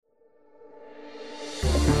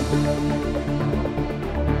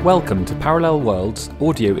Welcome to Parallel Worlds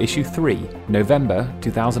Audio Issue 3, November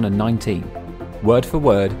 2019. Word for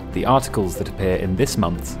word, the articles that appear in this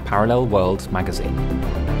month's Parallel Worlds magazine.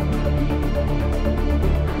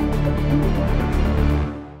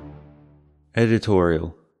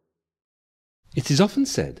 Editorial. It is often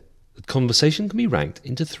said that conversation can be ranked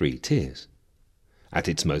into 3 tiers. At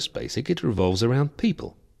its most basic, it revolves around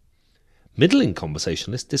people. Middling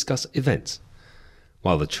conversationalists discuss events,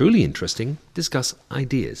 while the truly interesting discuss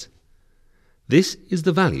ideas. This is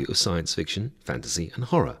the value of science fiction, fantasy, and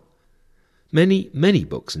horror. Many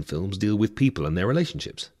books and films deal with people and their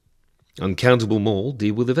relationships. Uncountable more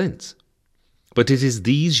deal with events. But it is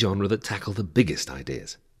these genres that tackle the biggest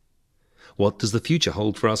ideas. What does the future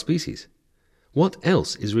hold for our species? What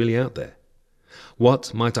else is really out there?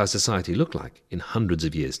 What might our society look like in hundreds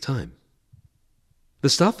of years' time? The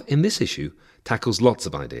stuff in this issue tackles lots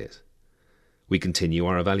of ideas. We continue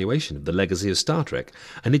our evaluation of the legacy of Star Trek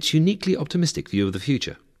and its uniquely optimistic view of the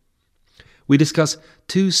future. We discuss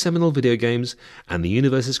 2 seminal video games and the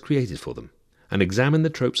universes created for them, and examine the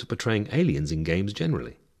tropes of portraying aliens in games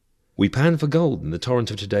generally. We pan for gold in the torrent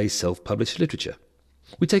of today's self-published literature.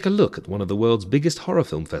 We take a look at one of the world's biggest horror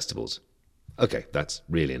film festivals. Okay, that's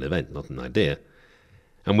really an event, not an idea.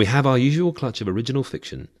 And we have our usual clutch of original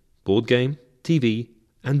fiction, board game, TV,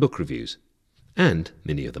 and book reviews, and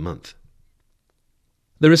Mini of the Month.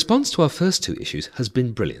 The response to our first 2 issues has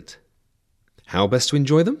been brilliant. How best to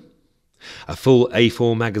enjoy them? A full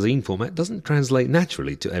A4 magazine format doesn't translate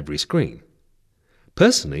naturally to every screen.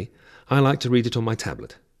 Personally, I like to read it on my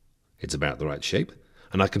tablet. It's about the right shape,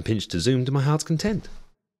 and I can pinch to zoom to my heart's content.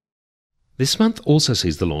 This month also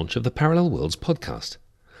sees the launch of the Parallel Worlds podcast,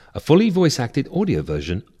 a fully voice-acted audio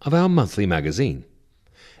version of our monthly magazine,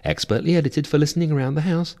 expertly edited for listening around the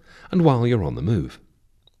house and while you're on the move.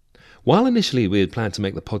 While initially we had planned to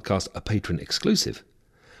make the podcast a patron exclusive,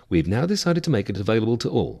 we've now decided to make it available to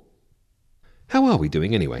all. How are we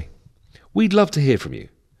doing anyway? We'd love to hear from you.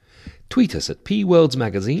 Tweet us at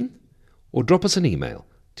pworldsmagazine or drop us an email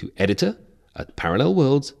to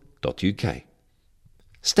editor@parallelworlds.uk.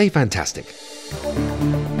 Stay fantastic.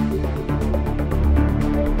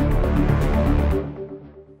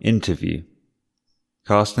 Interview.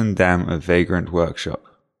 Carsten Dam of Vagrant Workshop.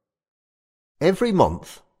 Every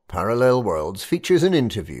month, Parallel Worlds features an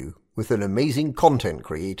interview with an amazing content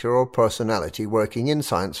creator or personality working in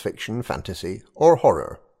science fiction, fantasy, or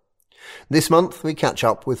horror. This month we catch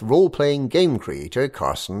up with role-playing game creator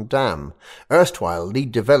Carsten Dam, erstwhile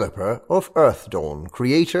lead developer of Earthdawn,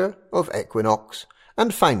 creator of Equinox,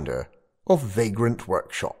 and founder of Vagrant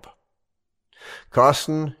Workshop.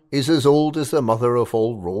 Carsten is as old as the mother of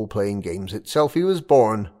all role-playing games itself. He was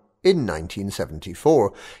born in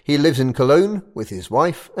 1974. He lives in Cologne with his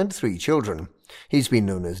wife and 3 children. He's been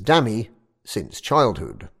known as Dammy since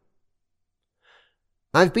childhood.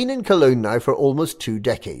 I've been in Cologne now for almost 2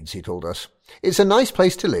 decades, he told us. It's a nice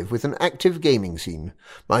place to live with an active gaming scene.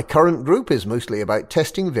 My current group is mostly about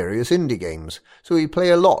testing various indie games, so we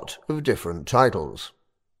play a lot of different titles.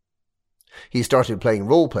 He started playing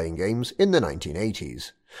role-playing games in the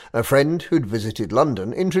 1980s. A friend who'd visited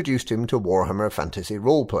London introduced him to Warhammer Fantasy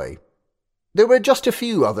Roleplay. There were just a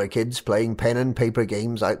few other kids playing pen and paper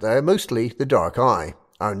games out there, mostly the Dark Eye,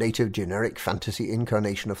 our native generic fantasy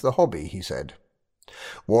incarnation of the hobby, he said.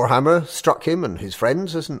 Warhammer struck him and his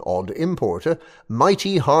friends as an odd import, a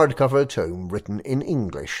mighty hardcover tome written in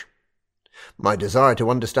English. My desire to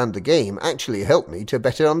understand the game actually helped me to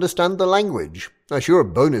better understand the language, a sure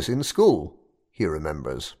bonus in school, he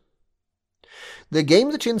remembers. The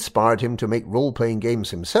game that inspired him to make role-playing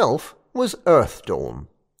games himself was Earthdawn.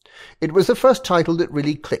 It was the first title that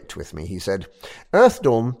really clicked with me, he said.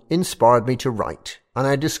 Earthdawn inspired me to write, and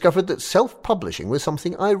I discovered that self-publishing was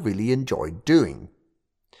something I really enjoyed doing.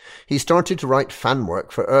 He started to write fan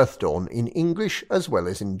work for Earthdawn in English as well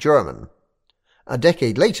as in German. A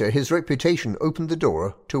decade later, his reputation opened the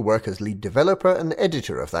door to work as lead developer and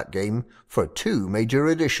editor of that game for 2 major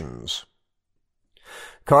editions.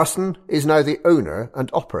 Carsten is now the owner and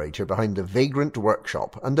operator behind the Vagrant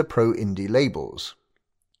Workshop and the Pro Indie labels.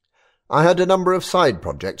 I had a number of side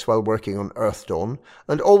projects while working on Earthdawn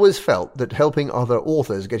and always felt that helping other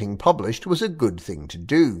authors getting published was a good thing to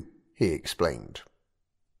do, he explained.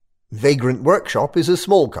 Vagrant Workshop is a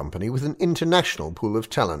small company with an international pool of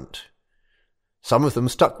talent. Some of them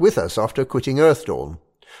stuck with us after quitting Earthdawn,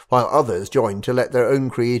 while others joined to let their own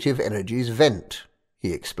creative energies vent,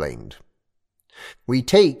 he explained. We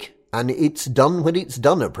take an it's done when it's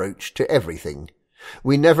done approach to everything.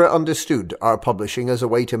 We never understood our publishing as a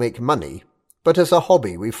way to make money, but as a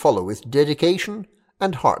hobby we follow with dedication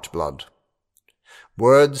and heartblood.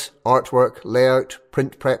 Words, artwork, layout,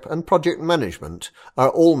 print prep and project management are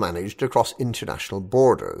all managed across international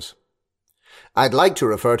borders. I'd like to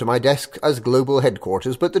refer to my desk as global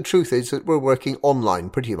headquarters, but the truth is that we're working online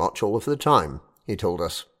pretty much all of the time, he told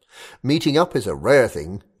us. Meeting up is a rare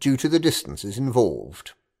thing due to the distances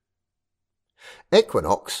involved.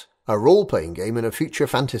 Equinox, a role-playing game in a future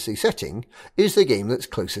fantasy setting, is the game that's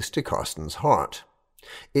closest to Karsten's heart.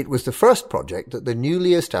 It was the first project that the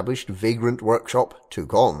newly established Vagrant Workshop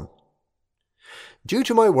took on. Due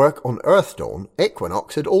to my work on Earthdawn,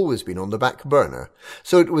 Equinox had always been on the back burner,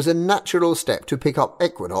 so it was a natural step to pick up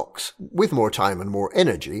Equinox with more time and more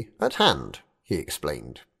energy at hand, he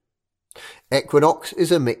explained. Equinox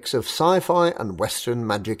is a mix of sci-fi and Western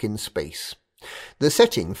magic in space. The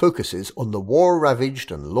setting focuses on the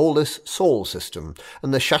war-ravaged and lawless Sol system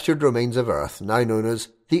and the shattered remains of Earth, now known as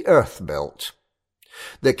the Earth Belt.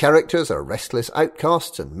 The characters are restless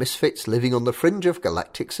outcasts and misfits living on the fringe of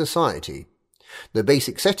galactic society. The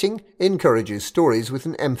basic setting encourages stories with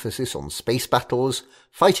an emphasis on space battles,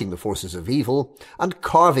 fighting the forces of evil, and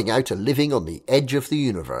carving out a living on the edge of the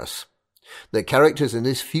universe. The characters in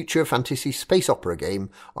this future fantasy space opera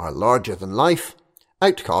game are larger than life,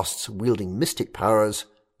 outcasts wielding mystic powers,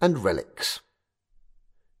 and relics.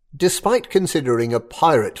 Despite considering a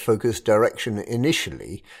pirate-focused direction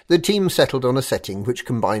initially, the team settled on a setting which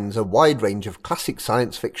combines a wide range of classic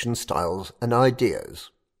science fiction styles and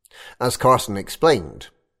ideas. As Karsten explained,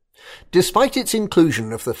 despite its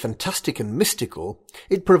inclusion of the fantastic and mystical,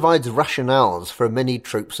 it provides rationales for many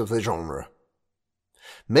tropes of the genre.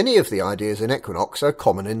 Many of the ideas in Equinox are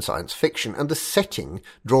common in science fiction, and the setting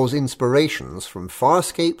draws inspirations from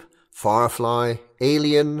Farscape, Firefly,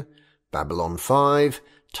 Alien, Babylon 5,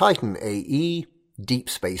 Titan AE, Deep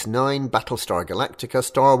Space Nine, Battlestar Galactica,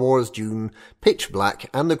 Star Wars, Dune, Pitch Black,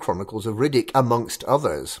 and the Chronicles of Riddick, amongst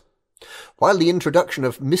others. While the introduction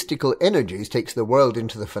of mystical energies takes the world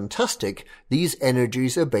into the fantastic, these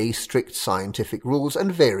energies obey strict scientific rules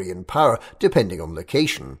and vary in power, depending on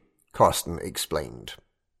location, Karsten explained.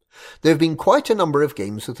 There have been quite a number of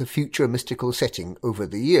games with a future mystical setting over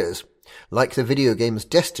the years, like the video games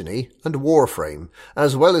Destiny and Warframe,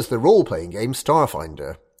 as well as the role-playing game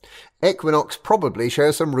Starfinder. Equinox probably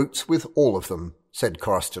shares some roots with all of them, said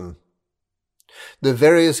Karsten. The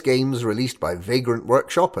various games released by Vagrant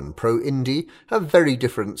Workshop and Pro Indie have very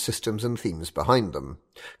different systems and themes behind them.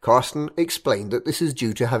 Karsten explained that this is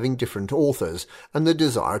due to having different authors and the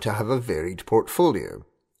desire to have a varied portfolio.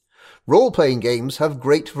 Role-playing games have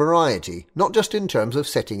great variety, not just in terms of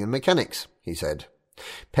setting and mechanics, he said.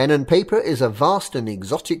 Pen and paper is a vast and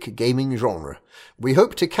exotic gaming genre. We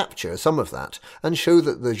hope to capture some of that and show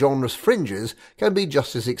that the genre's fringes can be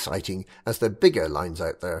just as exciting as the bigger lines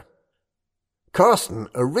out there. Karsten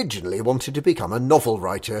originally wanted to become a novel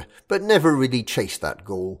writer, but never really chased that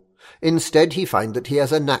goal. Instead, he found that he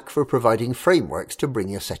has a knack for providing frameworks to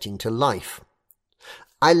bring a setting to life.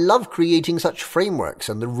 I love creating such frameworks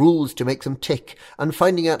and the rules to make them tick, and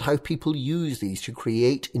finding out how people use these to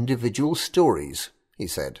create individual stories, he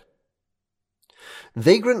said.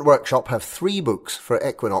 Vagrant Workshop have 3 books for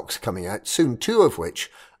Equinox coming out soon, 2 of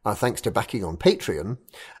which are thanks to backing on Patreon,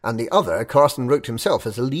 and the other Karsten wrote himself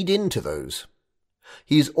as a lead-in to those.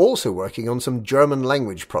 He's also working on some German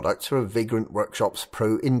language products for Vagrant Workshop's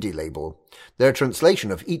Pro Indie label. Their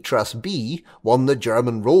translation of Itras B won the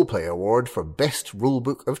German Roleplay Award for Best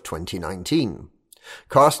Rulebook of 2019.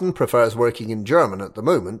 Karsten prefers working in German at the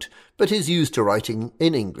moment, but is used to writing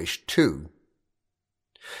in English too.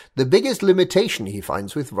 The biggest limitation he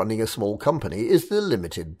finds with running a small company is the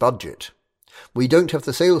limited budget. We don't have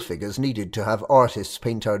the sales figures needed to have artists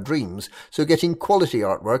paint our dreams, so getting quality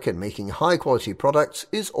artwork and making high-quality products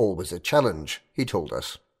is always a challenge, he told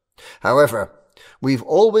us. However, we've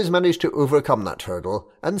always managed to overcome that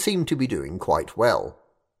hurdle and seem to be doing quite well.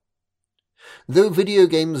 Though video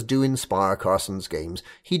games do inspire Karsten's games,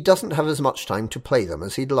 he doesn't have as much time to play them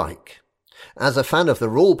as he'd like. As a fan of the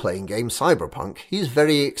role-playing game Cyberpunk, he's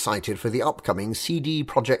very excited for the upcoming CD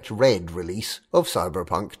Projekt Red release of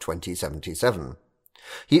Cyberpunk 2077.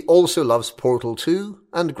 He also loves Portal 2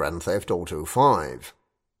 and Grand Theft Auto 5.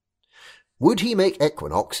 Would he make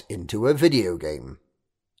Equinox into a video game?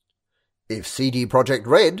 If CD Projekt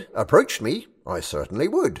Red approached me, I certainly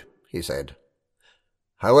would, he said.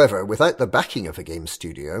 However, without the backing of a game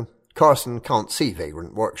studio, Karsten can't see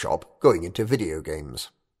Vagrant Workshop going into video games.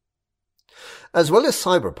 As well as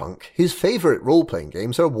Cyberpunk, his favourite role-playing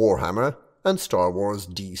games are Warhammer and Star Wars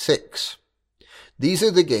D6. These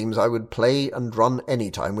are the games I would play and run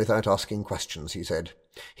anytime without asking questions, he said.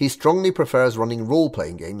 He strongly prefers running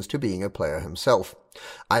role-playing games to being a player himself.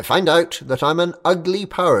 "I find out that I'm an ugly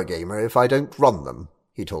power gamer if I don't run them,"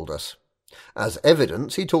 he told us. As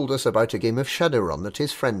evidence, he told us about a game of Shadowrun that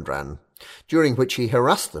his friend ran, during which he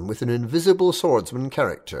harassed them with an invisible swordsman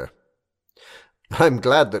character. "I'm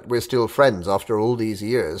glad that we're still friends after all these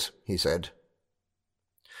years," he said.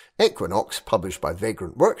 Equinox, published by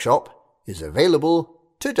Vagrant Workshop, is available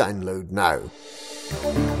to download now.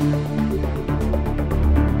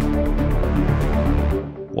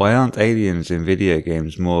 Why aren't aliens in video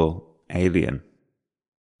games more alien?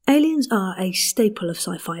 Aliens are a staple of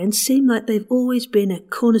sci-fi and seem like they've always been a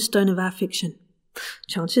cornerstone of our fiction.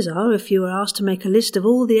 Chances are, if you were asked to make a list of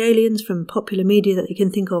all the aliens from popular media that you can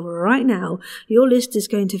think of right now, your list is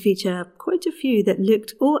going to feature quite a few that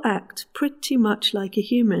looked or act pretty much like a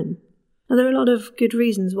human. Now, there are a lot of good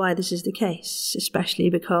reasons why this is the case, especially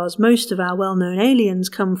because most of our well-known aliens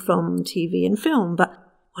come from TV and film, but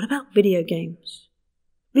what about video games?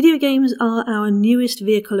 Video games are our newest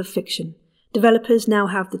vehicle of fiction. Developers now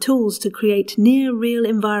have the tools to create near-real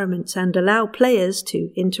environments and allow players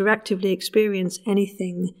to interactively experience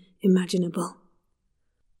anything imaginable.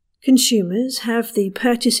 Consumers have the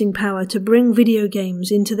purchasing power to bring video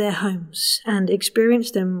games into their homes and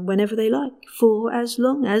experience them whenever they like, for as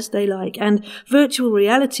long as they like, and virtual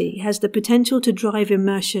reality has the potential to drive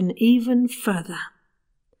immersion even further.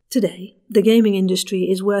 Today, the gaming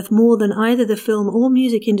industry is worth more than either the film or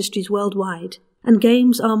music industries worldwide, and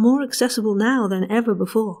games are more accessible now than ever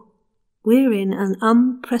before. We're in an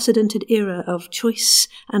unprecedented era of choice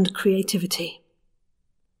and creativity.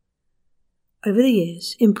 Over the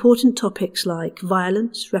years, important topics like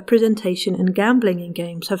violence, representation, and gambling in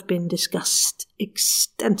games have been discussed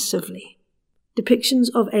extensively. Depictions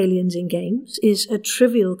of aliens in games is a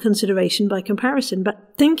trivial consideration by comparison,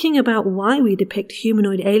 but thinking about why we depict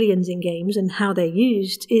humanoid aliens in games and how they're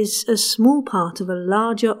used is a small part of a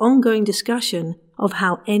larger ongoing discussion of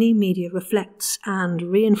how any media reflects and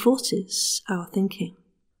reinforces our thinking.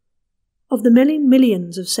 Of the many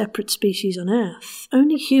millions of separate species on Earth,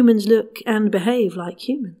 only humans look and behave like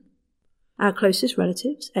humans. Our closest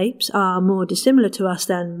relatives, apes, are more dissimilar to us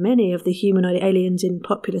than many of the humanoid aliens in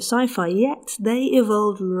popular sci-fi, yet they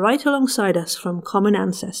evolved right alongside us from common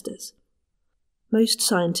ancestors. Most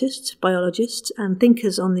scientists, biologists, and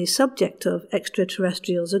thinkers on the subject of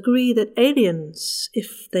extraterrestrials agree that aliens,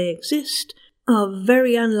 if they exist, are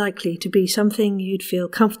very unlikely to be something you'd feel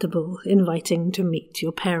comfortable inviting to meet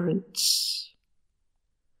your parents.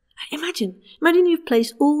 Imagine you've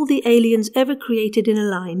placed all the aliens ever created in a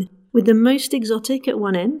line, with the most exotic at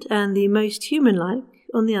one end and the most human-like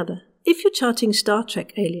on the other. If you're charting Star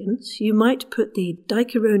Trek aliens, you might put the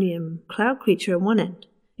Dichironium cloud creature on one end.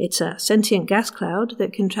 It's a sentient gas cloud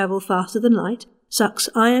that can travel faster than light, sucks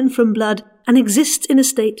iron from blood, and exists in a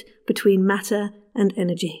state between matter and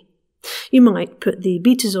energy. You might put the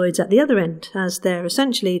Betazoids at the other end, as they're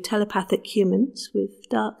essentially telepathic humans with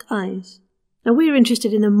dark eyes. Now, we're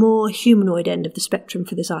interested in the more humanoid end of the spectrum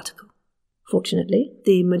for this article. Fortunately,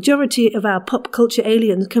 the majority of our pop culture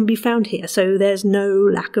aliens can be found here, so there's no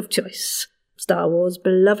lack of choice. Star Wars'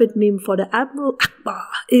 beloved meme fodder Admiral Ackbar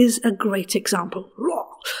is a great example.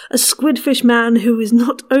 A squidfish man who is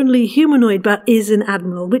not only humanoid but is an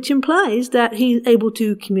admiral, which implies that he's able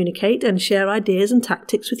to communicate and share ideas and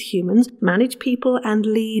tactics with humans, manage people, and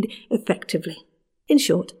lead effectively. In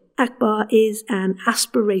short, Ackbar is an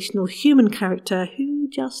aspirational human character who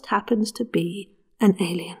just happens to be an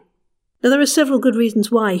alien. Now, there are several good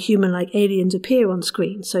reasons why human-like aliens appear on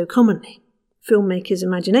screen so commonly. Filmmakers'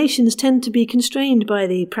 imaginations tend to be constrained by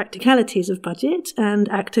the practicalities of budget and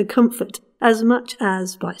actor comfort, as much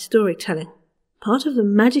as by storytelling. Part of the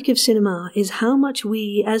magic of cinema is how much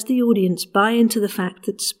we, as the audience, buy into the fact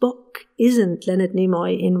that Spock isn't Leonard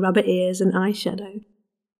Nimoy in rubber ears and eyeshadow.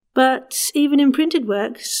 But even in printed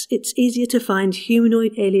works, it's easier to find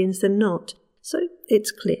humanoid aliens than not. So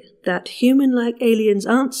it's clear that human-like aliens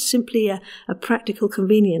aren't simply a practical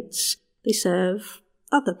convenience. They serve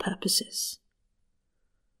other purposes.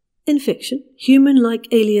 In fiction, human-like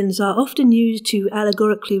aliens are often used to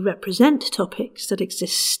allegorically represent topics that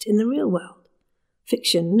exist in the real world.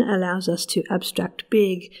 Fiction allows us to abstract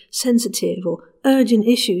big, sensitive, or urgent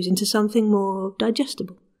issues into something more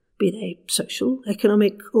digestible, be they social,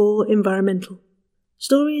 economic, or environmental.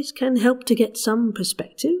 Stories can help to get some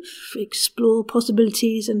perspective, explore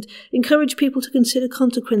possibilities, and encourage people to consider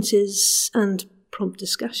consequences and prompt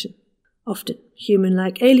discussion. Often,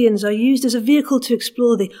 human-like aliens are used as a vehicle to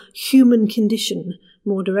explore the human condition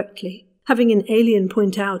more directly. Having an alien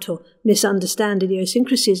point out or misunderstand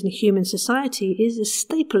idiosyncrasies in human society is a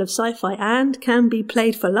staple of sci-fi and can be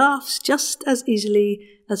played for laughs just as easily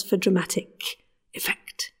as for dramatic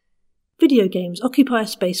effect. Video games occupy a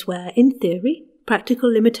space where, in theory,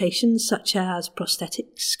 practical limitations such as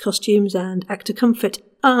prosthetics, costumes, and actor comfort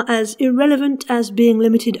are as irrelevant as being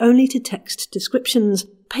limited only to text descriptions,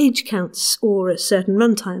 page counts, or a certain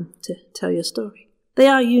runtime to tell your story. They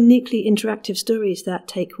are uniquely interactive stories that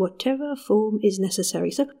take whatever form is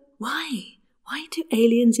necessary. So why? Why do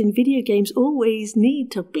aliens in video games always need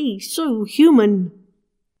to be so human?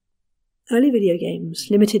 Early video games,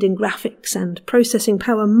 limited in graphics and processing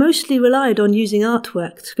power, mostly relied on using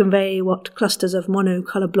artwork to convey what clusters of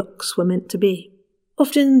monocolour blocks were meant to be.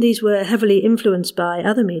 Often these were heavily influenced by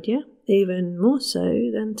other media, even more so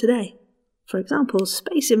than today. For example,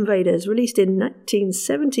 Space Invaders, released in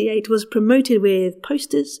 1978, was promoted with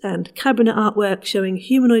posters and cabinet artwork showing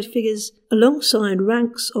humanoid figures alongside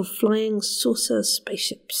ranks of flying saucer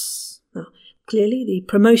spaceships. Now, clearly the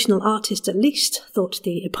promotional artist at least thought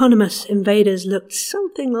the eponymous invaders looked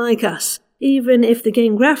something like us, even if the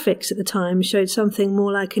game graphics at the time showed something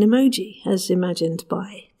more like an emoji, as imagined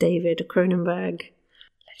by David Cronenberg.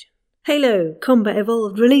 Halo Combat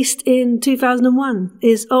Evolved, released in 2001,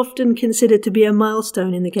 is often considered to be a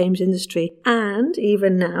milestone in the games industry, and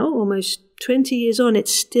even now, almost 20 years on,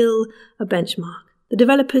 it's still a benchmark. The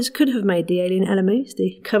developers could have made the alien enemies,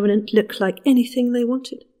 the Covenant, look like anything they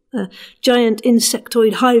wanted. A giant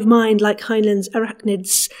insectoid hive mind like Heinlein's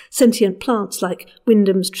arachnids, sentient plants like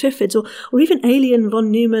Wyndham's triffids, or even alien von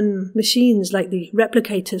Neumann machines like the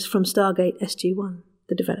replicators from Stargate SG-1.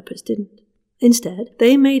 The developers didn't. Instead,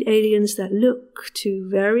 they made aliens that look, to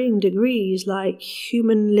varying degrees, like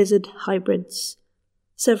human-lizard hybrids.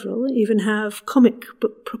 Several even have comic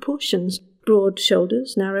book proportions, broad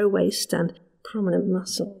shoulders, narrow waist, and prominent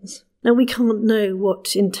muscles. Now, we can't know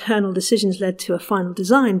what internal decisions led to a final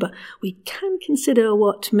design, but we can consider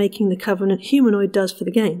what making the Covenant humanoid does for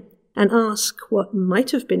the game, and ask what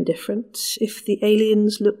might have been different if the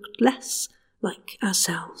aliens looked less like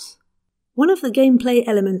ourselves. One of the gameplay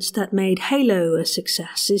elements that made Halo a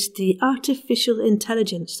success is the artificial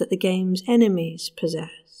intelligence that the game's enemies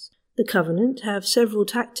possess. The Covenant have several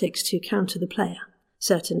tactics to counter the player.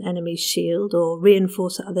 Certain enemies shield or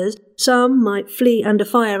reinforce others, some might flee under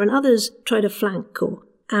fire, and others try to flank or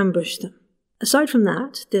ambush them. Aside from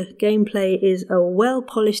that, the gameplay is a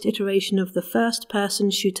well-polished iteration of the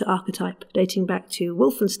first-person shooter archetype dating back to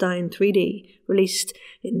Wolfenstein 3D, released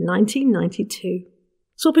in 1992.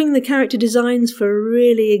 Swapping the character designs for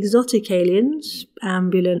really exotic aliens,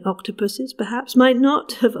 ambulant octopuses perhaps, might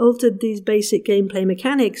not have altered these basic gameplay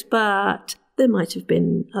mechanics, but there might have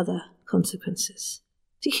been other consequences.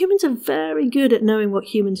 So humans are very good at knowing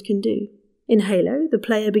what humans can do. In Halo, the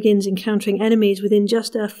player begins encountering enemies within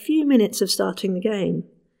just a few minutes of starting the game.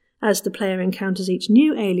 As the player encounters each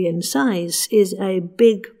new alien, size is a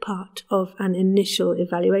big part of an initial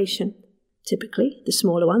evaluation. Typically, the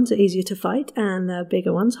smaller ones are easier to fight and the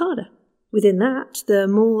bigger ones harder. Within that, the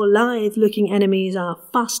more lithe-looking enemies are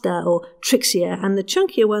faster or trixier, and the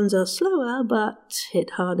chunkier ones are slower but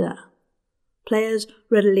hit harder. Players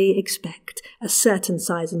readily expect a certain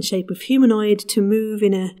size and shape of humanoid to move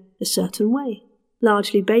in a certain way,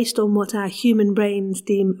 largely based on what our human brains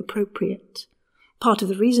deem appropriate. Part of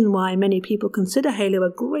the reason why many people consider Halo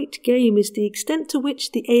a great game is the extent to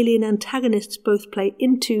which the alien antagonists both play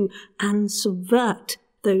into and subvert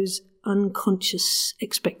those unconscious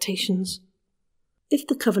expectations. If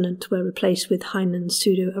the Covenant were replaced with Heinlein's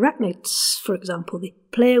pseudo-arachnids, for example, the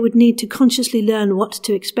player would need to consciously learn what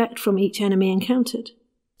to expect from each enemy encountered.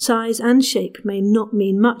 Size and shape may not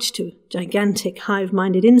mean much to gigantic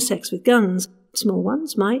hive-minded insects with guns. Small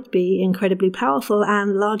ones might be incredibly powerful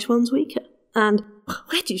and large ones weaker. And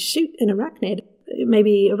where do you shoot an arachnid?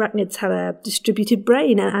 Maybe arachnids have a distributed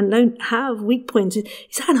brain and don't have weak points. Is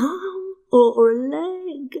that an arm or a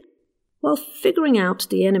leg? While figuring out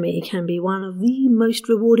the enemy can be one of the most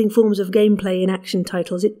rewarding forms of gameplay in action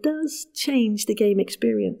titles, it does change the game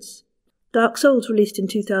experience. Dark Souls, released in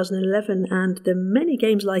 2011, and the many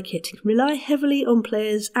games like it, rely heavily on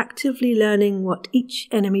players actively learning what each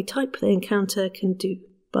enemy type they encounter can do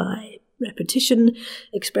by repetition,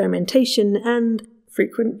 experimentation, and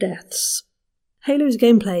frequent deaths. Halo's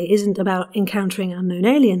gameplay isn't about encountering unknown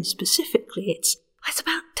aliens specifically, it's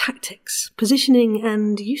about tactics, positioning,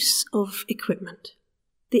 and use of equipment.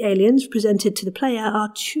 The aliens presented to the player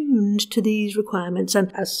are tuned to these requirements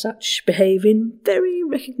and, as such, behave in very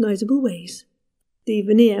recognisable ways. The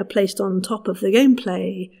veneer placed on top of the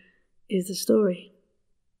gameplay is the story.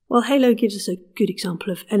 While Halo gives us a good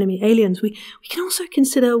example of enemy aliens, we can also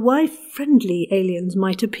consider why friendly aliens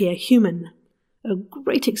might appear human. A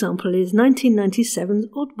great example is 1997's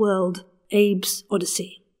Oddworld, Abe's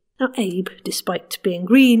Odyssey. Now, Abe, despite being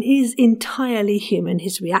green, is entirely human.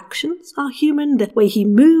 His reactions are human, the way he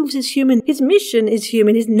moves is human, his mission is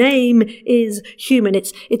human, his name is human.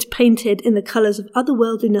 It's painted in the colours of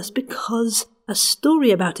otherworldliness because a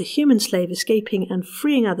story about a human slave escaping and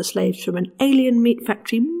freeing other slaves from an alien meat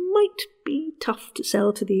factory might be tough to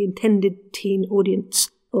sell to the intended teen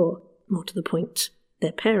audience, or, more to the point,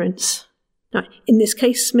 their parents. Now, in this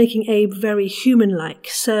case, making Abe very human-like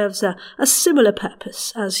serves a similar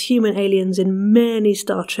purpose as human aliens in many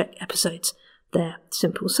Star Trek episodes. They're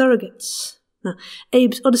simple surrogates. Now,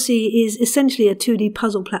 Abe's Odyssey is essentially a 2D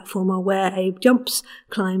puzzle platformer where Abe jumps,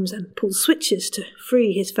 climbs, and pulls switches to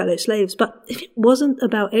free his fellow slaves. But if it wasn't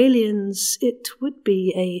about aliens, it would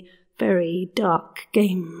be a very dark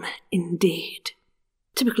game indeed.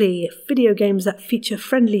 Typically, video games that feature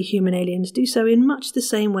friendly human aliens do so in much the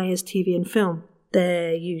same way as TV and film.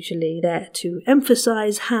 They're usually there to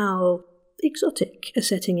emphasise how exotic a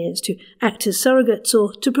setting is, to act as surrogates,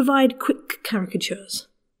 or to provide quick caricatures.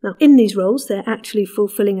 Now, in these roles, they're actually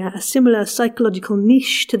fulfilling a similar psychological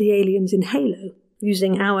niche to the aliens in Halo,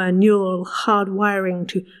 using our neural hardwiring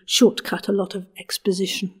to shortcut a lot of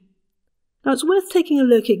exposition. Now, it's worth taking a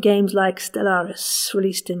look at games like Stellaris,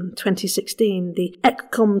 released in 2016, the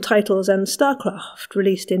XCOM titles, and StarCraft,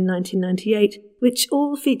 released in 1998, which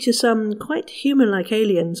all feature some quite human-like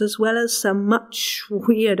aliens, as well as some much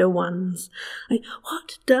weirder ones.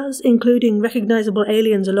 What does including recognisable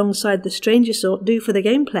aliens alongside the stranger sort do for the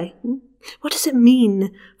gameplay? What does it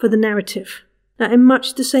mean for the narrative? Now, in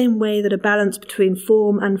much the same way that a balance between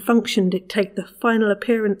form and function dictate the final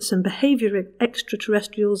appearance and behaviour of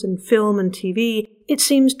extraterrestrials in film and TV, it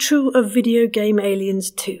seems true of video game aliens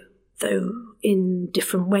too, though in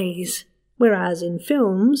different ways. Whereas in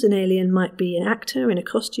films, an alien might be an actor in a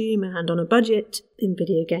costume and on a budget, in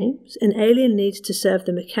video games, an alien needs to serve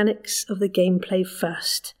the mechanics of the gameplay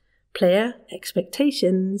first, player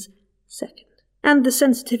expectations second. And the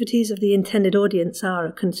sensitivities of the intended audience are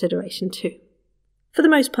a consideration too. For the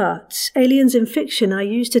most part, aliens in fiction are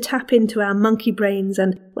used to tap into our monkey brains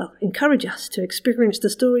and, encourage us to experience the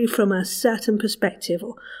story from a certain perspective,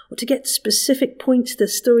 or to get specific points the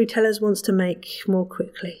storyteller wants to make more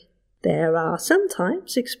quickly. There are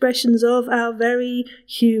sometimes expressions of our very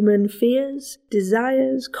human fears,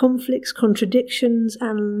 desires, conflicts, contradictions,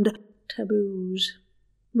 and taboos.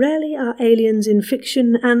 Rarely are aliens in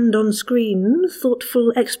fiction and on screen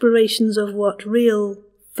thoughtful explorations of what real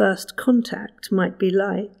first contact might be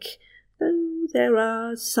like, though there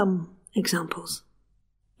are some examples.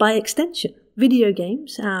 By extension, video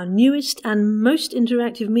games, our newest and most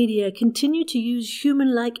interactive media, continue to use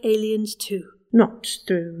human-like aliens too. Not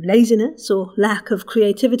through laziness or lack of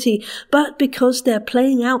creativity, but because they're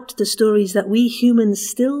playing out the stories that we humans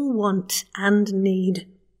still want and need.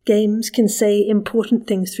 Games can say important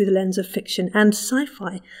things through the lens of fiction, and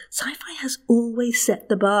sci-fi has always set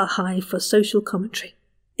the bar high for social commentary.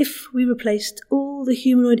 If we replaced all the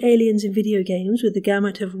humanoid aliens in video games with the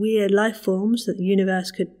gamut of weird life forms that the universe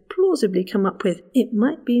could plausibly come up with, it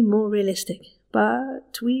might be more realistic,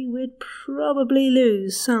 but we would probably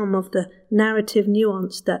lose some of the narrative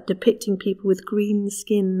nuance that depicting people with green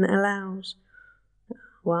skin allows.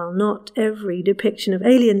 While not every depiction of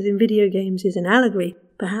aliens in video games is an allegory,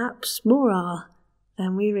 perhaps more are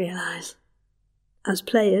than we realise. As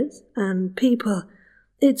players and people,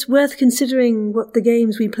 it's worth considering what the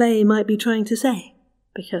games we play might be trying to say,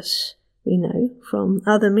 because we know from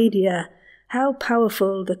other media how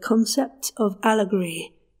powerful the concept of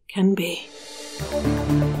allegory can be.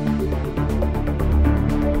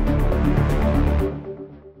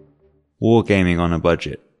 Wargaming on a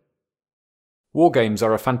budget. Wargames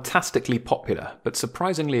are a fantastically popular but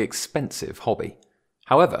surprisingly expensive hobby.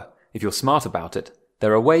 However, if you're smart about it,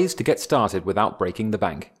 there are ways to get started without breaking the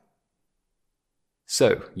bank.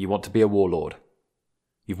 So, you want to be a warlord.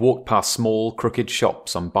 You've walked past small, crooked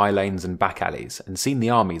shops on by-lanes and back alleys and seen the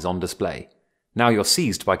armies on display. Now you're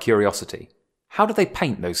seized by curiosity. How do they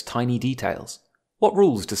paint those tiny details? What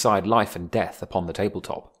rules decide life and death upon the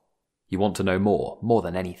tabletop? You want to know more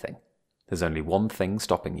than anything. There's only one thing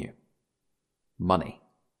stopping you. Money.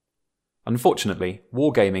 Unfortunately,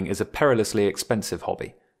 wargaming is a perilously expensive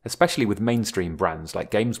hobby, especially with mainstream brands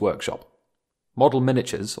like Games Workshop. Model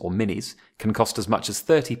miniatures, or minis, can cost as much as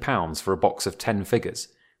 £30 for a box of 10 figures,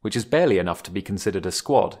 which is barely enough to be considered a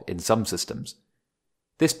squad in some systems.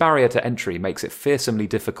 This barrier to entry makes it fearsomely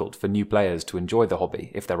difficult for new players to enjoy the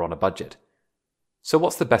hobby if they're on a budget. So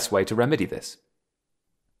what's the best way to remedy this?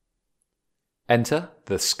 Enter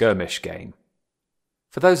the skirmish game.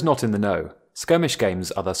 For those not in the know, skirmish games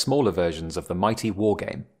are the smaller versions of the mighty war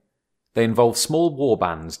game. They involve small war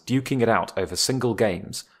bands duking it out over single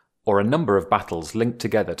games, or a number of battles linked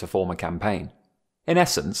together to form a campaign. In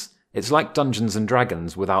essence, it's like Dungeons &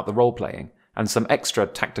 Dragons without the role-playing, and some extra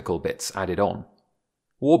tactical bits added on.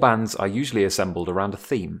 Warbands are usually assembled around a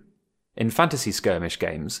theme. In fantasy skirmish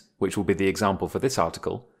games, which will be the example for this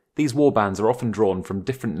article, these warbands are often drawn from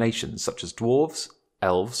different nations such as dwarves,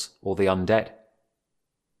 elves, or the undead.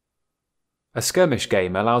 A skirmish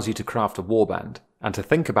game allows you to craft a warband, and to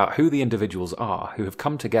think about who the individuals are who have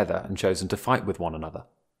come together and chosen to fight with one another.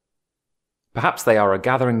 Perhaps they are a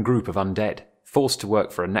gathering group of undead, forced to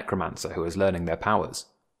work for a necromancer who is learning their powers,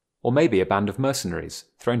 or maybe a band of mercenaries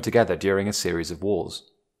thrown together during a series of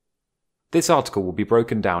wars. This article will be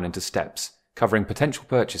broken down into steps, covering potential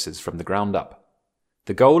purchases from the ground up.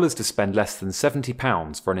 The goal is to spend less than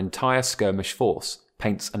 £70 for an entire skirmish force,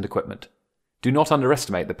 paints and equipment. Do not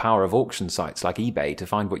underestimate the power of auction sites like eBay to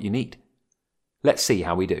find what you need. Let's see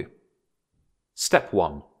how we do. Step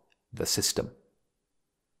 1. The system.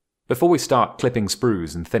 Before we start clipping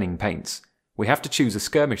sprues and thinning paints, we have to choose a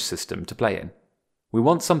skirmish system to play in. We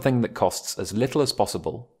want something that costs as little as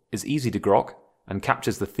possible, is easy to grok, and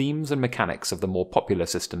captures the themes and mechanics of the more popular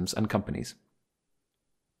systems and companies.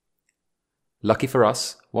 Lucky for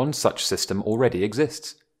us, one such system already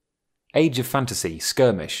exists. Age of Fantasy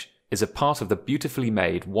Skirmish is a part of the beautifully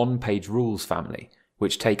made one-page rules family,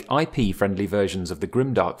 which take IP-friendly versions of the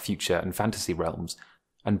grimdark future and fantasy realms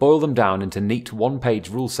and boil them down into neat one-page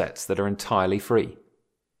rule sets that are entirely free.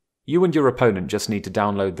 You and your opponent just need to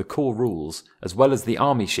download the core rules as well as the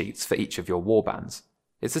army sheets for each of your warbands.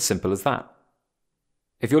 It's as simple as that.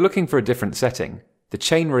 If you're looking for a different setting, the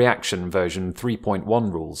Chain Reaction version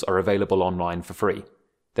 3.1 rules are available online for free.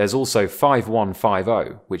 There's also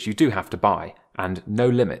 5150, which you do have to buy, and No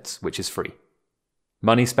Limits, which is free.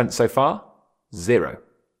 Money spent so far? 0.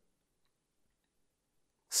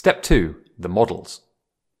 Step 2. The models.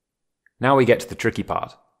 Now we get to the tricky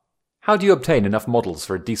part. How do you obtain enough models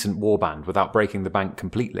for a decent warband without breaking the bank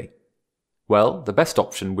completely? Well, the best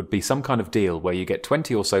option would be some kind of deal where you get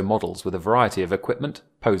 20 or so models with a variety of equipment,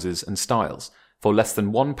 poses and styles for less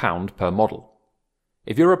than £1 per model.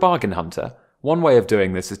 If you're a bargain hunter, one way of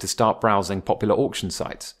doing this is to start browsing popular auction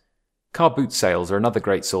sites. Car boot sales are another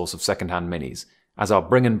great source of second-hand minis, as are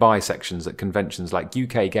bring and buy sections at conventions like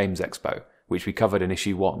UK Games Expo, which we covered in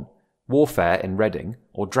issue 1, Warfare in Reading,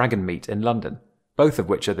 or Dragonmeet in London, both of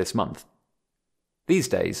which are this month. These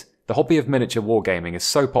days, the hobby of miniature wargaming is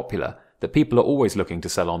so popular that people are always looking to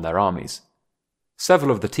sell on their armies.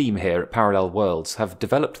 Several of the team here at Parallel Worlds have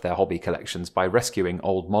developed their hobby collections by rescuing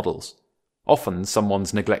old models, often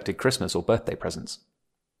someone's neglected Christmas or birthday presents.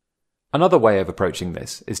 Another way of approaching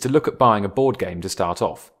this is to look at buying a board game to start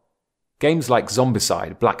off. Games like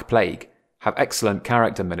Zombicide, Black Plague have excellent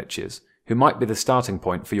character miniatures who might be the starting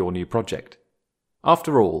point for your new project.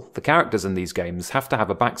 After all, the characters in these games have to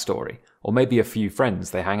have a backstory, or maybe a few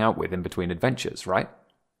friends they hang out with in between adventures, right?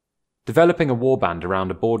 Developing a warband around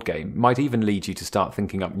a board game might even lead you to start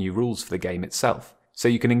thinking up new rules for the game itself, so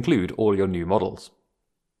you can include all your new models.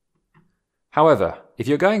 However, if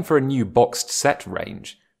you're going for a new boxed set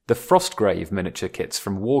range, the Frostgrave miniature kits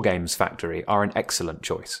from Wargames Factory are an excellent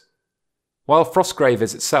choice. While Frostgrave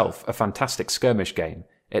is itself a fantastic skirmish game,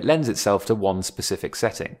 it lends itself to one specific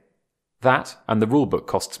setting. That, and the rulebook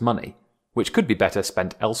costs money, which could be better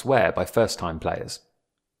spent elsewhere by first-time players.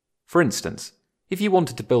 For instance, if you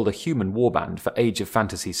wanted to build a human warband for Age of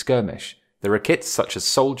Fantasy Skirmish, there are kits such as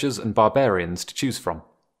soldiers and barbarians to choose from.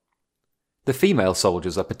 The female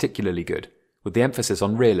soldiers are particularly good, with the emphasis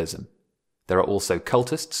on realism. There are also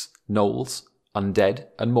cultists, gnolls, undead,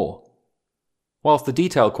 and more. Whilst the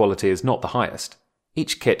detail quality is not the highest,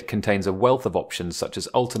 each kit contains a wealth of options such as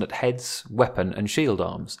alternate heads, weapon and shield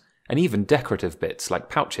arms, and even decorative bits like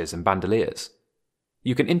pouches and bandoliers.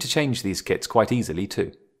 You can interchange these kits quite easily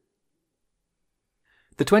too.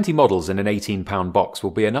 The 20 models in an £18 box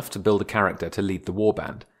will be enough to build a character to lead the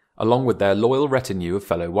warband, along with their loyal retinue of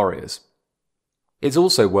fellow warriors. It's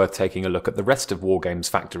also worth taking a look at the rest of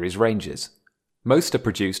Wargames Factory's ranges. Most are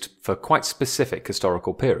produced for quite specific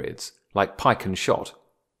historical periods, like pike and shot,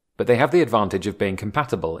 but they have the advantage of being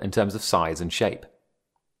compatible in terms of size and shape.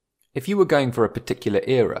 If you were going for a particular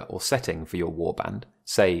era or setting for your warband,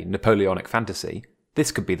 say Napoleonic fantasy,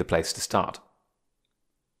 this could be the place to start.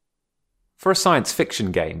 For a science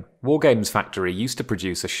fiction game, Wargames Factory used to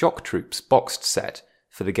produce a Shock Troops boxed set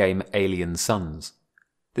for the game Alien Sons.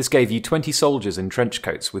 This gave you 20 soldiers in trench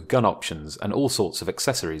coats with gun options and all sorts of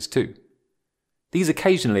accessories too. These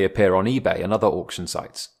occasionally appear on eBay and other auction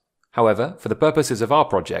sites. However, for the purposes of our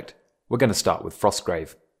project, we're going to start with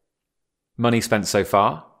Frostgrave. Money spent so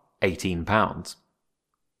far, £18.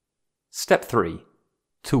 Step 3.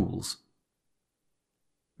 Tools.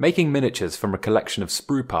 Making miniatures from a collection of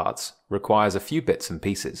sprue parts requires a few bits and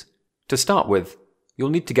pieces. To start with, you'll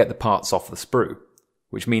need to get the parts off the sprue,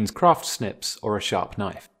 which means craft snips or a sharp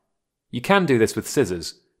knife. You can do this with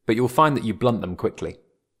scissors, but you'll find that you blunt them quickly.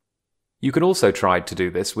 You can also try to do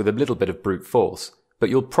this with a little bit of brute force, but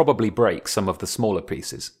you'll probably break some of the smaller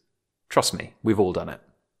pieces. Trust me, we've all done it.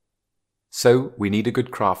 So, we need a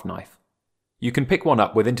good craft knife. You can pick one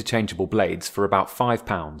up with interchangeable blades for about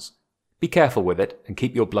 £5. Be careful with it and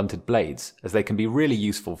keep your blunted blades, as they can be really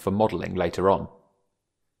useful for modelling later on.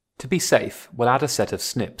 To be safe, we'll add a set of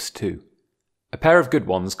snips too. A pair of good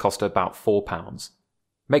ones cost about £4.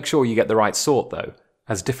 Make sure you get the right sort though,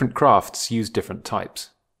 as different crafts use different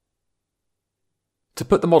types. To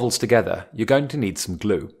put the models together, you're going to need some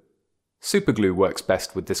glue. Superglue works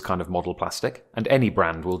best with this kind of model plastic, and any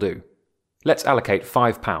brand will do. Let's allocate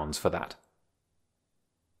 £5 for that.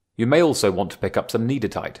 You may also want to pick up some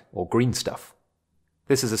Kneadertite, or green stuff.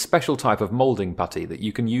 This is a special type of moulding putty that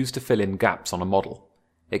you can use to fill in gaps on a model.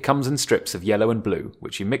 It comes in strips of yellow and blue,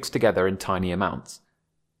 which you mix together in tiny amounts.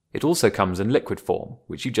 It also comes in liquid form,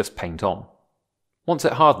 which you just paint on. Once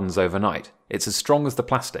it hardens overnight, it's as strong as the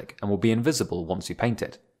plastic and will be invisible once you paint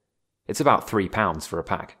it. It's about £3 for a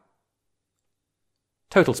pack.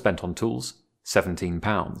 Total spent on tools,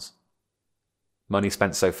 £17. Money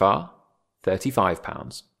spent so far,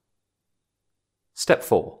 £35. Step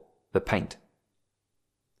 4. The paint.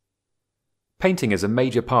 Painting is a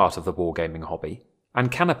major part of the wargaming hobby,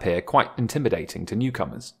 and can appear quite intimidating to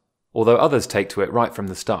newcomers, although others take to it right from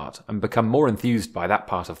the start and become more enthused by that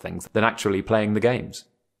part of things than actually playing the games.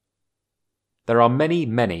 There are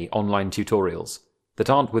many online tutorials that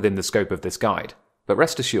aren't within the scope of this guide, but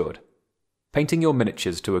rest assured, painting your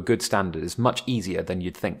miniatures to a good standard is much easier than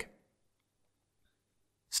you'd think.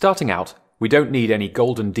 Starting out, we don't need any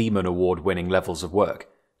Golden Demon Award-winning levels of work,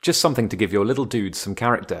 just something to give your little dudes some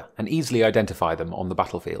character and easily identify them on the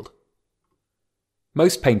battlefield.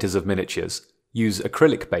 Most painters of miniatures use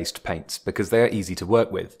acrylic-based paints because they are easy to work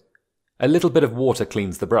with. A little bit of water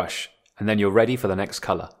cleans the brush, and then you're ready for the next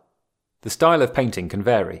colour. The style of painting can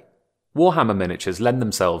vary. Warhammer miniatures lend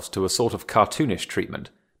themselves to a sort of cartoonish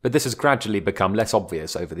treatment, but this has gradually become less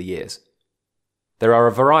obvious over the years. There are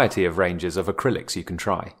a variety of ranges of acrylics you can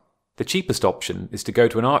try. The cheapest option is to go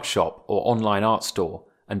to an art shop or online art store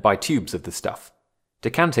and buy tubes of the stuff.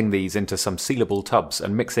 Decanting these into some sealable tubs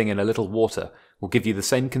and mixing in a little water will give you the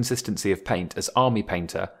same consistency of paint as Army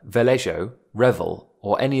Painter, Vallejo, Revell,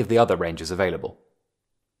 or any of the other ranges available.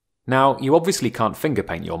 Now, you obviously can't finger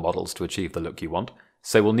paint your models to achieve the look you want,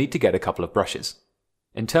 so we'll need to get a couple of brushes.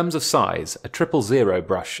 In terms of size, a 000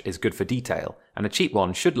 brush is good for detail, and a cheap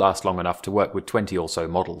one should last long enough to work with 20 or so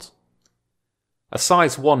models. A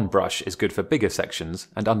size 1 brush is good for bigger sections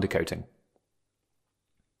and undercoating.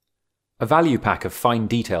 A value pack of fine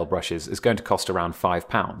detail brushes is going to cost around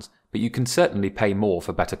 £5, but you can certainly pay more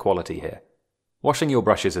for better quality here. Washing your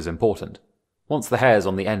brushes is important. Once the hairs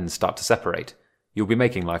on the ends start to separate, you'll be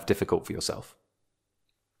making life difficult for yourself.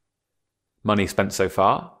 Money spent so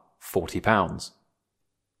far, £40.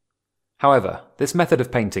 However, this method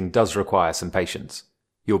of painting does require some patience.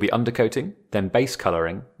 You'll be undercoating, then base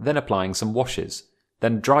colouring, then applying some washes,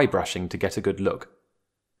 then dry brushing to get a good look.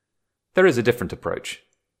 There is a different approach.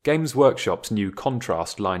 Games Workshop's new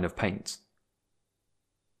Contrast line of paints.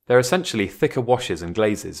 They're essentially thicker washes and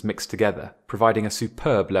glazes mixed together, providing a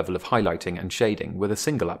superb level of highlighting and shading with a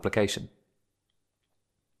single application.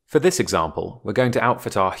 For this example, we're going to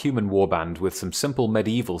outfit our human warband with some simple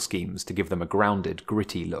medieval schemes to give them a grounded,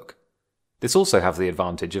 gritty look. This also has the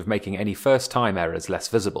advantage of making any first-time errors less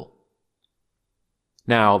visible.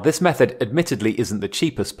 Now, this method admittedly isn't the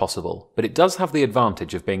cheapest possible, but it does have the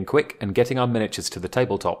advantage of being quick and getting our miniatures to the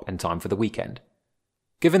tabletop in time for the weekend.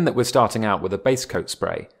 Given that we're starting out with a base coat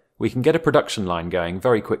spray, we can get a production line going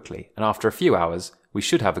very quickly, and after a few hours, we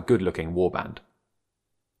should have a good-looking warband.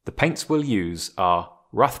 The paints we'll use are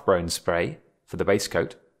Rathbone spray for the base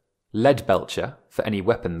coat, Lead Belcher for any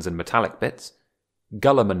weapons and metallic bits,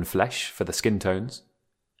 Gulliman Flesh for the skin tones,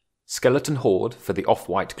 Skeleton Horde for the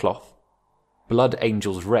off-white cloth, Blood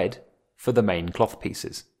Angels Red for the main cloth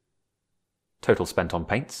pieces. Total spent on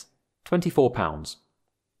paints, £24.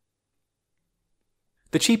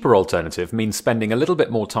 The cheaper alternative means spending a little bit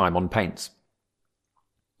more time on paints.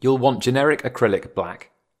 You'll want generic acrylic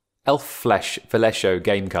black, Elf Flesh Vallejo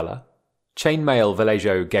Game Colour, Chainmail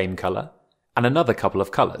Vallejo Game Colour, and another couple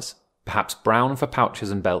of colours, perhaps brown for pouches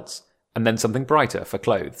and belts, and then something brighter for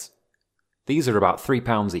clothes. These are about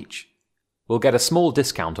 £3 each. We'll get a small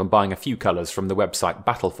discount on buying a few colours from the website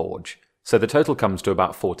Battleforge, so the total comes to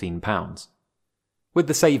about £14. With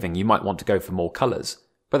the saving, you might want to go for more colours,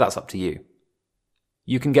 but that's up to you.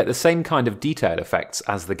 You can get the same kind of detail effects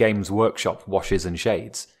as the Games Workshop washes and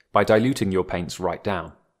shades by diluting your paints right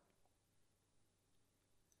down.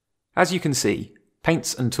 As you can see,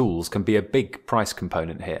 paints and tools can be a big price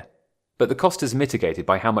component here, but the cost is mitigated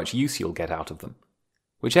by how much use you'll get out of them.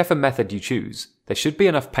 Whichever method you choose, there should be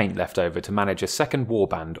enough paint left over to manage a second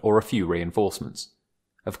warband or a few reinforcements.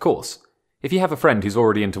 Of course, if you have a friend who's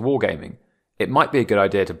already into wargaming, it might be a good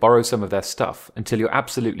idea to borrow some of their stuff until you're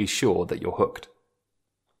absolutely sure that you're hooked.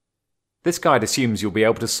 This guide assumes you'll be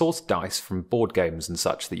able to source dice from board games and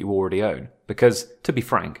such that you already own, because, to be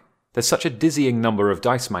frank, there's such a dizzying number of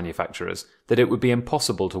dice manufacturers that it would be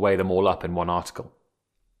impossible to weigh them all up in one article.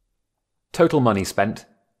 Total money spent,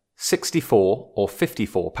 £64 or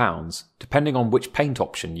 £54, depending on which paint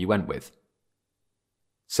option you went with.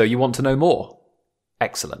 So you want to know more?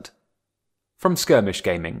 Excellent. From skirmish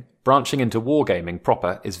gaming, branching into wargaming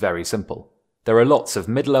proper is very simple. There are lots of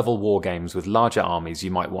mid-level wargames with larger armies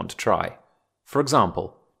you might want to try. For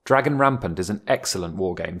example, Dragon Rampant is an excellent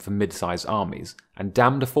wargame for mid-sized armies, and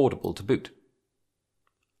damned affordable to boot.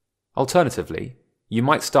 Alternatively, you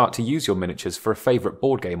might start to use your miniatures for a favourite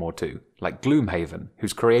board game or two, like Gloomhaven,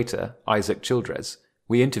 whose creator, Isaac Childress,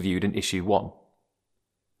 we interviewed in Issue 1.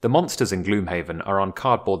 The monsters in Gloomhaven are on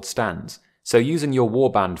cardboard stands, so using your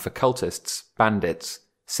warband for cultists, bandits,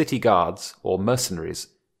 city guards, or mercenaries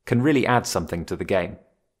can really add something to the game.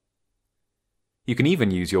 You can even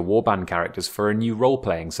use your warband characters for a new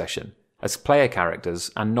role-playing session, as player characters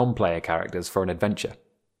and non-player characters for an adventure.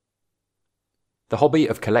 The hobby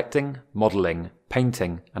of collecting, modelling,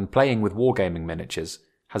 painting, and playing with wargaming miniatures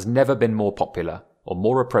has never been more popular or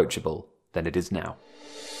more approachable than it is now.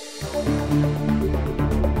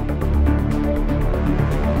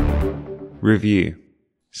 Review.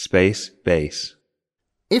 Space Base.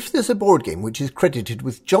 If there's a board game which is credited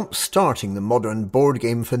with jump-starting the modern board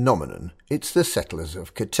game phenomenon, it's the Settlers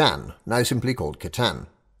of Catan, now simply called Catan.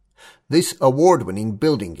 This award-winning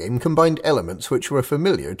building game combined elements which were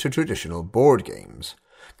familiar to traditional board games,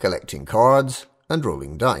 collecting cards and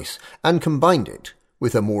rolling dice, and combined it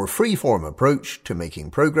with a more free-form approach to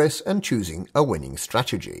making progress and choosing a winning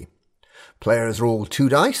strategy. Players roll 2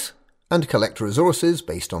 dice and collect resources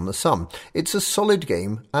based on the sum. It's a solid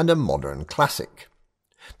game and a modern classic.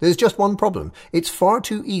 There's just one problem. It's far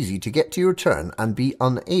too easy to get to your turn and be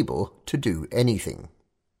unable to do anything.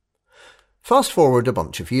 Fast forward a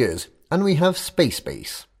bunch of years, and we have Space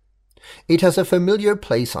Base. It has a familiar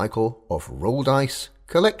play cycle of roll dice,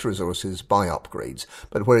 collect resources, buy upgrades,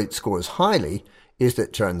 but where it scores highly is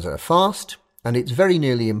that turns are fast, and it's very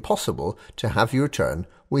nearly impossible to have your turn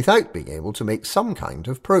without being able to make some kind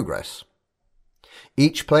of progress.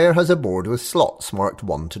 Each player has a board with slots marked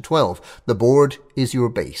 1 to 12. The board is your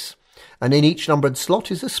base, and in each numbered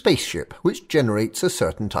slot is a spaceship which generates a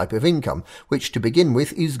certain type of income, which to begin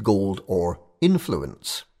with is gold or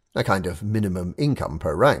influence, a kind of minimum income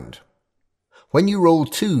per round. When you roll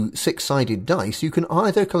 2 6-sided dice, you can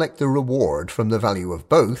either collect the reward from the value of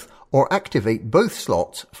both or activate both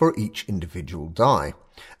slots for each individual die.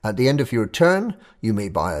 At the end of your turn, you may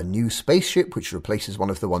buy a new spaceship which replaces one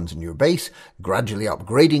of the ones in your base, gradually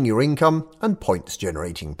upgrading your income and points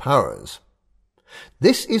generating powers.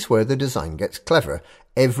 This is where the design gets clever.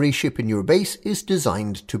 Every ship in your base is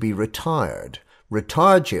designed to be retired.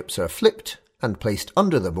 Retired ships are flipped and placed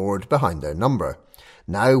under the board behind their number.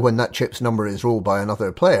 Now, when that ship's number is rolled by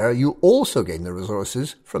another player, you also gain the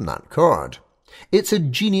resources from that card. It's a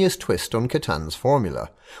genius twist on Catan's formula,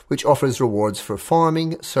 which offers rewards for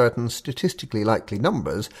farming certain statistically likely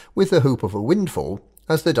numbers with the hope of a windfall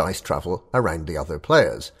as the dice travel around the other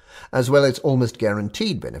players, as well as almost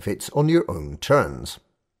guaranteed benefits on your own turns.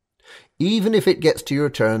 Even if it gets to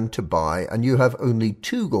your turn to buy and you have only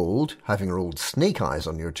 2 gold, having rolled Snake Eyes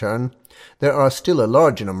on your turn, there are still a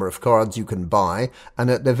large number of cards you can buy,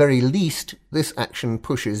 and at the very least this action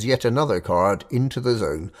pushes yet another card into the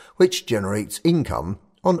zone, which generates income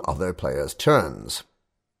on other players' turns.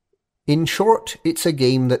 In short, it's a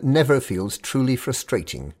game that never feels truly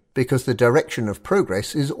frustrating, because the direction of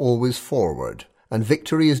progress is always forward, and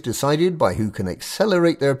victory is decided by who can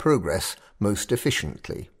accelerate their progress most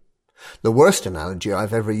efficiently. The worst analogy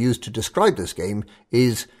I've ever used to describe this game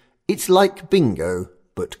is, it's like bingo,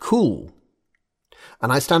 but cool.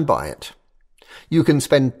 And I stand by it. You can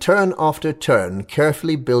spend turn after turn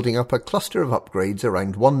carefully building up a cluster of upgrades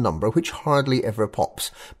around one number which hardly ever pops,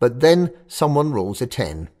 but then someone rolls a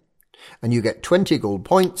 10. And you get 20 gold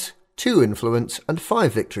points 2 influence and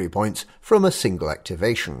 5 victory points from a single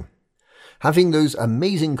activation. Having those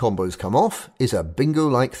amazing combos come off is a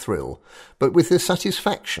bingo-like thrill, but with the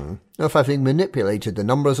satisfaction of having manipulated the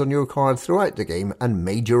numbers on your card throughout the game and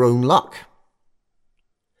made your own luck.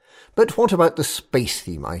 But what about the space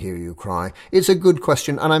theme, I hear you cry? It's a good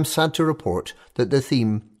question, and I'm sad to report that the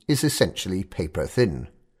theme is essentially paper thin.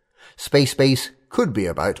 Space Base could be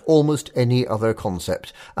about almost any other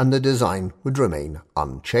concept, and the design would remain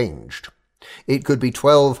unchanged. It could be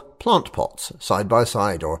 12 plant pots side by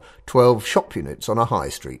side, or 12 shop units on a high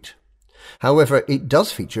street. However, it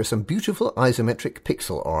does feature some beautiful isometric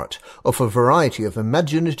pixel art of a variety of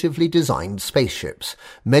imaginatively designed spaceships,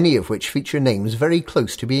 many of which feature names very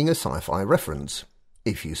close to being a sci-fi reference,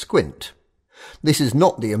 if you squint. This is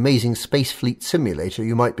not the amazing space fleet simulator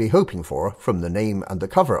you might be hoping for from the name and the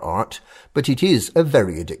cover art, but it is a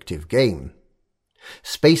very addictive game.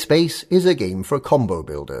 Space Base is a game for combo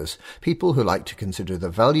builders, people who like to consider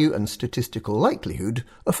the value and statistical likelihood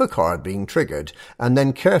of a card being triggered, and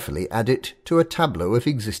then carefully add it to a tableau of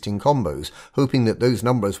existing combos, hoping that those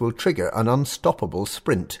numbers will trigger an unstoppable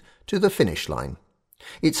sprint to the finish line.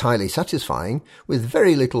 It's highly satisfying, with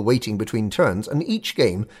very little waiting between turns, and each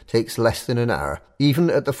game takes less than an hour, even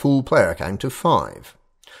at the full player count of 5.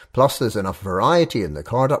 Plus there's enough variety in the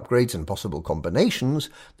card upgrades and possible combinations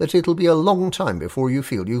that it'll be a long time before you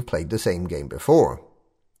feel you've played the same game before.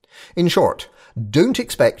 In short, don't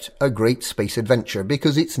expect a great space adventure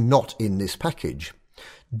because it's not in this package.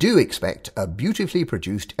 Do expect a beautifully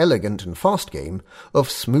produced, elegant and fast game of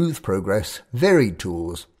smooth progress, varied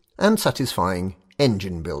tools and satisfying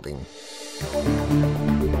engine building.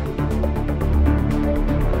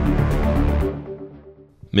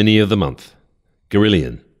 Mini of the Month.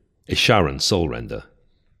 Guerrillion, Isharan Soulrender.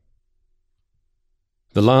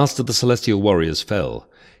 The last of the celestial warriors fell,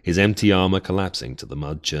 his empty armour collapsing to the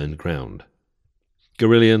mud-churned ground.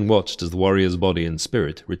 Guerrillion watched as the warrior's body and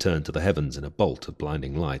spirit returned to the heavens in a bolt of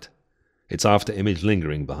blinding light, its after-image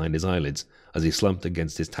lingering behind his eyelids as he slumped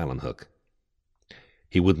against his talon hook.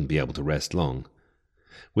 He wouldn't be able to rest long.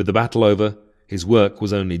 With the battle over, his work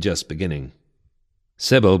was only just beginning.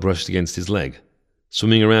 Sebel brushed against his leg,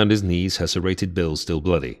 swimming around his knees, her serrated bill still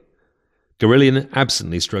bloody. Guerrillion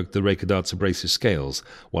absently stroked the Raykadart's abrasive scales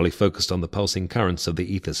while he focused on the pulsing currents of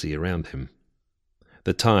the ether sea around him.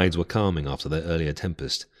 The tides were calming after their earlier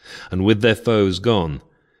tempest, and with their foes gone,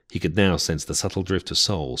 he could now sense the subtle drift of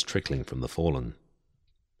souls trickling from the fallen.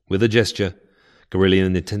 With a gesture,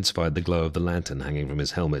 Guerrillion intensified the glow of the lantern hanging from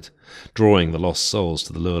his helmet, drawing the lost souls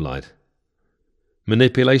to the lure light.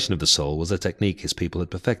 Manipulation of the soul was a technique his people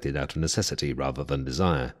had perfected out of necessity rather than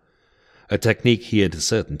desire, a technique he had a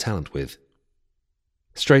certain talent with.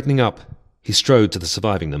 Straightening up, he strode to the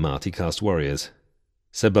surviving Namarti caste warriors.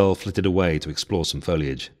 Sebel flitted away to explore some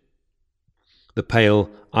foliage. The pale,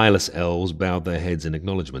 eyeless elves bowed their heads in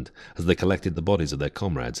acknowledgment as they collected the bodies of their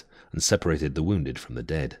comrades and separated the wounded from the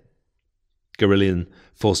dead. Guerrillion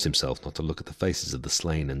forced himself not to look at the faces of the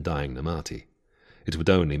slain and dying Namarti. It would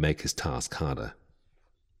only make his task harder.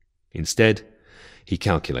 Instead, he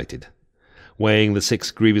calculated, weighing the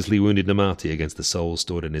 6 grievously wounded Namarti against the souls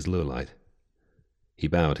stored in his lure light. He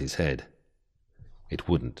bowed his head. It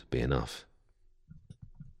wouldn't be enough.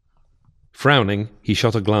 Frowning, he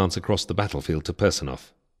shot a glance across the battlefield to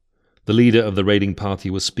Personov. The leader of the raiding party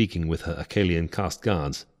was speaking with her Akalian caste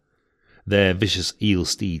guards, their vicious eel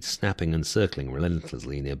steeds snapping and circling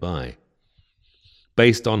relentlessly nearby.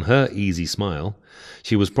 Based on her easy smile,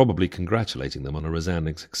 she was probably congratulating them on a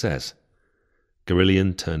resounding success.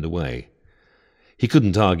 Guerrillion turned away. He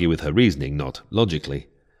couldn't argue with her reasoning, not logically.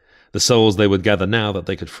 The souls they would gather now that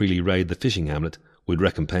they could freely raid the fishing hamlet would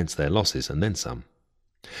recompense their losses and then some.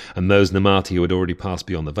 And those Namarti who had already passed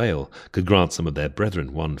beyond the veil could grant some of their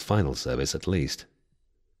brethren one final service at least.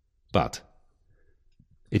 But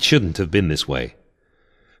it shouldn't have been this way.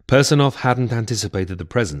 Personov hadn't anticipated the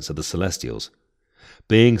presence of the Celestials,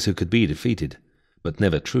 beings who could be defeated, but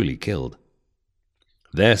never truly killed.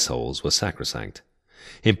 Their souls were sacrosanct,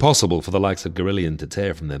 impossible for the likes of Guerrillion to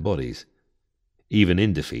tear from their bodies. Even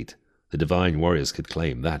in defeat, the divine warriors could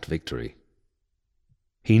claim that victory.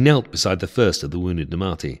 He knelt beside the first of the wounded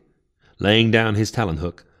Namarti, laying down his talon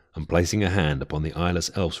hook and placing a hand upon the eyeless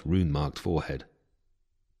elf's rune-marked forehead.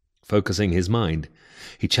 Focusing his mind,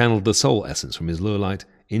 he channeled the soul essence from his lure light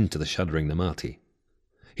into the shuddering Namarti.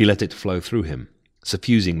 He let it flow through him,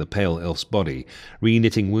 suffusing the pale elf's body,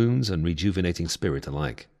 re-knitting wounds and rejuvenating spirit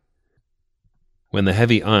alike. When the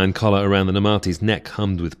heavy iron collar around the Namarti's neck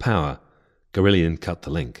hummed with power, Guerrillion cut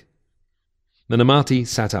the link. The Namarti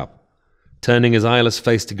sat up. Turning his eyeless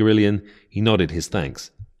face to Guerrillion, he nodded his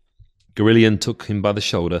thanks. Garillion took him by the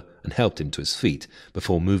shoulder and helped him to his feet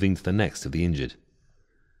before moving to the next of the injured.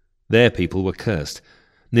 Their people were cursed,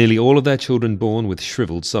 nearly all of their children born with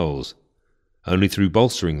shriveled souls. Only through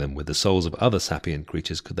bolstering them with the souls of other sapient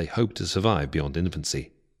creatures could they hope to survive beyond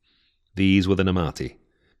infancy. These were the Namarti.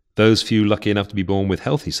 Those few lucky enough to be born with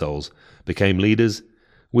healthy souls became leaders,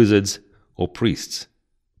 wizards, or priests.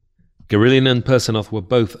 Garillion and Persanoth were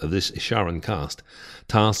both of this Isharan caste,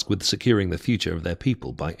 tasked with securing the future of their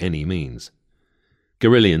people by any means.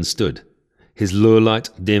 Garillion stood, his lure light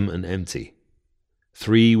dim and empty.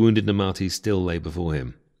 3 wounded Namarti still lay before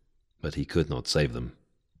him, but he could not save them.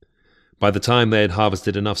 By the time they had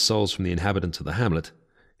harvested enough souls from the inhabitants of the hamlet,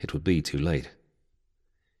 it would be too late.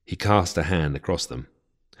 He cast a hand across them,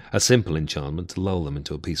 a simple enchantment to lull them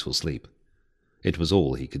into a peaceful sleep. It was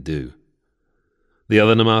all he could do. The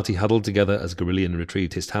other Namarti huddled together as Garillion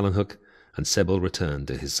retrieved his talon hook, and Sebel returned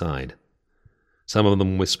to his side. Some of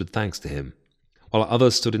them whispered thanks to him, while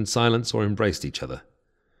others stood in silence or embraced each other.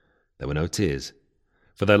 There were no tears,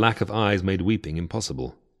 for their lack of eyes made weeping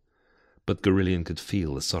impossible, but Garillion could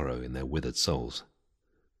feel the sorrow in their withered souls.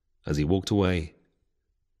 As he walked away,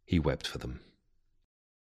 he wept for them.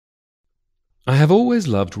 I have always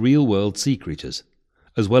loved real-world sea creatures,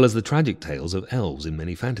 as well as the tragic tales of elves in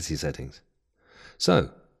many fantasy settings.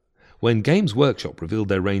 So, when Games Workshop revealed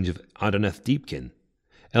their range of Idoneth Deepkin,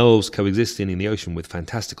 elves coexisting in the ocean with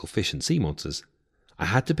fantastical fish and sea monsters, I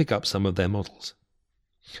had to pick up some of their models.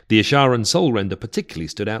 The Isharan Soul Render particularly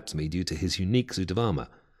stood out to me due to his unique suit of armour,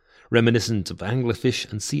 reminiscent of anglerfish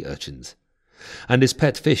and sea urchins, and his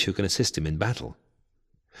pet fish who can assist him in battle.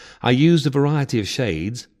 I used a variety of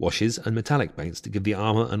shades, washes, and metallic paints to give the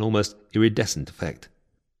armour an almost iridescent effect,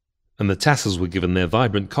 and the tassels were given their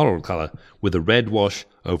vibrant coral colour with a red wash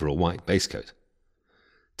over a white base coat.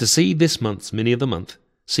 To see this month's Mini of the Month,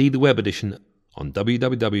 see the web edition on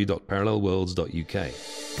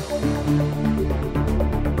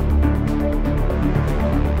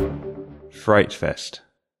www.parallelworlds.uk. Fright Fest.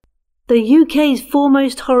 The UK's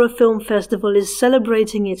foremost horror film festival is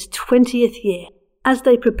celebrating its 20th year. As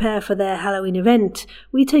they prepare for their Halloween event,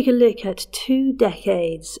 we take a look at 2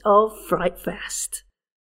 decades of Fright Fest.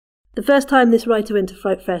 The first time this writer went to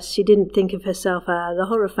Fright Fest, she didn't think of herself as a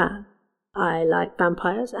horror fan. I like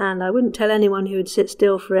vampires, and I wouldn't tell anyone who would sit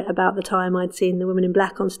still for it about the time I'd seen The Woman in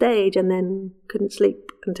Black on stage and then couldn't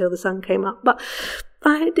sleep until the sun came up, but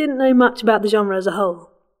I didn't know much about the genre as a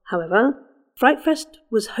whole. However, Fright Fest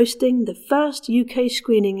was hosting the first UK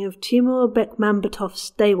screening of Timur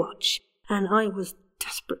Bekmambetov's Daywatch, and I was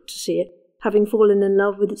desperate to see it, having fallen in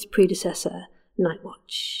love with its predecessor,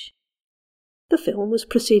 Nightwatch. The film was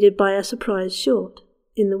preceded by a surprise short,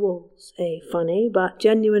 In the Walls, a funny but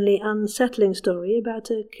genuinely unsettling story about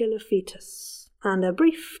a killer fetus, and a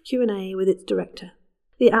brief Q&A with its director.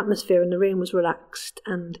 The atmosphere in the room was relaxed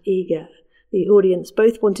and eager. The audience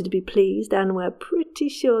both wanted to be pleased and were pretty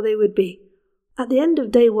sure they would be. At the end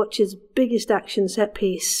of Daywatch's biggest action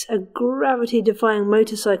set-piece, a gravity-defying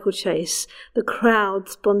motorcycle chase, the crowd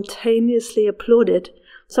spontaneously applauded,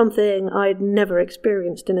 something I'd never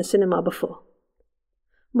experienced in a cinema before.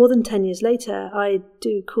 More than 10 years later, I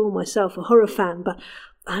do call myself a horror fan, but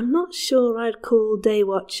I'm not sure I'd call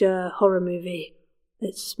Daywatch a horror movie.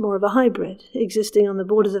 It's more of a hybrid, existing on the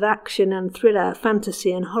borders of action and thriller,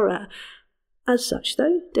 fantasy and horror. As such,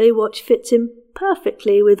 though, Daywatch fits in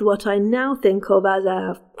perfectly with what I now think of as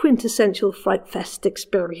a quintessential Fright Fest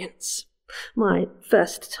experience. My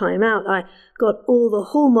first time out, I got all the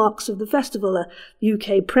hallmarks of the festival: a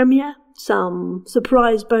UK premiere, some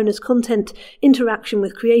surprise bonus content, interaction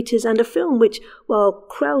with creators, and a film which, while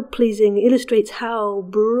crowd-pleasing, illustrates how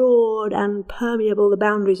broad and permeable the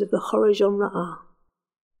boundaries of the horror genre are.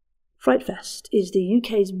 Fright Fest is the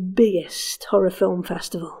UK's biggest horror film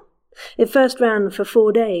festival. It first ran for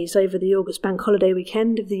 4 days over the August bank holiday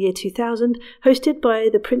weekend of the year 2000, hosted by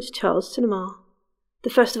the Prince Charles Cinema. The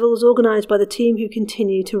festival was organised by the team who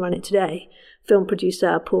continue to run it today: film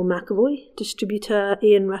producer Paul McAvoy, distributor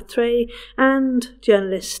Ian Rattray, and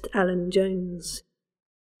journalist Alan Jones.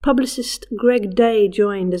 Publicist Greg Day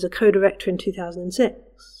joined as a co-director in 2006.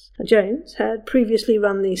 Jones had previously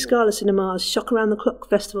run the Scala Cinema's Shock Around the Clock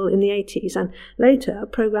festival in the 80s and later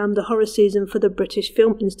programmed a horror season for the British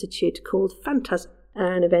Film Institute called Phantasm,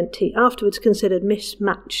 an event he afterwards considered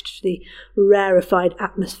mismatched to the rarefied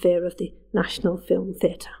atmosphere of the National Film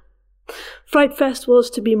Theatre. Fright Fest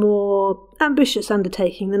was to be more ambitious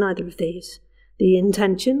undertaking than either of these. The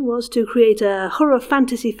intention was to create a horror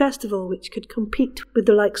fantasy festival which could compete with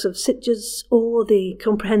the likes of Sitges or the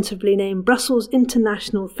comprehensively named Brussels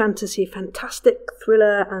International Fantasy, Fantastic,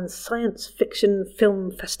 Thriller and Science Fiction Film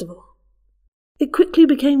Festival. It quickly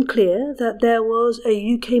became clear that there was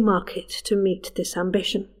a UK market to meet this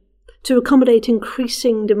ambition. To accommodate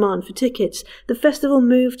increasing demand for tickets, the festival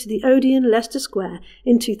moved to the Odeon, Leicester Square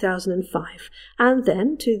in 2005, and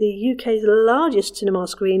then to the UK's largest cinema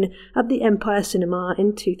screen at the Empire Cinema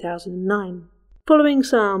in 2009. Following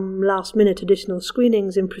some last-minute additional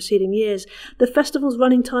screenings in preceding years, the festival's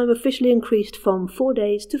running time officially increased from 4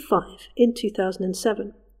 days to 5 in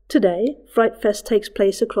 2007. Today, Fright Fest takes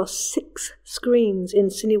place across 6 screens in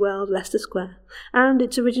Cineworld, Leicester Square, and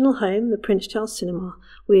its original home, the Prince Charles Cinema,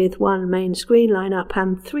 with 1 main screen lineup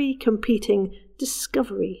and 3 competing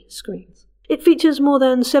Discovery screens. It features more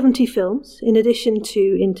than 70 films, in addition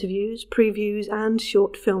to interviews, previews, and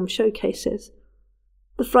short film showcases.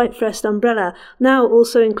 The Fright Fest umbrella now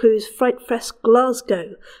also includes Fright Fest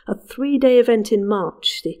Glasgow, a 3-day event in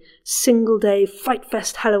March, the single-day Fright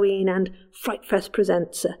Fest Halloween, and Fright Fest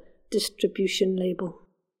Presents, a distribution label.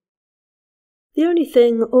 The only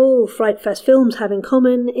thing all Fright Fest films have in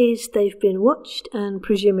common is they've been watched and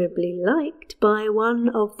presumably liked by one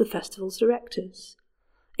of the festival's directors.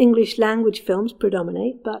 English language films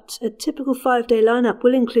predominate, but a typical 5-day lineup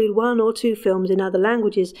will include 1 or 2 films in other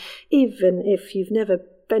languages, even if you've never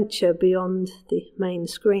ventured beyond the main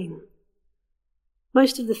screen.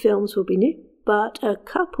 Most of the films will be new, but a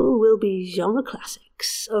couple will be genre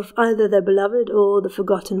classics of either the beloved or the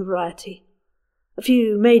forgotten variety. A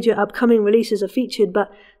few major upcoming releases are featured, but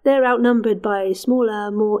they're outnumbered by smaller,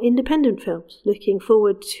 more independent films, looking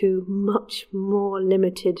forward to much more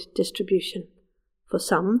limited distribution. For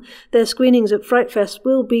some, their screenings at Fright Fest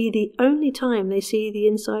will be the only time they see the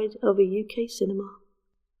inside of a UK cinema.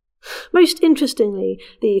 Most interestingly,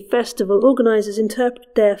 the festival organisers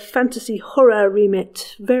interpret their fantasy horror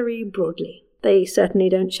remit very broadly. They certainly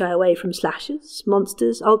don't shy away from slashers,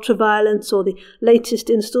 monsters, ultraviolence, or the latest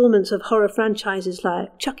instalments of horror franchises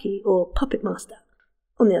like Chucky or Puppet Master.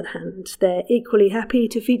 On the other hand, they're equally happy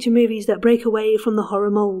to feature movies that break away from the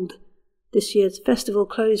horror mould. This year's festival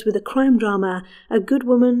closed with a crime drama, A Good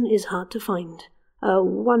Woman is Hard to Find. A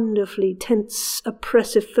wonderfully tense,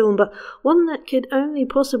 oppressive film, but one that could only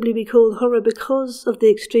possibly be called horror because of the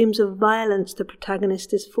extremes of violence the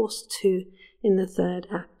protagonist is forced to in the 3rd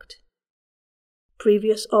act.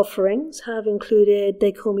 Previous offerings have included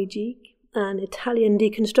They Call Me Jeeg, an Italian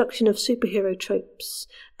deconstruction of superhero tropes,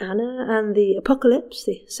 Anna and the Apocalypse,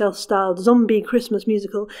 the self-styled zombie Christmas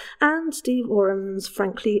musical, and Steve Oren's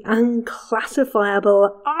frankly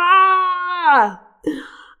unclassifiable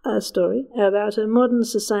a story about a modern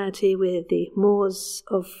society with the mores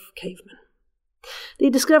of cavemen. The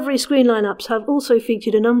Discovery screen lineups have also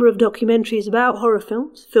featured a number of documentaries about horror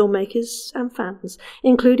films, filmmakers and fans,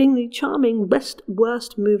 including the charming Best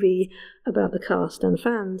Worst movie about the cast and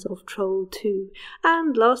fans of Troll 2,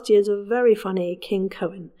 and last year's very funny King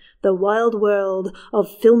Cohen, The Wild World of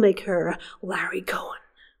filmmaker Larry Cohen.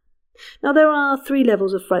 Now there are 3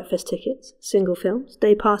 levels of Fright Fest tickets: single films,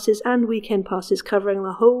 day passes and weekend passes covering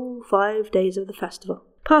the whole 5 days of the festival.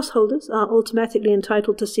 Pass holders are automatically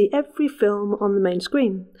entitled to see every film on the main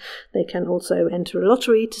screen. They can also enter a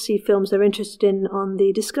lottery to see films they're interested in on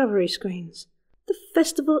the Discovery screens. The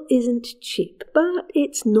festival isn't cheap, but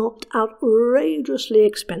it's not outrageously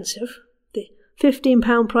expensive. The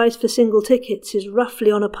 £15 price for single tickets is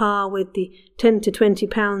roughly on a par with the £10 to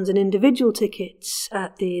 £20 in individual tickets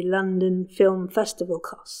at the London Film Festival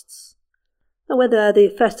costs. Whether the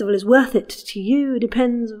festival is worth it to you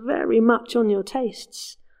depends very much on your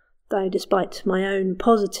tastes, though despite my own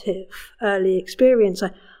positive early experience,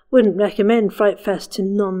 I wouldn't recommend Fright Fest to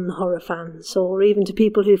non-horror fans, or even to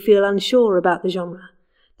people who feel unsure about the genre.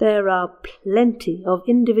 There are plenty of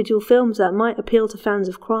individual films that might appeal to fans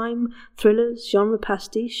of crime, thrillers, genre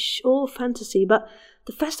pastiche, or fantasy, but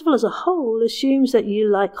the festival as a whole assumes that you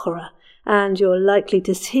like horror, and you're likely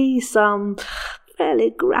to see some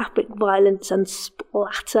fairly graphic violence and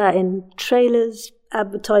splatter in trailers,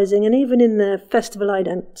 advertising, and even in the festival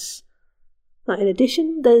idents. Now, in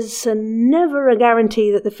addition, there's never a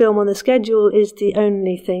guarantee that the film on the schedule is the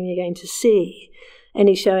only thing you're going to see.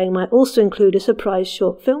 Any showing might also include a surprise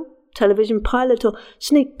short film, television pilot, or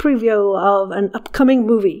sneak preview of an upcoming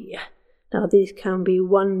movie. Now, these can be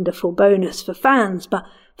wonderful bonus for fans, but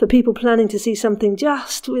for people planning to see something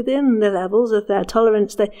just within the levels of their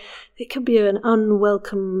tolerance, it could be an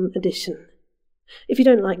unwelcome addition. If you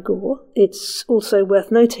don't like gore, it's also worth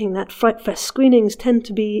noting that Fright Fest screenings tend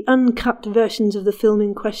to be uncut versions of the film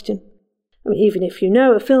in question. Even if you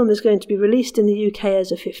know a film is going to be released in the UK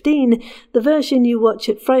as a 15, the version you watch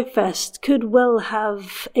at Fright Fest could well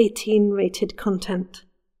have 18-rated content.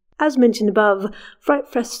 As mentioned above, Fright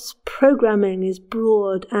Fest's programming is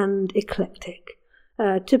broad and eclectic.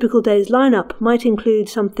 A typical day's lineup might include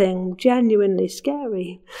something genuinely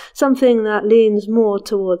scary, something that leans more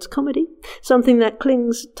towards comedy, something that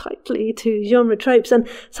clings tightly to genre tropes, and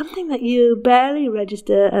something that you barely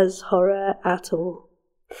register as horror at all.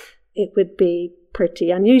 It would be pretty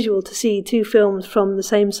unusual to see two films from the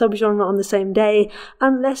same subgenre on the same day,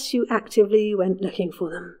 unless you actively went looking for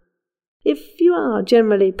them. If you are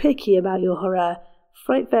generally picky about your horror,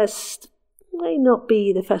 Fright Fest may not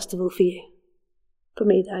be the festival for you. For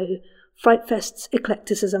me, though, Fright Fest's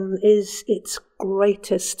eclecticism is its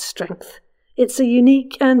greatest strength. It's a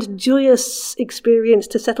unique and joyous experience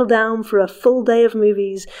to settle down for a full day of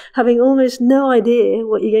movies, having almost no idea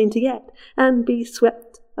what you're going to get, and be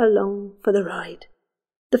swept along for the ride.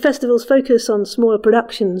 The festival's focus on smaller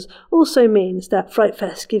productions also means that Fright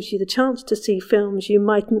Fest gives you the chance to see films you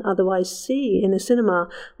mightn't otherwise see in a cinema,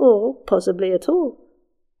 or possibly at all.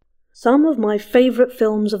 Some of my favourite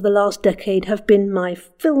films of the last decade have been my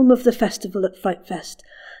film of the festival at Fright Fest,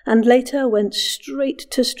 and later went straight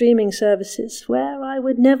to streaming services where I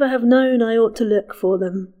would never have known I ought to look for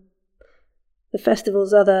them. The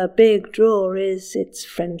festival's other big draw is its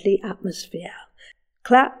friendly atmosphere.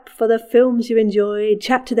 Clap for the films you enjoyed,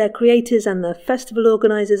 chat to their creators and the festival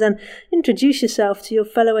organisers, and introduce yourself to your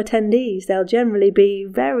fellow attendees. They'll generally be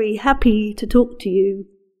very happy to talk to you.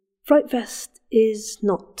 Fright Fest is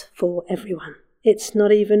not for everyone. It's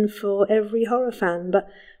not even for every horror fan, but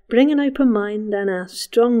bring an open mind and a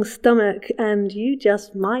strong stomach and you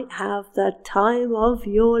just might have the time of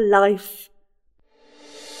your life.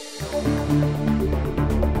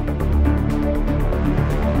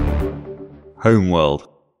 Homeworld,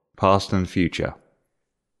 past and future.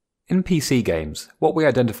 In PC games, what we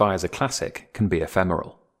identify as a classic can be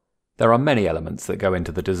ephemeral. There are many elements that go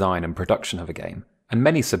into the design and production of a game, and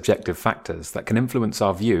many subjective factors that can influence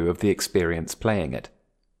our view of the experience playing it.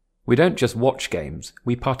 We don't just watch games,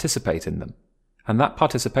 we participate in them, and that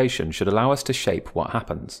participation should allow us to shape what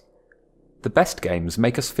happens. The best games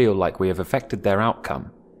make us feel like we have affected their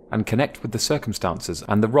outcome, and connect with the circumstances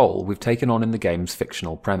and the role we've taken on in the game's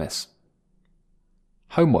fictional premise.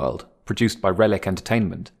 Homeworld, produced by Relic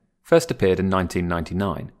Entertainment, first appeared in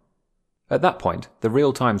 1999. At that point, the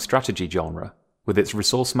real-time strategy genre, with its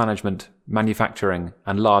resource management, manufacturing,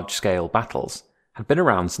 and large-scale battles, had been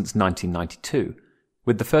around since 1992,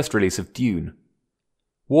 with the first release of Dune.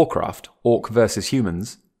 Warcraft, Orc vs.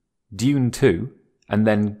 Humans, Dune 2, and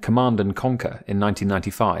then Command & Conquer in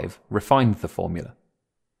 1995 refined the formula.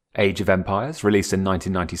 Age of Empires, released in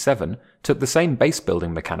 1997, took the same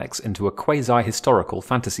base-building mechanics into a quasi-historical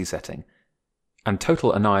fantasy setting, and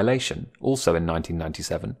Total Annihilation, also in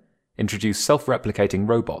 1997, introduced self-replicating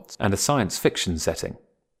robots and a science fiction setting.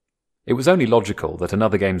 It was only logical that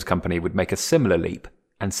another games company would make a similar leap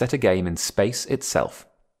and set a game in space itself.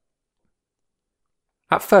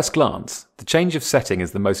 At first glance, the change of setting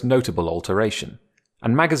is the most notable alteration,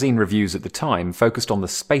 and magazine reviews at the time focused on the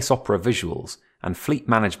space opera visuals and fleet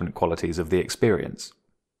management qualities of the experience.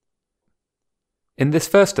 In this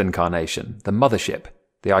first incarnation, the Mothership,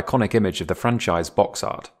 the iconic image of the franchise box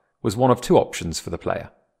art, was one of two options for the player.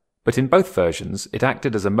 But in both versions, it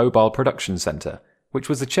acted as a mobile production centre, which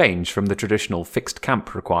was a change from the traditional fixed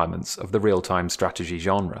camp requirements of the real-time strategy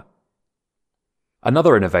genre.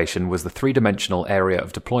 Another innovation was the three-dimensional area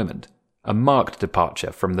of deployment, a marked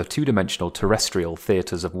departure from the two-dimensional terrestrial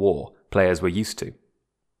theatres of war players were used to.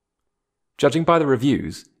 Judging by the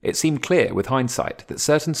reviews, it seemed clear with hindsight that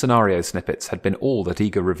certain scenario snippets had been all that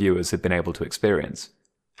eager reviewers had been able to experience.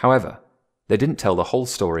 However, they didn't tell the whole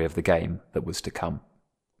story of the game that was to come.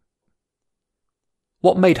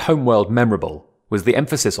 What made Homeworld memorable was the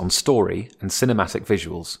emphasis on story and cinematic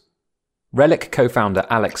visuals. Relic co-founder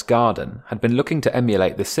Alex Garden had been looking to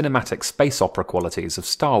emulate the cinematic space opera qualities of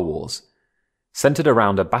Star Wars, centered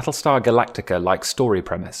around a Battlestar Galactica-like story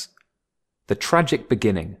premise. The tragic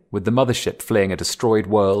beginning, with the mothership fleeing a destroyed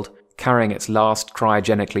world, carrying its last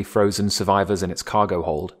cryogenically frozen survivors in its cargo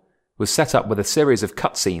hold, was set up with a series of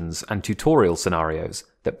cutscenes and tutorial scenarios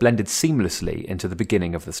that blended seamlessly into the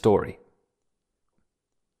beginning of the story.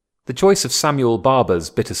 The choice of Samuel Barber's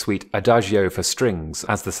bittersweet Adagio for strings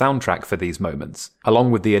as the soundtrack for these moments,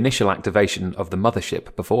 along with the initial activation of the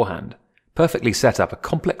mothership beforehand, perfectly set up a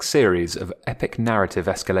complex series of epic narrative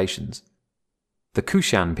escalations. The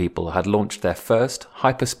Kushan people had launched their first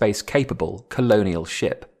hyperspace-capable colonial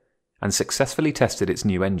ship, and successfully tested its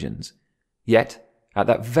new engines. Yet, at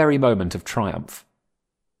that very moment of triumph,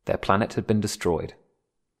 their planet had been destroyed.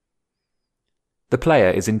 The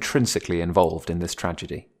player is intrinsically involved in this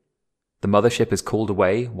tragedy. The mothership is called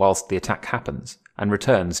away whilst the attack happens, and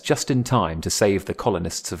returns just in time to save the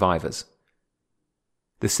colonist survivors.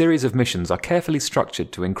 The series of missions are carefully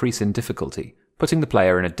structured to increase in difficulty, putting the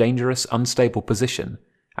player in a dangerous, unstable position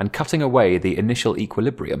and cutting away the initial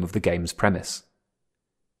equilibrium of the game's premise.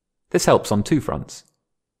 This helps on two fronts.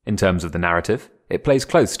 In terms of the narrative, it plays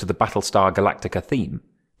close to the Battlestar Galactica theme,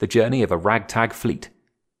 the journey of a ragtag fleet.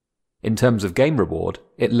 In terms of game reward,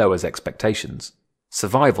 it lowers expectations.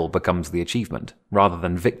 Survival becomes the achievement, rather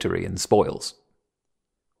than victory and spoils.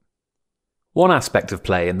 One aspect of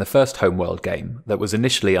play in the first Homeworld game that was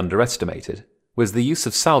initially underestimated was the use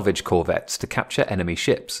of salvage corvettes to capture enemy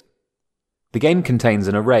ships. The game contains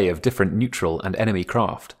an array of different neutral and enemy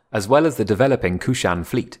craft, as well as the developing Kushan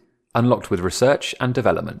fleet, unlocked with research and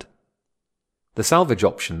development. The salvage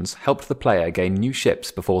options helped the player gain new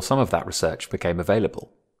ships before some of that research became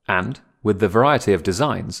available, and, with the variety of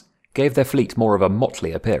designs, gave their fleet more of a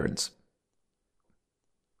motley appearance.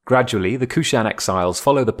 Gradually, the Kushan exiles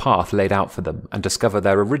follow the path laid out for them and discover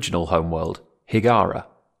their original homeworld, Hiigara,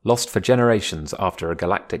 lost for generations after a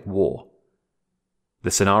galactic war. The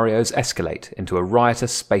scenarios escalate into a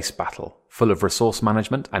riotous space battle, full of resource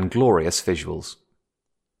management and glorious visuals.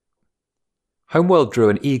 Homeworld drew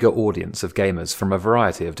an eager audience of gamers from a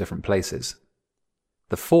variety of different places.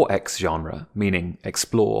 The 4X genre, meaning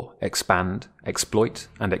explore, expand, exploit,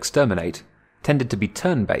 and exterminate, tended to be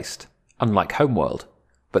turn-based, unlike Homeworld,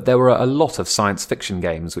 but there were a lot of science fiction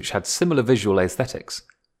games which had similar visual aesthetics.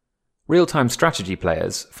 Real-time strategy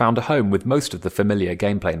players found a home with most of the familiar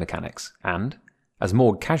gameplay mechanics, and, as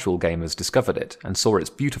more casual gamers discovered it and saw its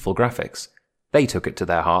beautiful graphics, they took it to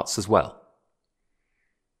their hearts as well.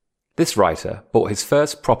 This writer bought his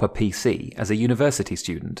first proper PC as a university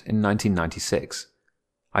student in 1996.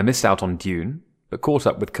 I missed out on Dune, but caught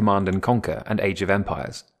up with Command & Conquer and Age of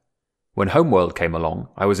Empires. When Homeworld came along,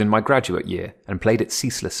 I was in my graduate year and played it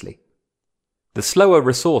ceaselessly. The slower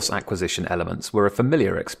resource acquisition elements were a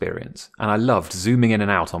familiar experience, and I loved zooming in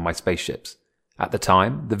and out on my spaceships. At the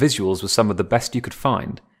time, the visuals were some of the best you could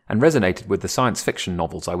find, and resonated with the science fiction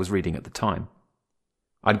novels I was reading at the time.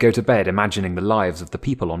 I'd go to bed imagining the lives of the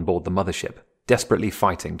people on board the mothership, desperately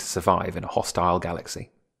fighting to survive in a hostile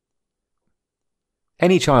galaxy.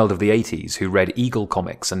 Any child of the 80s who read Eagle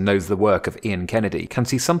comics and knows the work of Ian Kennedy can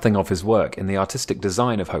see something of his work in the artistic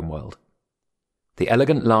design of Homeworld. The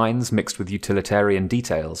elegant lines mixed with utilitarian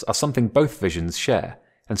details are something both visions share,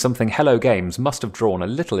 and something Hello Games must have drawn a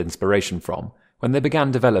little inspiration from when they began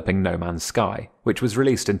developing No Man's Sky, which was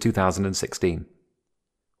released in 2016.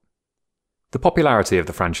 The popularity of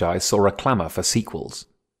the franchise saw a clamour for sequels.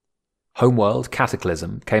 Homeworld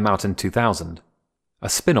Cataclysm came out in 2000, a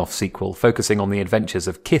spin-off sequel focusing on the adventures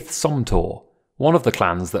of Kith Somtor, one of the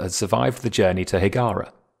clans that had survived the journey to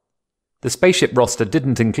Hiigara. The spaceship roster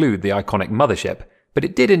didn't include the iconic mothership, but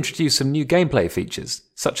it did introduce some new gameplay features,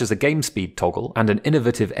 such as a game speed toggle and an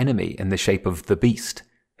innovative enemy in the shape of the Beast,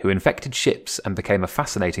 who infected ships and became a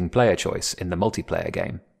fascinating player choice in the multiplayer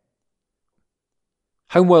game.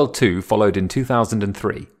 Homeworld 2 followed in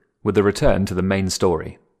 2003, with the return to the main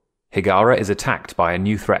story. Hiigara is attacked by a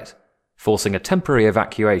new threat, forcing a temporary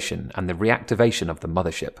evacuation and the reactivation of the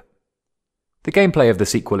mothership. The gameplay of the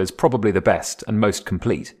sequel is probably the best and most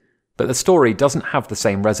complete, but the story doesn't have the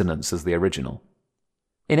same resonance as the original.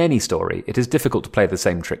 In any story, it is difficult to play the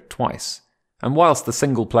same trick twice, and whilst the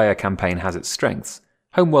single-player campaign has its strengths,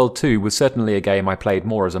 Homeworld 2 was certainly a game I played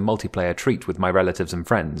more as a multiplayer treat with my relatives and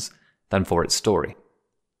friends than for its story.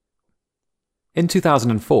 In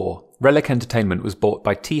 2004, Relic Entertainment was bought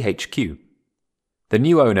by THQ. The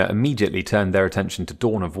new owner immediately turned their attention to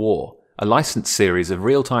Dawn of War, a licensed series of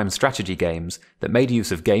real-time strategy games that made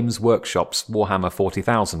use of Games Workshop's Warhammer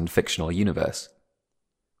 40,000 fictional universe.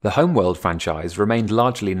 The Homeworld franchise remained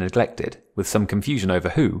largely neglected, with some confusion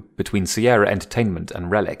over who, between Sierra Entertainment and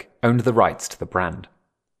Relic, owned the rights to the brand.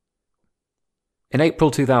 In April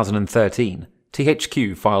 2013,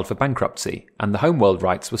 THQ filed for bankruptcy, and the Homeworld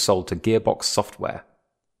rights were sold to Gearbox Software.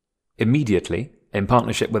 Immediately, in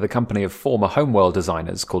partnership with a company of former Homeworld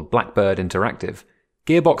designers called Blackbird Interactive,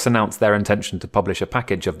 Gearbox announced their intention to publish a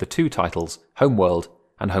package of the two titles, Homeworld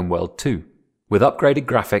and Homeworld 2, with upgraded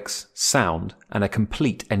graphics, sound, and a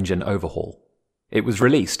complete engine overhaul. It was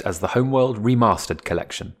released as the Homeworld Remastered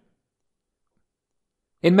Collection.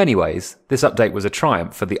 In many ways, this update was a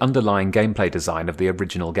triumph for the underlying gameplay design of the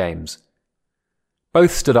original games.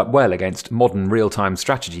 Both stood up well against modern real-time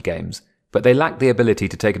strategy games, but they lacked the ability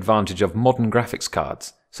to take advantage of modern graphics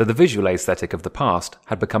cards, so the visual aesthetic of the past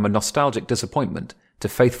had become a nostalgic disappointment to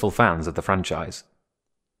faithful fans of the franchise.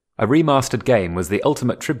 A remastered game was the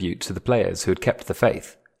ultimate tribute to the players who had kept the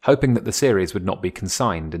faith, hoping that the series would not be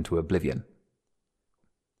consigned into oblivion.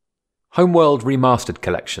 Homeworld Remastered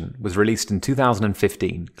Collection was released in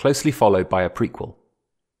 2015, closely followed by a prequel.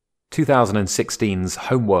 2016's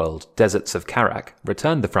Homeworld Deserts of Karak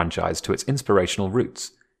returned the franchise to its inspirational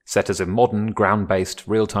roots, set as a modern, ground-based,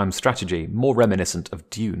 real-time strategy more reminiscent of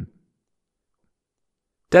Dune.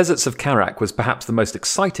 Deserts of Karak was perhaps the most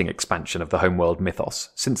exciting expansion of the Homeworld mythos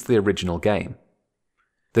since the original game.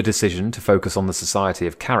 The decision to focus on the society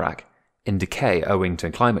of Karak, in decay owing to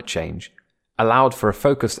climate change, allowed for a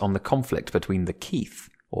focus on the conflict between the Keith,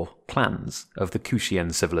 or clans, of the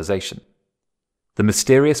Kushian civilization. The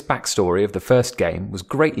mysterious backstory of the first game was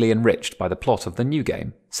greatly enriched by the plot of the new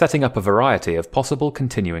game, setting up a variety of possible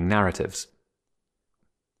continuing narratives.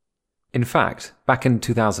 In fact, back in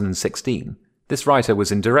 2016, this writer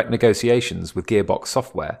was in direct negotiations with Gearbox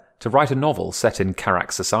Software to write a novel set in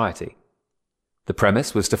Karak society. The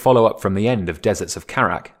premise was to follow up from the end of Deserts of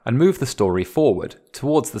Karak and move the story forward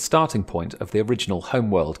towards the starting point of the original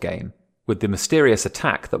Homeworld game, with the mysterious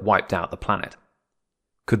attack that wiped out the planet.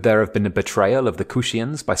 Could there have been a betrayal of the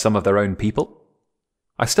Kushians by some of their own people?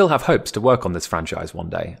 I still have hopes to work on this franchise one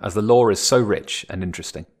day, as the lore is so rich and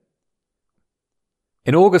interesting.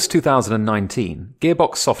 In August 2019,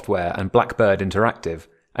 Gearbox Software and Blackbird Interactive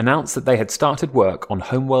announced that they had started work on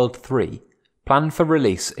Homeworld 3, planned for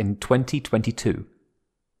release in 2022.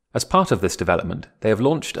 As part of this development, they have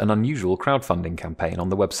launched an unusual crowdfunding campaign on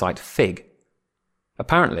the website Fig.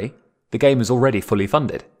 Apparently, the game is already fully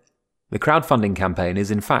funded. The crowdfunding campaign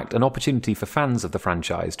is in fact an opportunity for fans of the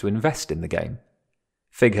franchise to invest in the game.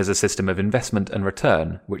 Fig has a system of investment and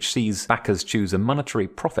return which sees backers choose a monetary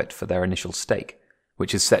profit for their initial stake,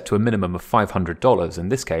 which is set to a minimum of $500 in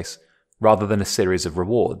this case, rather than a series of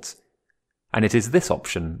rewards. And it is this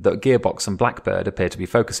option that Gearbox and Blackbird appear to be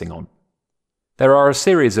focusing on. There are a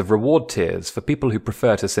series of reward tiers for people who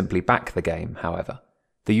prefer to simply back the game, however.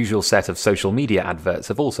 The usual set of social media adverts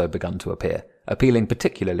have also begun to appear, appealing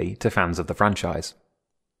particularly to fans of the franchise.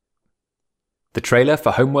 The trailer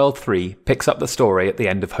for Homeworld 3 picks up the story at the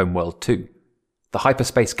end of Homeworld 2. The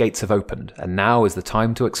hyperspace gates have opened, and now is the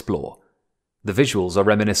time to explore. The visuals are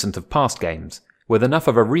reminiscent of past games, with enough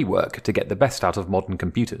of a rework to get the best out of modern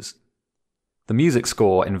computers. The music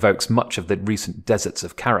score invokes much of the recent Deserts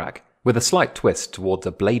of Karak, with a slight twist towards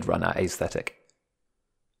a Blade Runner aesthetic.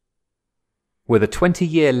 With a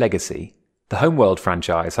 20-year legacy, the Homeworld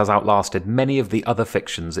franchise has outlasted many of the other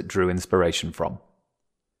fictions it drew inspiration from.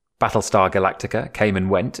 Battlestar Galactica came and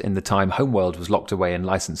went in the time Homeworld was locked away in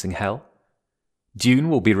licensing hell. Dune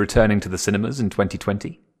will be returning to the cinemas in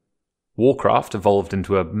 2020. Warcraft evolved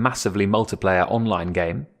into a massively multiplayer online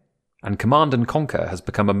game, and Command & Conquer has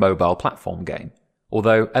become a mobile platform game,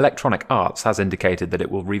 although Electronic Arts has indicated that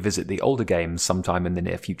it will revisit the older games sometime in the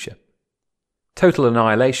near future. Total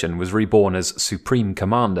Annihilation was reborn as Supreme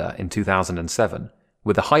Commander in 2007,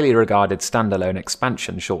 with a highly regarded standalone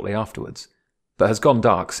expansion shortly afterwards, but has gone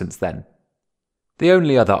dark since then. The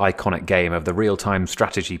only other iconic game of the real-time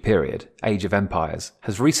strategy period, Age of Empires,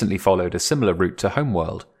 has recently followed a similar route to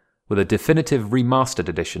Homeworld, with a definitive remastered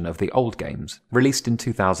edition of the old games, released in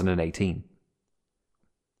 2018.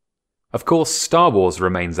 Of course, Star Wars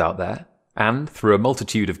remains out there, and, through a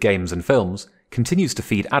multitude of games and films, continues to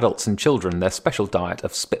feed adults and children their special diet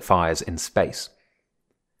of Spitfires in space.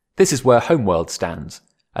 This is where Homeworld stands,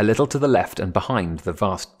 a little to the left and behind the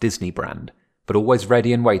vast Disney brand, but always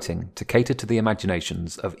ready and waiting to cater to the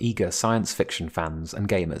imaginations of eager science fiction fans and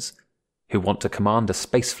gamers, who want to command a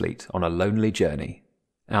space fleet on a lonely journey,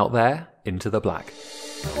 out there into the black.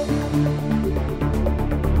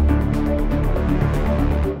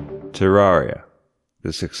 Terraria,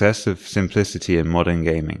 the success of simplicity in modern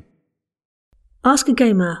gaming. Ask a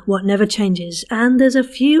gamer what never changes, and there's a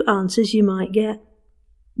few answers you might get.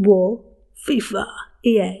 War, FIFA,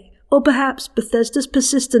 EA, or perhaps Bethesda's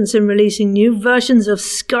persistence in releasing new versions of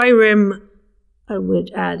Skyrim. I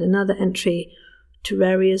would add another entry,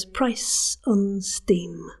 Terraria's price on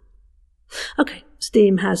Steam. Okay,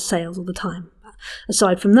 Steam has sales all the time.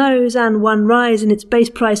 Aside from those, and one rise in its base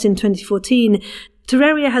price in 2014,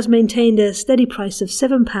 Terraria has maintained a steady price of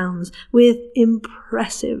 £7 with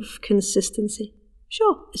impressive consistency.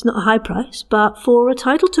 Sure, it's not a high price, but for a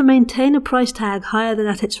title to maintain a price tag higher than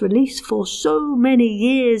at its release for so many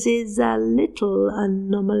years is a little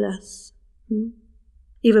anomalous.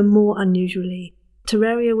 Even more unusually,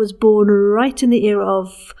 Terraria was born right in the era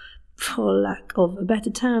of, for lack of a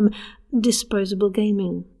better term, disposable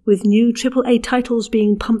gaming, with new AAA titles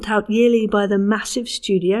being pumped out yearly by the massive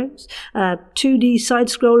studios. A 2D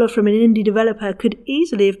side-scroller from an indie developer could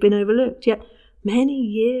easily have been overlooked, yet many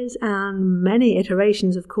years and many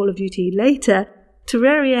iterations of Call of Duty later,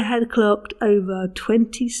 Terraria had clocked over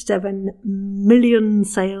 27 million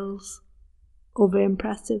sales. All very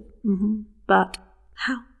impressive. But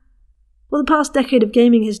how? Well, the past decade of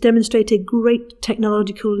gaming has demonstrated great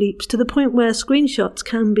technological leaps to the point where screenshots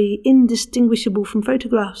can be indistinguishable from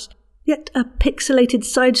photographs. Yet a pixelated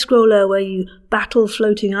side-scroller where you battle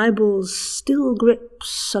floating eyeballs still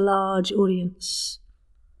grips a large audience.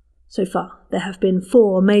 So far, there have been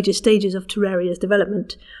 4 major stages of Terraria's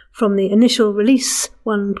development. From the initial release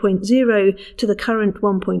 1.0 to the current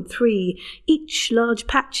 1.3, each large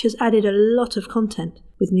patch has added a lot of content.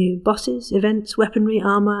 With new bosses, events, weaponry,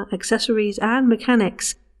 armour, accessories and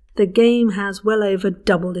mechanics, the game has well over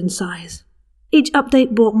doubled in size. Each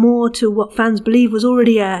update brought more to what fans believe was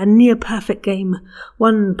already a near-perfect game.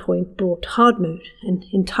 1.0 brought hard mode, an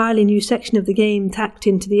entirely new section of the game tacked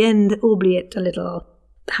into the end, albeit a little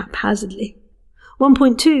haphazardly.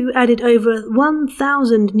 1.2 added over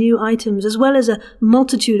 1,000 new items, as well as a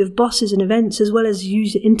multitude of bosses and events, as well as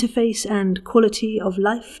user interface and quality of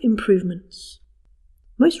life improvements.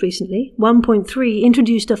 Most recently, 1.3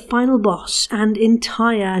 introduced a final boss and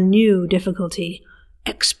entire new difficulty,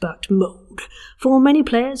 Expert Mode. For many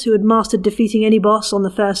players who had mastered defeating any boss on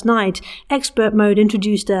the first night, Expert Mode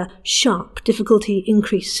introduced a sharp difficulty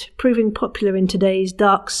increase, proving popular in today's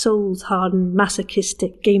Dark Souls-hardened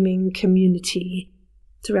masochistic gaming community.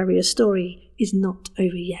 Terraria's story is not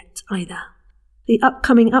over yet either. The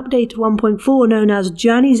upcoming update 1.4, known as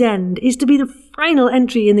Journey's End, is to be the final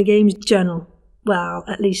entry in the game's journal. Well,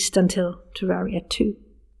 at least until Terraria 2.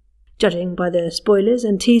 Judging by the spoilers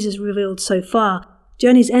and teasers revealed so far,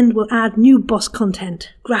 Journey's End will add new boss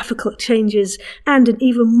content, graphical changes, and an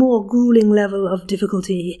even more grueling level of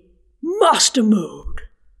difficulty. Master Mode!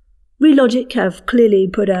 Relogic have clearly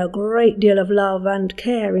put a great deal of love and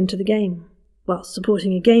care into the game. While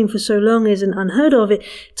supporting a game for so long isn't unheard of,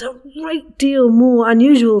 it's a great deal more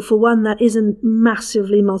unusual for one that isn't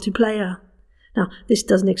massively multiplayer. Now, this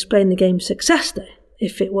doesn't explain the game's success, though.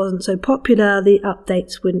 If it wasn't so popular, the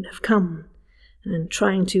updates wouldn't have come. And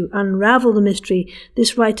trying to unravel the mystery,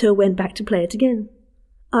 this writer went back to play it again.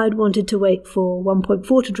 I'd wanted to wait for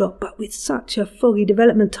 1.4 to drop, but with such a foggy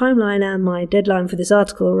development timeline and my deadline for this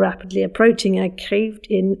article rapidly approaching, I caved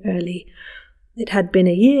in early. It had been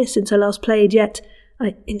a year since I last played, yet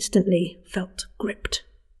I instantly felt gripped.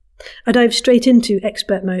 I dived straight into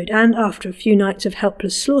Expert Mode, and after a few nights of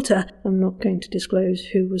helpless slaughter, I'm not going to disclose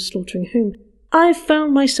who was slaughtering whom, I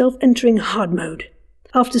found myself entering Hard Mode.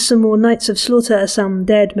 After some more nights of slaughter, some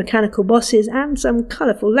dead mechanical bosses, and some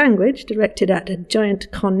colourful language directed at a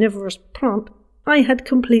giant carnivorous plant, I had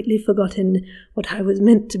completely forgotten what I was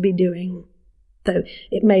meant to be doing. Though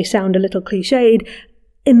it may sound a little cliched,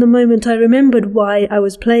 in the moment I remembered why I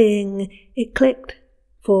was playing, it clicked.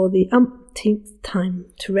 For the umpteenth time,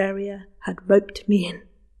 Terraria had roped me in.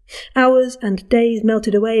 Hours and days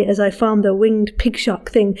melted away as I farmed a winged pig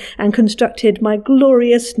shark thing and constructed my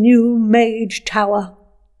glorious new mage tower.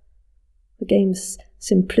 The game's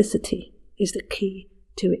simplicity is the key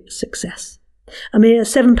to its success. A mere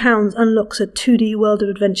 £7 unlocks a 2D world of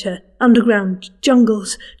adventure, underground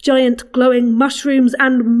jungles, giant glowing mushrooms,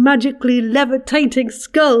 and magically levitating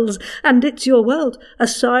skulls, and it's your world.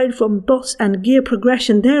 Aside from boss and gear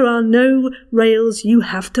progression, there are no rails you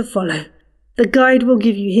have to follow. The guide will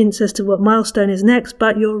give you hints as to what milestone is next,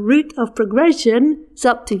 but your route of progression is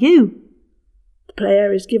up to you. The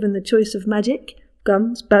player is given the choice of magic,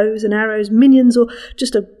 guns, bows and arrows, minions, or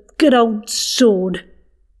just a good old sword.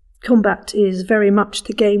 Combat is very much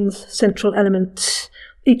the game's central element.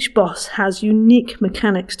 Each boss has unique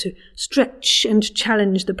mechanics to stretch and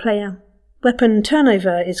challenge the player. Weapon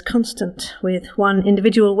turnover is constant, with one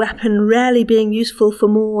individual weapon rarely being useful for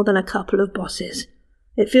more than a couple of bosses.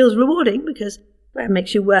 It feels rewarding because it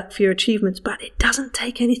makes you work for your achievements, but it doesn't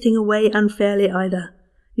take anything away unfairly either.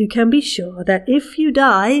 You can be sure that if you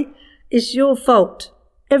die, it's your fault.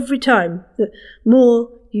 Every time. The more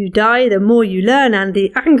you die, the more you learn, and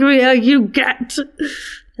the angrier you get.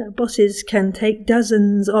 Bosses can take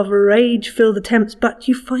dozens of rage-filled attempts, but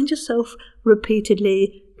you find yourself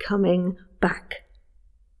repeatedly coming back.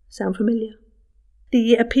 Sound familiar?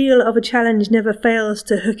 The appeal of a challenge never fails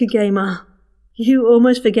to hook a gamer. You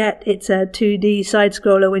almost forget it's a 2D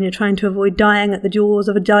side-scroller when you're trying to avoid dying at the jaws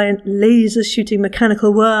of a giant laser-shooting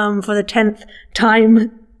mechanical worm for the 10th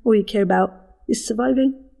time. All you care about is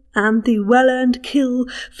surviving. And the well-earned kill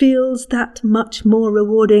feels that much more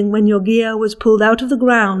rewarding when your gear was pulled out of the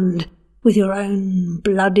ground with your own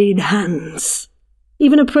bloodied hands.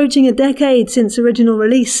 Even approaching a decade since original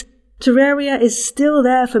release, Terraria is still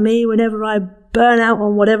there for me whenever I burn out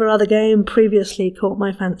on whatever other game previously caught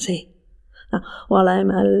my fancy. Now, while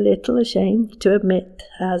I'm a little ashamed to admit,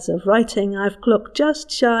 as of writing, I've clocked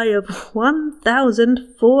just shy of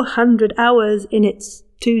 1,400 hours in its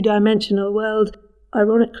two-dimensional world,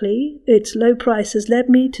 Ironically, its low price has led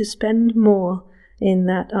me to spend more, in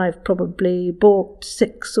that I've probably bought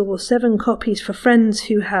 6 or 7 copies for friends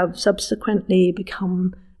who have subsequently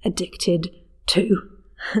become addicted too.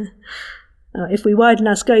 If we widen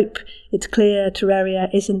our scope, it's clear Terraria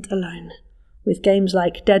isn't alone. With games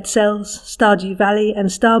like Dead Cells, Stardew Valley and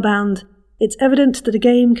Starbound, it's evident that a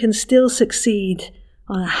game can still succeed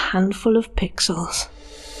on a handful of pixels.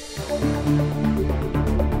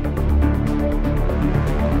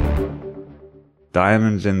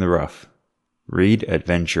 Diamonds in the Rough. Read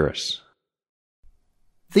adventurous.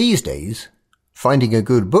 These days, finding a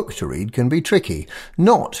good book to read can be tricky,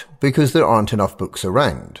 not because there aren't enough books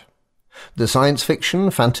around. The science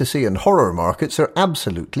fiction, fantasy and horror markets are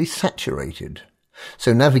absolutely saturated,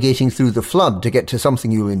 so navigating through the flood to get to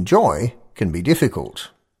something you'll enjoy can be difficult.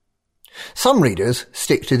 Some readers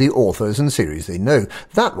stick to the authors and series they know.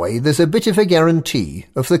 That way there's a bit of a guarantee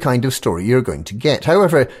of the kind of story you're going to get.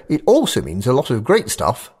 However, it also means a lot of great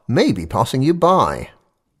stuff may be passing you by.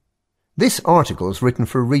 This article is written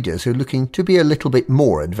for readers who are looking to be a little bit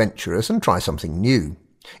more adventurous and try something new.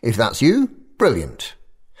 If that's you, brilliant.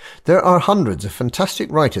 There are hundreds of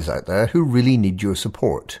fantastic writers out there who really need your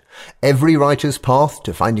support. Every writer's path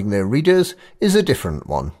to finding their readers is a different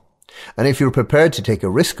one. And if you're prepared to take a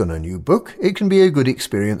risk on a new book, it can be a good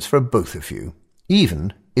experience for both of you,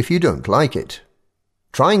 even if you don't like it.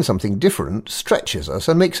 Trying something different stretches us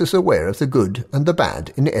and makes us aware of the good and the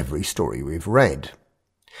bad in every story we've read.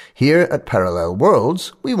 Here at Parallel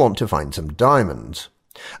Worlds, we want to find some diamonds.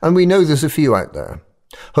 And we know there's a few out there.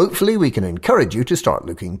 Hopefully we can encourage you to start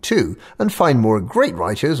looking too, and find more great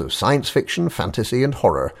writers of science fiction, fantasy and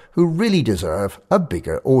horror who really deserve a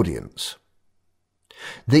bigger audience.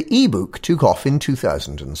 The e-book took off in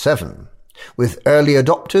 2007, with early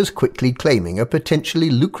adopters quickly claiming a potentially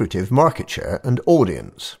lucrative market share and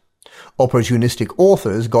audience. Opportunistic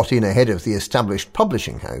authors got in ahead of the established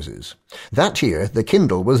publishing houses. That year, the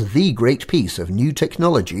Kindle was the great piece of new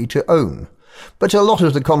technology to own. But a lot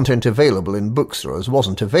of the content available in bookstores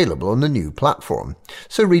wasn't available on the new platform,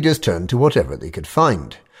 so readers turned to whatever they could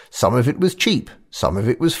find. Some of it was cheap, some of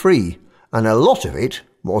it was free, and a lot of it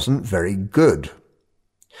wasn't very good.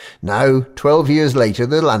 Now, 12 years later,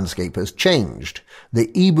 the landscape has changed. The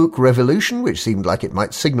e-book revolution, which seemed like it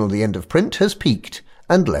might signal the end of print, has peaked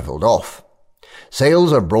and levelled off.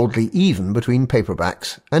 Sales are broadly even between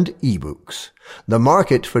paperbacks and e-books. The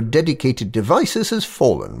market for dedicated devices has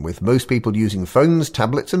fallen, with most people using phones,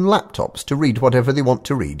 tablets and laptops to read whatever they want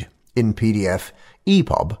to read in PDF,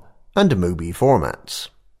 EPUB and MOBI formats.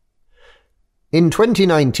 In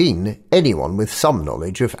 2019, anyone with some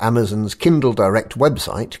knowledge of Amazon's Kindle Direct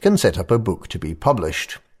website can set up a book to be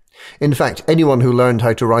published. In fact, anyone who learned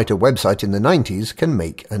how to write a website in the 90s can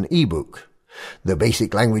make an e-book. The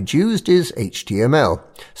basic language used is HTML,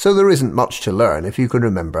 so there isn't much to learn if you can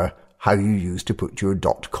remember how you used to put your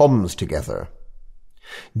 .coms together.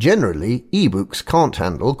 Generally, e-books can't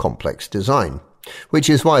handle complex design, which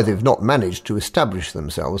is why they've not managed to establish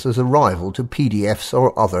themselves as a rival to PDFs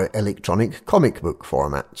or other electronic comic book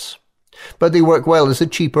formats. But they work well as a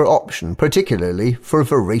cheaper option, particularly for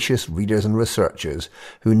voracious readers and researchers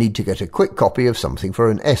who need to get a quick copy of something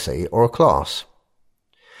for an essay or a class.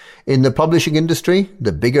 In the publishing industry,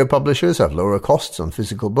 the bigger publishers have lower costs on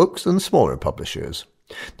physical books than smaller publishers.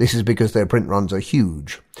 This is because their print runs are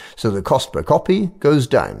huge, so the cost per copy goes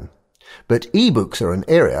down. But e-books are an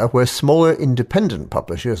area where smaller independent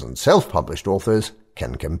publishers and self-published authors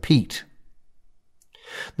can compete.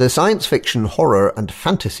 The science fiction, horror and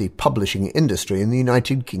fantasy publishing industry in the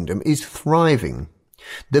United Kingdom is thriving.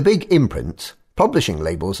 The big imprints, publishing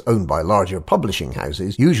labels owned by larger publishing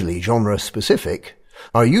houses, usually genre-specific,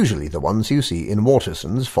 are usually the ones you see in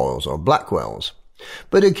Watersons, Foyles or Blackwells,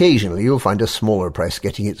 but occasionally you'll find a smaller press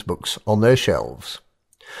getting its books on their shelves.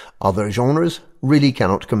 Other genres really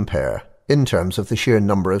cannot compare in terms of the sheer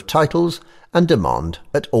number of titles and demand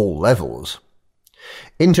at all levels.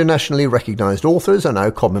 Internationally recognized authors are now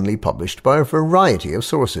commonly published by a variety of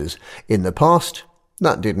sources. In the past,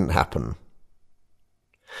 that didn't happen.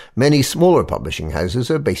 Many smaller publishing houses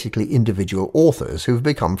are basically individual authors who've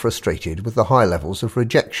become frustrated with the high levels of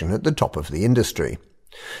rejection at the top of the industry.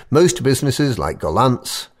 Most businesses like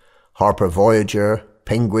Gollancz, Harper Voyager,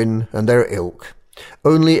 Penguin and their ilk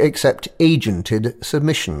only accept agented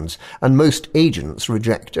submissions, and most agents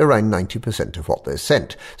reject around 90% of what they're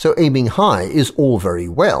sent. So aiming high is all very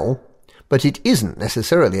well, but it isn't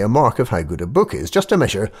necessarily a mark of how good a book is, just a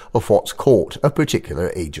measure of what's caught a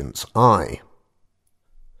particular agent's eye.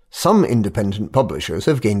 Some independent publishers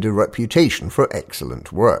have gained a reputation for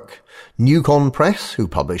excellent work. Newcon Press, who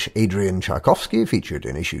publish Adrian Tchaikovsky, featured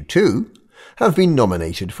in issue 2, have been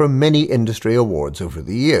nominated for many industry awards over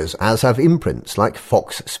the years, as have imprints like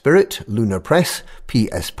Fox Spirit, Luna Press,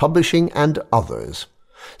 PS Publishing and others.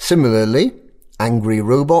 Similarly, Angry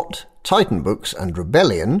Robot, Titan Books and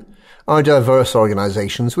Rebellion are diverse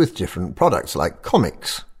organisations with different products like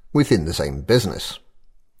comics within the same business.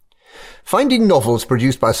 Finding novels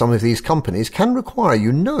produced by some of these companies can require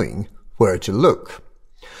you knowing where to look.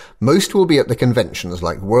 Most will be at the conventions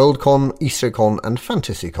like Worldcon, EasterCon and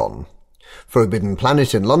FantasyCon. Forbidden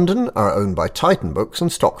Planet in London are owned by Titan Books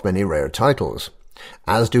and stock many rare titles,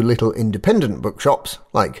 as do little independent bookshops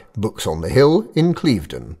like Books on the Hill in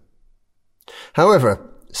Clevedon. However,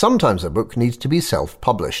 sometimes a book needs to be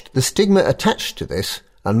self-published. The stigma attached to this,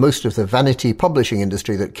 and most of the vanity publishing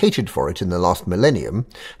industry that catered for it in the last millennium,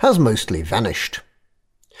 has mostly vanished.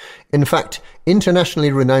 In fact,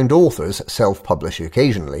 internationally renowned authors self-publish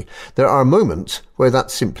occasionally. There are moments where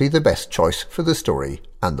that's simply the best choice for the story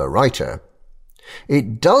and the writer.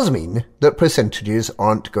 It does mean that percentages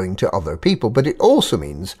aren't going to other people, but it also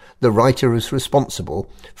means the writer is responsible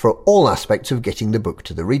for all aspects of getting the book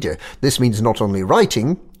to the reader. This means not only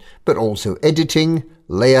writing, but also editing,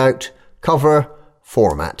 layout, cover,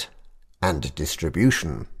 format, and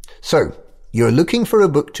distribution. So, you're looking for a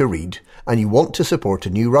book to read and you want to support a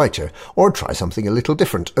new writer or try something a little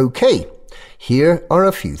different. Okay, here are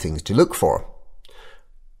a few things to look for.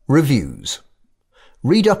 Reviews.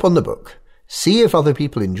 Read up on the book. See if other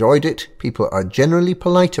people enjoyed it. People are generally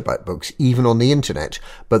polite about books, even on the internet,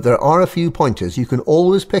 but there are a few pointers you can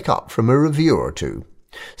always pick up from a review or two.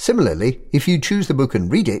 Similarly, if you choose the book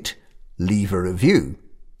and read it, leave a review.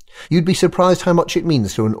 You'd be surprised how much it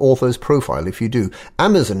means to an author's profile if you do.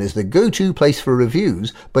 Amazon is the go-to place for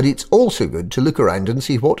reviews, but it's also good to look around and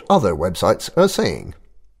see what other websites are saying.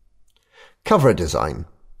 Cover design.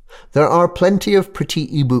 There are plenty of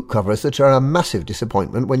pretty ebook covers that are a massive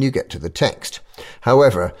disappointment when you get to the text.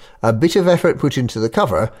 However, a bit of effort put into the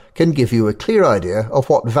cover can give you a clear idea of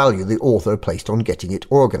what value the author placed on getting it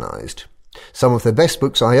organised. Some of the best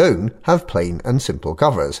books I own have plain and simple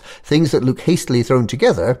covers. Things that look hastily thrown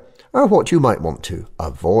together are what you might want to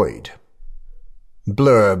avoid.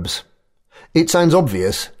 Blurbs. It sounds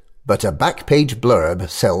obvious, but a back-page blurb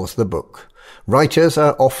sells the book. Writers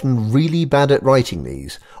are often really bad at writing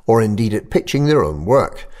these, or indeed at pitching their own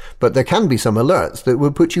work, but there can be some alerts that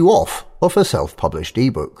would put you off of a self-published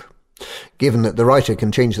ebook. Given that the writer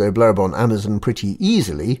can change their blurb on Amazon pretty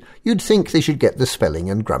easily, you'd think they should get the spelling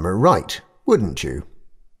and grammar right, wouldn't you?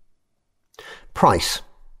 Price.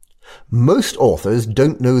 Most authors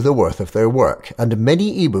don't know the worth of their work, and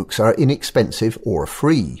many ebooks are inexpensive or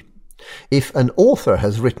free. If an author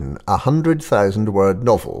has written a 100,000-word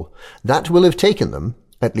novel, that will have taken them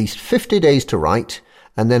at least 50 days to write,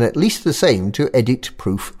 and then at least the same to edit,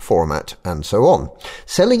 proof, format, and so on.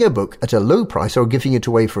 Selling a book at a low price or giving it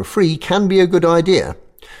away for free can be a good idea,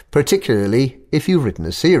 particularly if you've written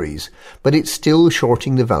a series, but it's still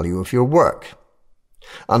shorting the value of your work.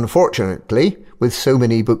 Unfortunately, with so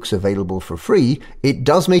many books available for free, it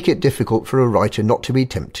does make it difficult for a writer not to be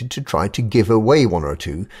tempted to try to give away one or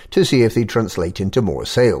two to see if they translate into more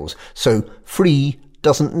sales. So free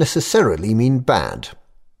doesn't necessarily mean bad.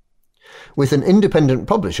 With an independent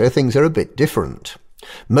publisher, things are a bit different.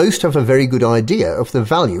 Most have a very good idea of the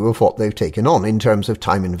value of what they've taken on in terms of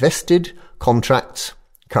time invested, contracts,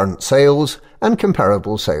 current sales, and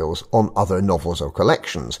comparable sales on other novels or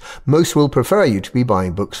collections. Most will prefer you to be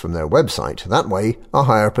buying books from their website. That way, a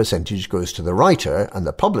higher percentage goes to the writer and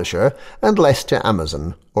the publisher, and less to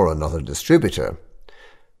Amazon or another distributor.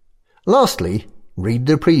 Lastly, read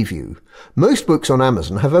the preview. Most books on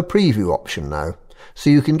Amazon have a preview option now, so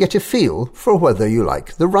you can get a feel for whether you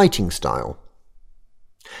like the writing style.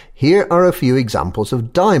 Here are a few examples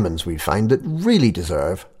of diamonds we find that really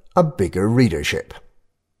deserve a bigger readership.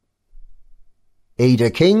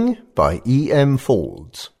 Ada King by E.M.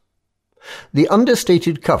 Folds. The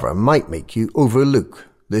understated cover might make you overlook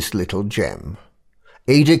this little gem.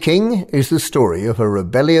 Ada King is the story of a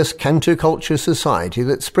rebellious counterculture society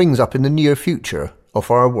that springs up in the near future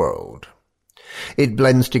of our world. It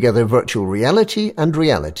blends together virtual reality and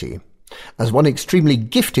reality, as one extremely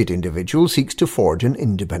gifted individual seeks to forge an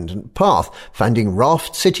independent path, finding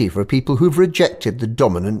Raft City for people who've rejected the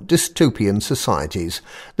dominant dystopian societies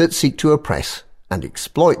that seek to oppress and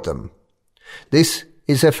exploit them. This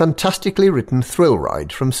is a fantastically written thrill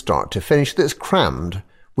ride from start to finish that's crammed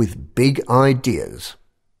with big ideas.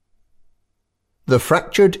 The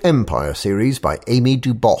Fractured Empire series by Amy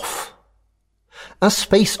Duboff. A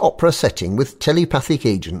space opera setting with telepathic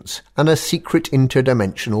agents and a secret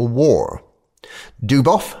interdimensional war.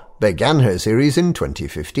 Duboff began her series in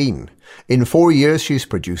 2015. In 4 years she's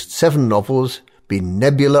produced 7 novels, been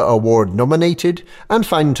Nebula Award nominated, and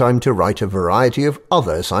found time to write a variety of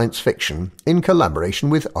other science fiction in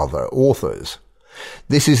collaboration with other authors.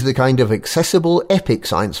 This is the kind of accessible, epic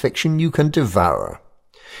science fiction you can devour.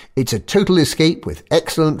 It's a total escape with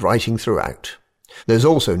excellent writing throughout. There's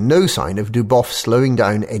also no sign of Duboff slowing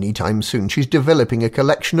down anytime soon. She's developing a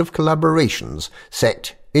collection of collaborations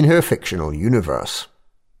set in her fictional universe.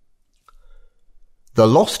 The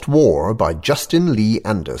Lost War by Justin Lee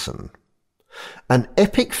Anderson. An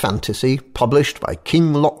epic fantasy published by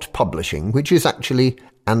King Lot Publishing, which is actually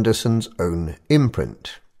Anderson's own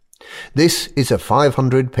imprint. This is a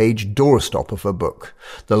 500-page doorstop of a book.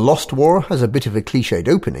 The Lost War has a bit of a cliched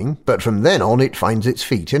opening, but from then on it finds its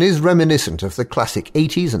feet and is reminiscent of the classic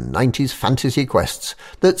 80s and 90s fantasy quests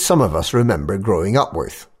that some of us remember growing up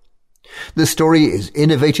with. The story is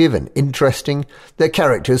innovative and interesting, the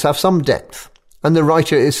characters have some depth, and the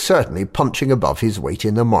writer is certainly punching above his weight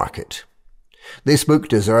in the market. This book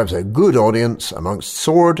deserves a good audience amongst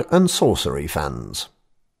sword and sorcery fans.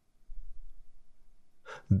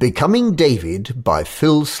 Becoming David by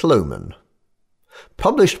Phil Sloman.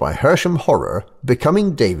 Published by Hersham Horror,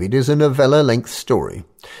 Becoming David is a novella-length story,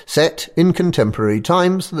 set in contemporary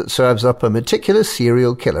times that serves up a meticulous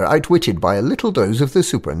serial killer outwitted by a little dose of the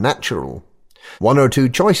supernatural. 1 or 2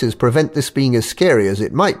 choices prevent this being as scary as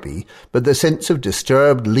it might be, but the sense of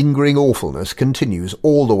disturbed, lingering awfulness continues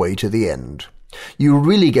all the way to the end. You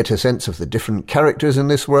really get a sense of the different characters in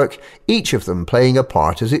this work, each of them playing a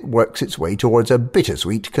part as it works its way towards a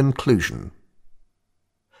bittersweet conclusion.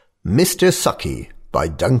 Mr. Sucky by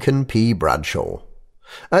Duncan P. Bradshaw.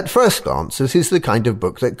 At first glance, this is the kind of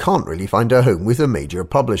book that can't really find a home with a major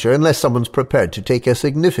publisher unless someone's prepared to take a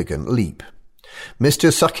significant leap.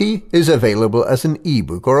 Mr. Sucky is available as an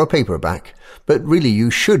e-book or a paperback, but really you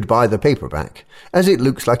should buy the paperback, as it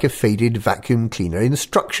looks like a faded vacuum cleaner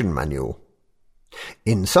instruction manual.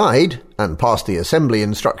 Inside, and past the assembly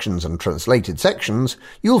instructions and translated sections,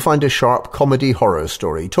 you'll find a sharp comedy horror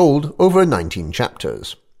story told over 19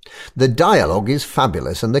 chapters. The dialogue is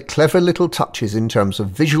fabulous and the clever little touches in terms of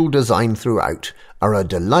visual design throughout are a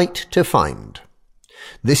delight to find.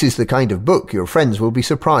 This is the kind of book your friends will be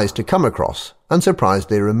surprised to come across, and surprised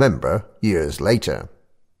they remember years later.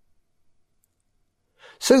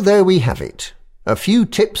 So there we have it. A few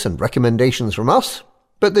tips and recommendations from us,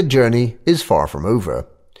 but the journey is far from over.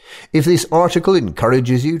 If this article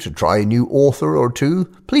encourages you to try a new author or two,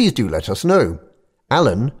 please do let us know.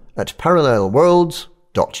 Alan at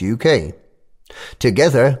parallelworlds.uk.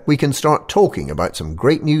 Together we can start talking about some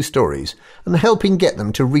great new stories and helping get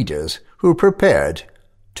them to readers who are prepared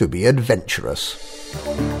to be adventurous.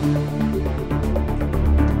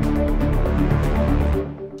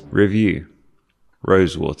 Review.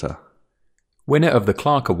 Rosewater. Winner of the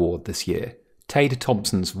Clarke Award this year, Tade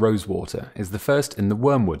Thompson's Rosewater is the first in the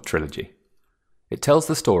Wormwood trilogy. It tells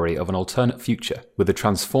the story of an alternate future, with a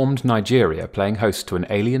transformed Nigeria playing host to an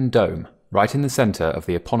alien dome right in the centre of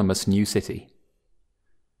the eponymous new city.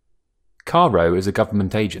 Caro is a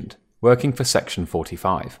government agent, working for Section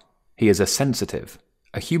 45. He is a sensitive,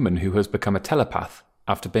 a human who has become a telepath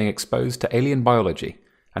after being exposed to alien biology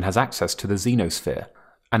and has access to the Xenosphere,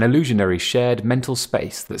 an illusionary shared mental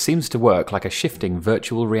space that seems to work like a shifting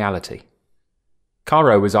virtual reality.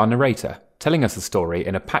 Caro is our narrator, telling us the story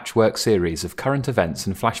in a patchwork series of current events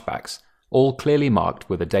and flashbacks, all clearly marked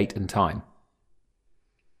with a date and time.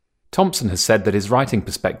 Thompson has said that his writing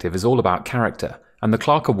perspective is all about character, and the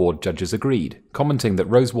Clarke Award judges agreed, commenting that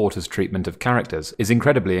Rosewater's treatment of characters is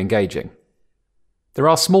incredibly engaging. There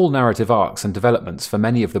are small narrative arcs and developments for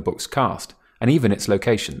many of the book's cast, and even its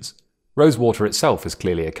locations. Rosewater itself is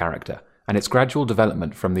clearly a character, and its gradual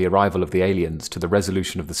development from the arrival of the aliens to the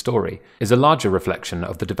resolution of the story is a larger reflection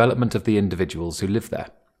of the development of the individuals who live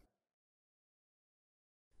there.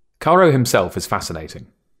 Caro himself is fascinating.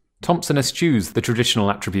 Thompson eschews the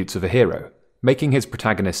traditional attributes of a hero, making his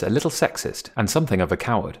protagonist a little sexist and something of a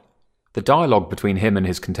coward. The dialogue between him and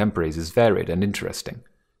his contemporaries is varied and interesting,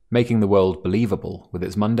 making the world believable with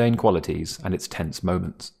its mundane qualities and its tense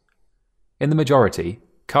moments. In the majority,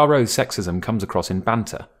 Caro's sexism comes across in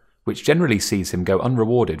banter, which generally sees him go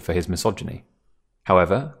unrewarded for his misogyny.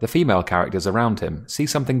 However, the female characters around him see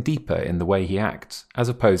something deeper in the way he acts, as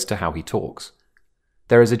opposed to how he talks.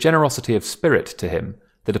 There is a generosity of spirit to him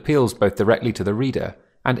that appeals both directly to the reader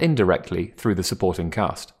and indirectly through the supporting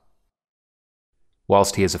cast.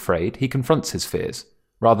 Whilst he is afraid, he confronts his fears,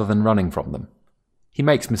 rather than running from them. He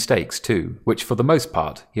makes mistakes too, which for the most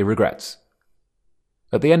part he regrets.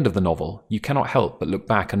 At the end of the novel, you cannot help but look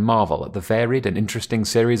back and marvel at the varied and interesting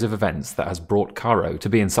series of events that has brought Caro to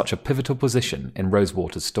be in such a pivotal position in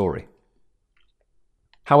Rosewater's story.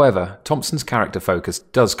 However, Thompson's character focus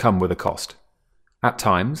does come with a cost. At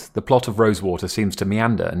times, the plot of Rosewater seems to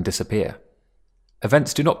meander and disappear.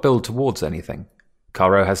 Events do not build towards anything.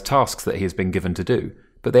 Caro has tasks that he has been given to do,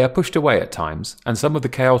 but they are pushed away at times, and some of the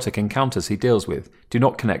chaotic encounters he deals with do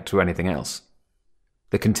not connect to anything else.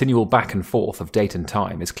 The continual back and forth of date and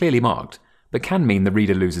time is clearly marked, but can mean the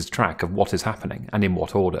reader loses track of what is happening and in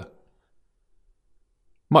what order.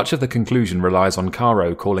 Much of the conclusion relies on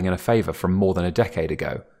Caro calling in a favour from more than a decade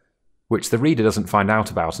ago, which the reader doesn't find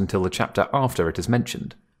out about until the chapter after it is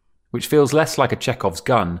mentioned, which feels less like a Chekhov's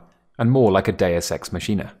gun and more like a Deus Ex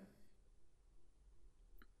Machina.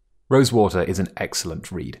 Rosewater is an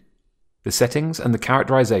excellent read. The settings and the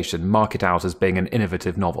characterization mark it out as being an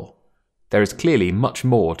innovative novel. There is clearly much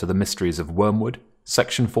more to the mysteries of Wormwood,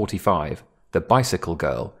 Section 45, the Bicycle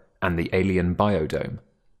Girl, and the Alien Biodome,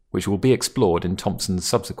 which will be explored in Thompson's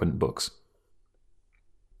subsequent books.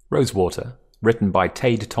 Rosewater, written by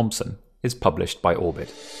Tade Thompson, is published by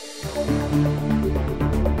Orbit.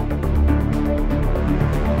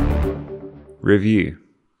 Review: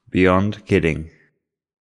 Beyond Kidding.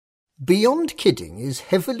 Beyond Kidding is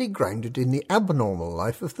heavily grounded in the abnormal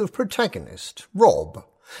life of the protagonist, Rob,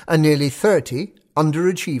 a nearly 30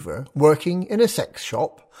 underachiever working in a sex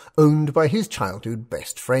shop owned by his childhood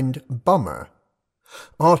best friend, Bummer.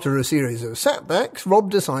 After a series of setbacks, Rob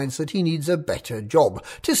decides that he needs a better job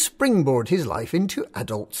to springboard his life into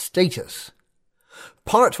adult status.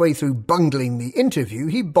 Partway through bungling the interview,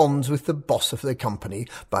 he bonds with the boss of the company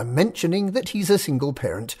by mentioning that he's a single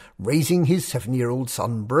parent raising his 7-year-old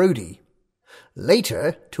son Brody.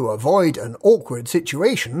 Later, to avoid an awkward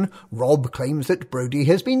situation, Rob claims that Brody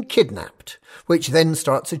has been kidnapped, which then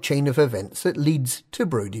starts a chain of events that leads to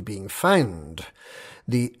Brody being found.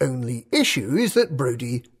 The only issue is that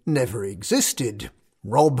Brody never existed.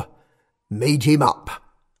 Rob made him up.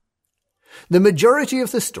 The majority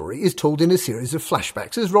of the story is told in a series of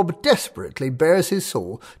flashbacks as Rob desperately bares his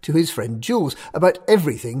soul to his friend Jules about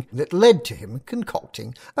everything that led to him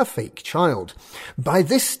concocting a fake child. By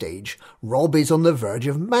this stage, Rob is on the verge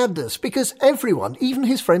of madness because everyone, even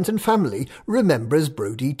his friends and family, remembers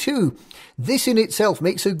Brody too. This in itself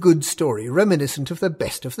makes a good story reminiscent of the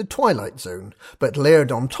best of the Twilight Zone, but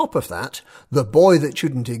layered on top of that, the boy that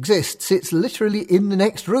shouldn't exist sits literally in the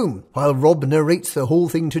next room, while Rob narrates the whole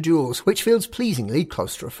thing to Jules, which feels pleasingly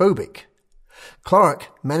claustrophobic. Clark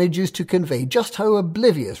manages to convey just how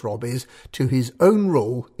oblivious Rob is to his own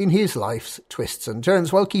role in his life's twists and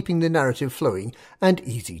turns while keeping the narrative flowing and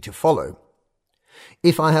easy to follow.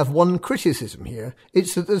 If I have one criticism here,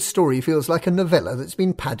 it's that the story feels like a novella that's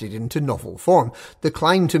been padded into novel form. The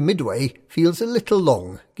climb to midway feels a little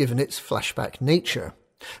long, given its flashback nature.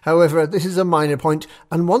 However, this is a minor point,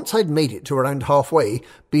 and once I'd made it to around halfway,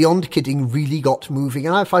 Beyond Kidding really got moving,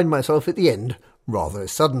 and I find myself at the end rather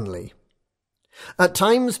suddenly. At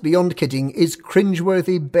times, Beyond Kidding is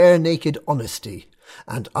cringeworthy, bare-naked honesty,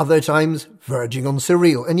 and other times verging on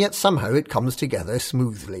surreal, and yet somehow it comes together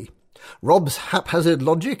smoothly. Rob's haphazard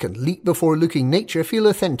logic and leap-before-looking nature feel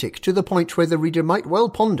authentic to the point where the reader might well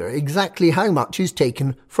ponder exactly how much is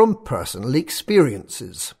taken from personal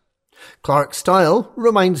experiences. Clark's style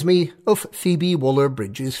reminds me of Phoebe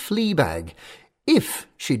Waller-Bridge's Fleabag, if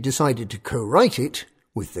she'd decided to co-write it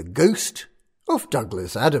with the ghost of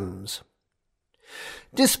Douglas Adams.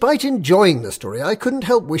 Despite enjoying the story, I couldn't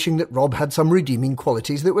help wishing that Rob had some redeeming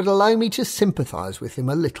qualities that would allow me to sympathise with him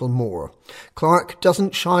a little more. Clark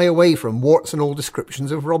doesn't shy away from warts and all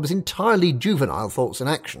descriptions of Rob's entirely juvenile thoughts and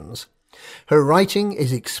actions. Her writing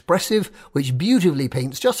is expressive, which beautifully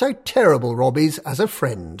paints just how terrible Rob is as a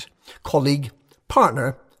friend, colleague,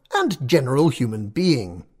 partner, and general human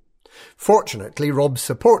being. Fortunately, Rob's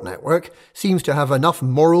support network seems to have enough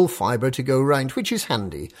moral fibre to go round, which is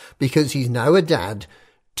handy, because he's now a dad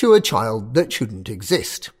to a child that shouldn't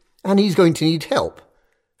exist, and he's going to need help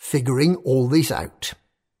figuring all this out.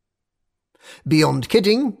 Beyond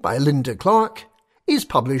Kidding by Linda Clark is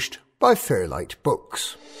published by Fairlight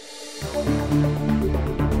Books.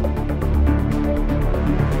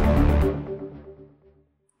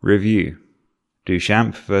 Review: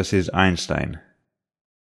 Duchamp vs. Einstein.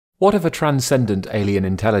 What if a transcendent alien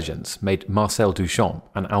intelligence made Marcel Duchamp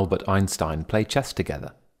and Albert Einstein play chess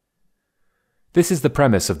together? This is the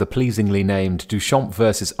premise of the pleasingly named Duchamp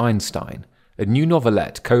vs. Einstein, a new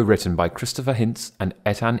novelette co-written by Christopher Hintz and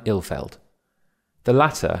Ethan Ilfeld. The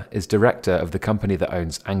latter is director of the company that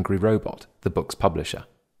owns Angry Robot, the book's publisher.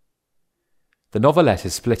 The novelette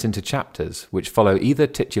is split into chapters which follow either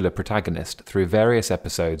titular protagonist through various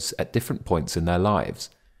episodes at different points in their lives,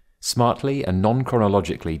 smartly and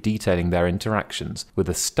non-chronologically detailing their interactions with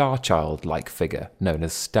a star-child-like figure known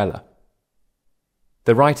as Stella.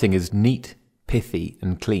 The writing is neat, pithy,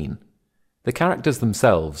 and clean. The characters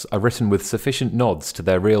themselves are written with sufficient nods to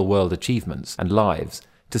their real-world achievements and lives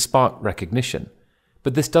to spark recognition,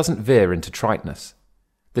 but this doesn't veer into triteness.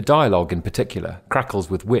 The dialogue in particular crackles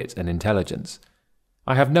with wit and intelligence.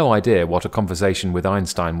 I have no idea what a conversation with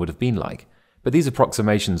Einstein would have been like, but these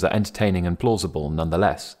approximations are entertaining and plausible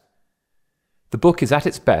nonetheless. The book is at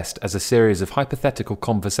its best as a series of hypothetical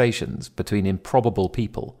conversations between improbable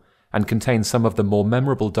people and contains some of the more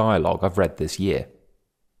memorable dialogue I've read this year.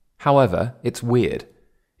 However, it's weird.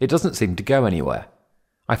 It doesn't seem to go anywhere.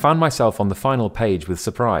 I found myself on the final page with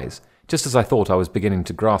surprise, just as I thought I was beginning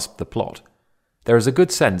to grasp the plot. There is a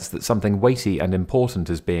good sense that something weighty and important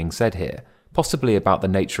is being said here, possibly about the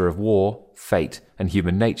nature of war, fate, and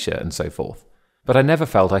human nature, and so forth, but I never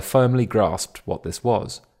felt I firmly grasped what this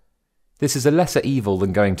was. This is a lesser evil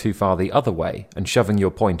than going too far the other way and shoving your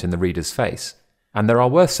point in the reader's face, and there are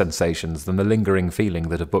worse sensations than the lingering feeling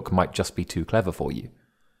that a book might just be too clever for you.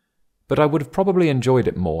 But I would have probably enjoyed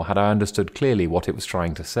it more had I understood clearly what it was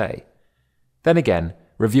trying to say. Then again,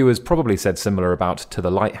 reviewers probably said similar about To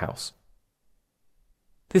the Lighthouse.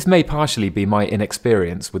 This may partially be my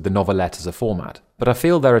inexperience with the novelette as a format, but I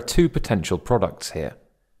feel there are two potential products here.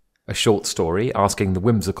 A short story asking the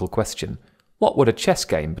whimsical question, what would a chess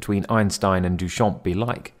game between Einstein and Duchamp be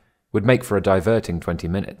like, would make for a diverting 20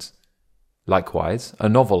 minutes. Likewise, a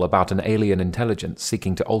novel about an alien intelligence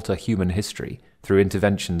seeking to alter human history through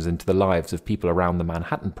interventions into the lives of people around the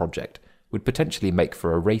Manhattan Project would potentially make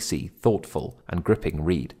for a racy, thoughtful, and gripping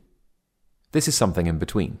read. This is something in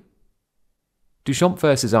between. Duchamp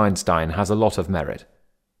vs. Einstein has a lot of merit.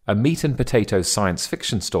 A meat-and-potatoes science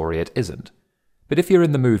fiction story it isn't, but if you're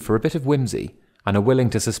in the mood for a bit of whimsy and are willing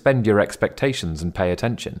to suspend your expectations and pay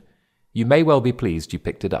attention, you may well be pleased you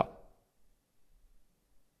picked it up.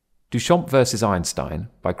 Duchamp vs. Einstein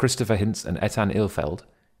by Christopher Hintz and Ethan Ilfeld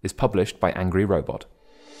is published by Angry Robot.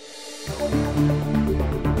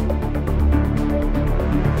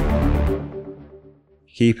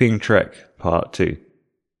 Keeping Trek Part 2.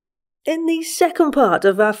 In the second part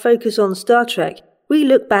of our focus on Star Trek, we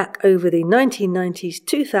look back over the 1990s,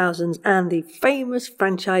 2000s and the famous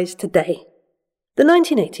franchise today. The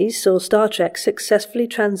 1980s saw Star Trek successfully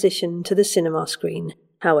transition to the cinema screen.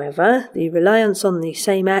 However, the reliance on the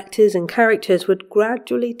same actors and characters would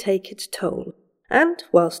gradually take its toll. And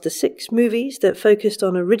whilst the 6 movies that focused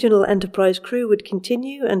on original Enterprise crew would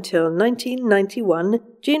continue until 1991,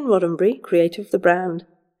 Gene Roddenberry, creator of the brand,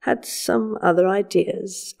 had some other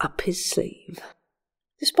ideas up his sleeve.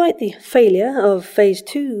 Despite the failure of Phase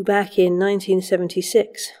 2 back in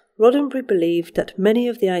 1976, Roddenberry believed that many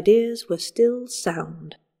of the ideas were still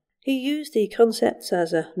sound. He used the concepts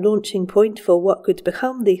as a launching point for what could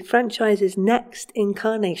become the franchise's next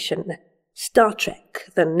incarnation, Star Trek: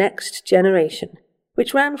 The Next Generation,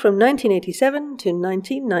 which ran from 1987 to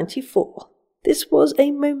 1994. This was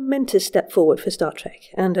a momentous step forward for Star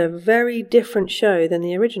Trek, and a very different show than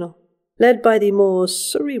the original. Led by the more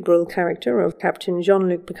cerebral character of Captain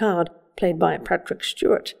Jean-Luc Picard, played by Patrick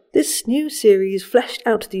Stewart, this new series fleshed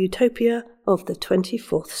out the utopia of the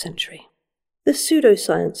 24th century. The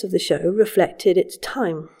pseudoscience of the show reflected its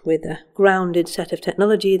time, with a grounded set of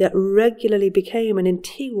technology that regularly became an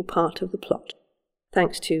integral part of the plot.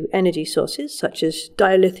 Thanks to energy sources such as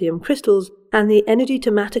dilithium crystals and the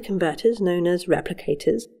energy-to-matter converters known as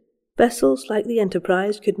replicators, vessels like the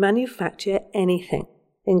Enterprise could manufacture anything,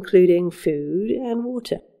 including food and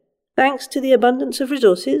water. Thanks to the abundance of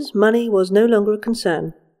resources, money was no longer a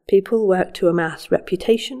concern. People worked to amass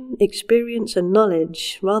reputation, experience and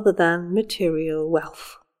knowledge rather than material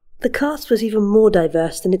wealth. The cast was even more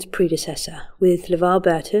diverse than its predecessor, with LeVar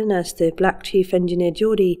Burton as the Black Chief Engineer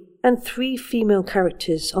Geordi and 3 female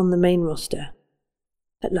characters on the main roster.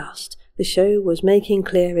 At last, the show was making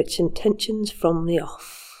clear its intentions from the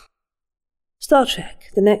off. Star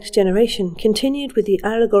Trek: The Next Generation continued with the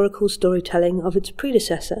allegorical storytelling of its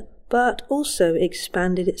predecessor, but also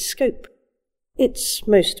expanded its scope. Its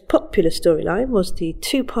most popular storyline was the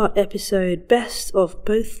 2-part episode Best of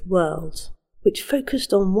Both Worlds, which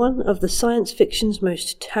focused on one of the science fiction's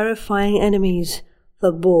most terrifying enemies,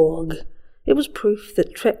 the Borg. It was proof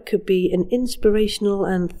that Trek could be an inspirational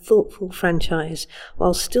and thoughtful franchise,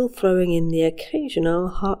 while still throwing in the occasional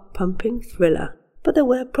heart-pumping thriller. But there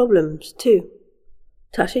were problems, too.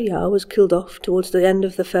 Tasha Yar was killed off towards the end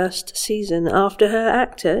of the first season after her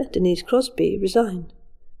actor, Denise Crosby, resigned.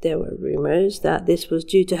 There were rumours that this was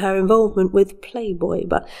due to her involvement with Playboy,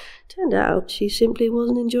 but turned out she simply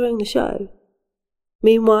wasn't enjoying the show.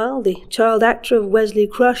 Meanwhile, the child actor of Wesley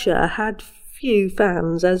Crusher had few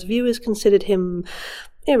fans, as viewers considered him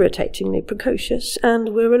irritatingly precocious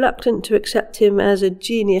and were reluctant to accept him as a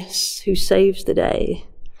genius who saves the day.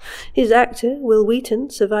 His actor, Will Wheaton,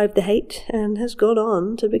 survived the hate and has gone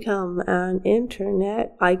on to become an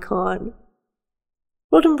internet icon.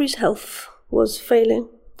 Roddenberry's health was failing,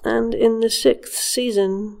 and in the 6th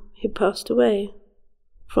season he passed away.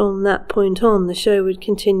 From that point on, the show would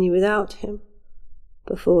continue without him.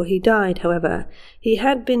 Before he died, however, he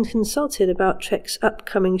had been consulted about Trek's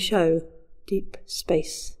upcoming show, Deep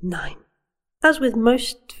Space Nine. As with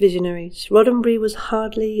most visionaries, Roddenberry was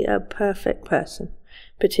hardly a perfect person,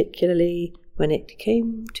 particularly when it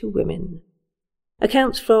came to women.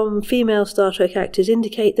 Accounts from female Star Trek actors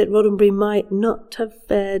indicate that Roddenberry might not have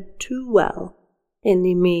fared too well in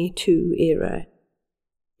the Me Too era.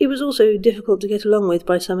 He was also difficult to get along with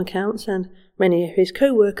by some accounts, and many of his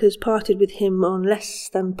co-workers parted with him on less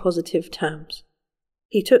than positive terms.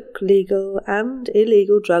 He took legal and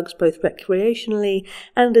illegal drugs both recreationally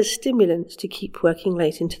and as stimulants to keep working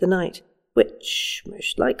late into the night, which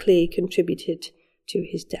most likely contributed to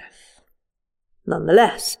his death.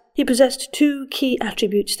 Nonetheless, he possessed two key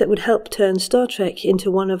attributes that would help turn Star Trek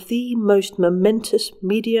into one of the most momentous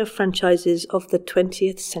media franchises of the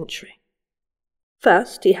 20th century.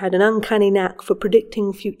 First, he had an uncanny knack for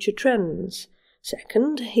predicting future trends.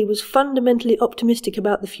 Second, he was fundamentally optimistic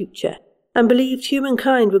about the future and believed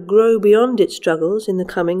humankind would grow beyond its struggles in the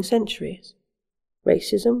coming centuries.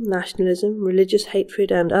 Racism, nationalism, religious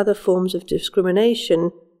hatred, and other forms of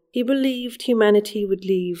discrimination, he believed humanity would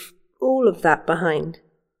leave all of that behind.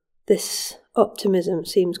 This optimism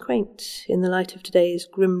seems quaint in the light of today's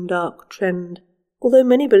grimdark trend, although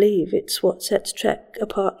many believe it's what sets Trek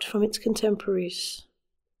apart from its contemporaries.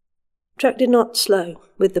 Trek did not slow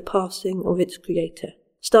with the passing of its creator.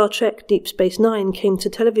 Star Trek Deep Space Nine came to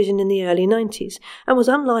television in the early 90s and was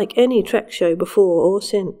unlike any Trek show before or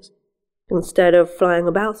since. Instead of flying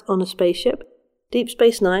about on a spaceship, Deep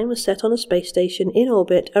Space Nine was set on a space station in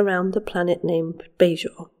orbit around the planet named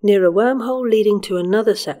Bajor, near a wormhole leading to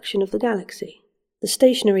another section of the galaxy. The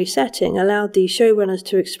stationary setting allowed the showrunners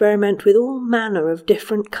to experiment with all manner of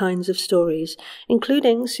different kinds of stories,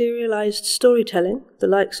 including serialized storytelling, the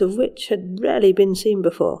likes of which had rarely been seen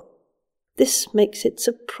before. This makes it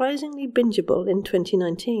surprisingly bingeable in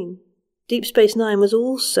 2019. Deep Space Nine was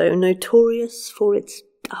also notorious for its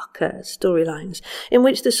darker storylines, in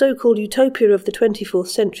which the so-called utopia of the 24th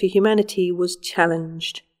century humanity was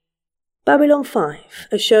challenged. Babylon 5,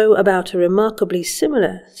 a show about a remarkably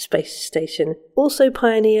similar space station, also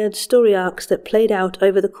pioneered story arcs that played out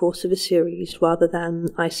over the course of a series rather than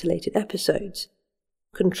isolated episodes.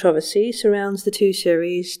 Controversy surrounds the two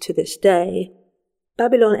series to this day.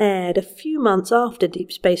 Babylon aired a few months after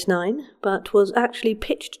Deep Space Nine, but was actually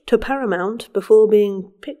pitched to Paramount before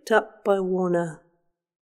being picked up by Warner.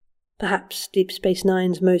 Perhaps Deep Space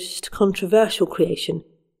Nine's most controversial creation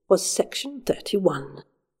was Section 31,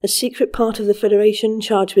 a secret part of the Federation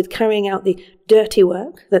charged with carrying out the dirty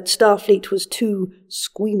work that Starfleet was too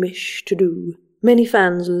squeamish to do. Many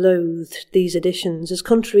fans loathed these additions as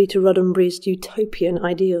contrary to Roddenberry's utopian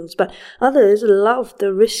ideals, but others loved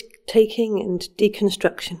the risk-taking and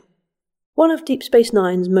deconstruction. One of Deep Space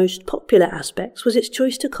Nine's most popular aspects was its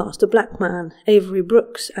choice to cast a black man, Avery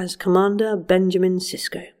Brooks, as Commander Benjamin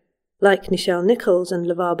Sisko. Like Nichelle Nichols and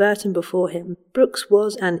LeVar Burton before him, Brooks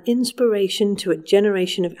was an inspiration to a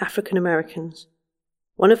generation of African Americans.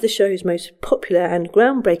 One of the show's most popular and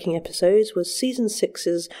groundbreaking episodes was Season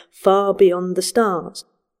 6's Far Beyond the Stars,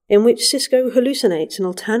 in which Sisko hallucinates an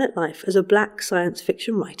alternate life as a black science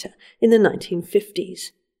fiction writer in the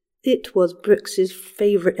 1950s. It was Brooks's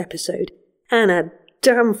favourite episode, and a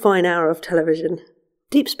damn fine hour of television.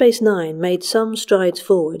 Deep Space Nine made some strides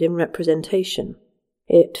forward in representation.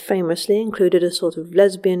 It famously included a sort of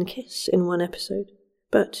lesbian kiss in one episode,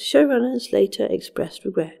 but showrunners later expressed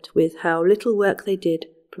regret with how little work they did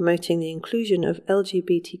promoting the inclusion of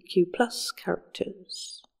LGBTQ+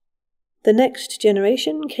 characters. The Next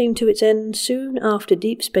Generation came to its end soon after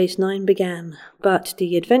Deep Space Nine began, but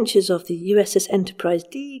the adventures of the USS Enterprise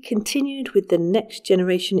D continued with the Next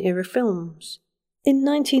Generation era films. In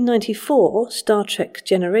 1994, Star Trek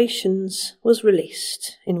Generations was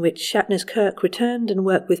released, in which Shatner's Kirk returned and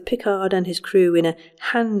worked with Picard and his crew in a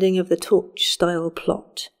handing of the torch-style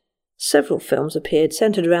plot. Several films appeared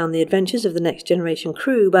centered around the adventures of the Next Generation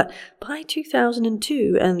crew, but by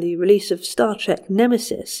 2002 and the release of Star Trek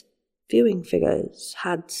Nemesis, viewing figures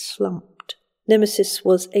had slumped. Nemesis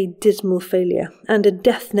was a dismal failure and a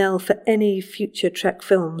death knell for any future Trek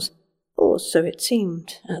films, or so it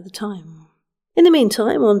seemed at the time. In the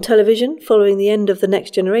meantime, on television, following the end of The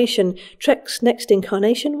Next Generation, Trek's next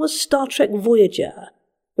incarnation was Star Trek Voyager,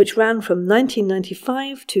 which ran from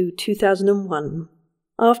 1995 to 2001.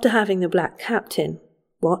 After having the Black Captain,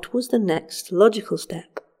 what was the next logical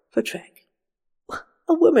step for Trek?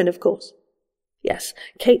 A woman, of course. Yes,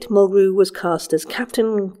 Kate Mulgrew was cast as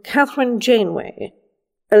Captain Catherine Janeway,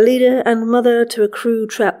 a leader and mother to a crew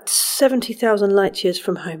trapped 70,000 light-years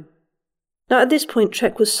from home. Now, at this point,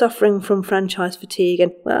 Trek was suffering from franchise fatigue,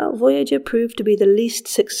 and, well, Voyager proved to be the least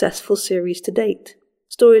successful series to date.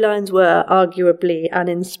 Storylines were arguably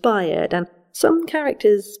uninspired, and some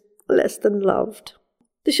characters less than loved.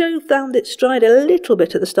 The show found its stride a little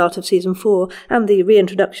bit at the start of Season 4, and the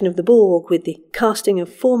reintroduction of the Borg, with the casting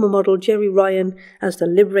of former model Jerry Ryan as the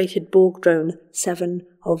liberated Borg drone 7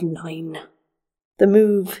 of 9. The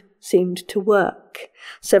move seemed to work.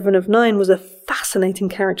 7 of 9 was a fascinating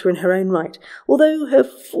character in her own right, although her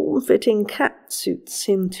form-fitting cat suit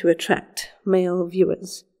seemed to attract male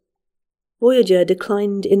viewers. Voyager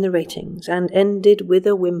declined in the ratings and ended with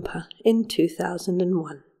a whimper in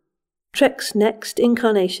 2001. Trek's next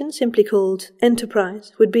incarnation, simply called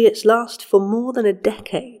Enterprise, would be its last for more than a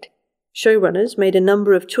decade. Showrunners made a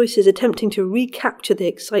number of choices attempting to recapture the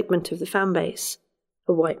excitement of the fanbase.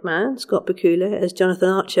 A white man, Scott Bakula, as Jonathan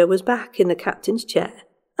Archer, was back in the captain's chair,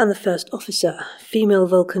 and the first officer, female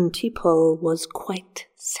Vulcan T'Pol, was quite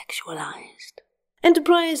sexualized.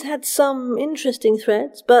 Enterprise had some interesting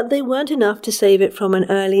threads, but they weren't enough to save it from an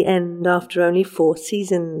early end after only 4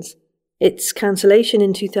 seasons. Its cancellation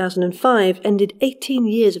in 2005 ended 18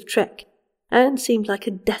 years of Trek, and seemed like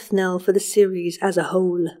a death knell for the series as a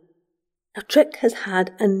whole. Now, Trek has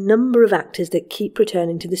had a number of actors that keep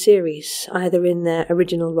returning to the series, either in their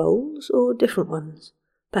original roles or different ones.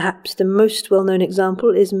 Perhaps the most well-known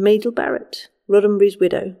example is Majel Barrett, Roddenberry's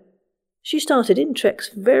widow. She started in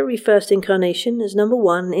Trek's very first incarnation as number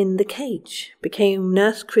 1 in The Cage, became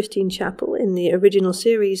Nurse Christine Chapel in the original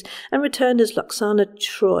series, and returned as Lwaxana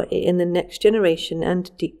Troi in The Next Generation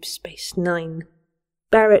and Deep Space Nine.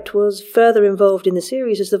 Barrett was further involved in the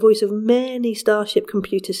series as the voice of many Starship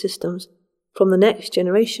computer systems, from The Next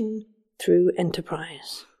Generation through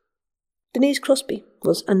Enterprise. Denise Crosby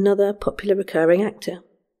was another popular recurring actor.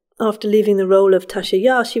 After leaving the role of Tasha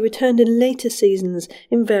Yar, she returned in later seasons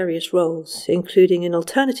in various roles, including an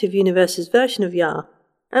alternative universe's version of Yar,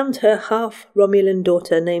 and her half-Romulan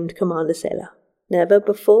daughter named Commander Sela. Never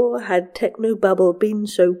before had Technobabble been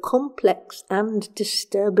so complex and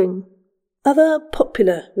disturbing. Other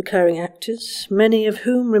popular recurring actors, many of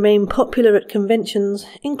whom remain popular at conventions,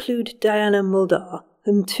 include Diana Muldaur,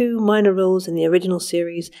 in 2 minor roles in the original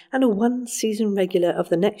series, and a 1-season regular of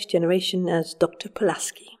The Next Generation as Dr.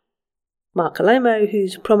 Pulaski. Mark Alaimo,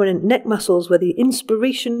 whose prominent neck muscles were the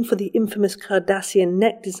inspiration for the infamous Cardassian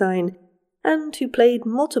neck design, and who played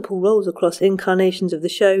multiple roles across incarnations of the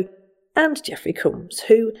show, and Jeffrey Combs,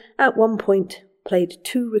 who, at one point, played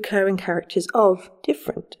 2 recurring characters of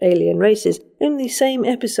different alien races in the same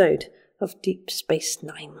episode of Deep Space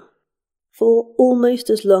Nine. For almost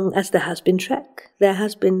as long as there has been Trek, there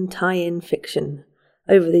has been tie-in fiction.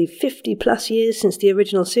 Over the 50-plus years since the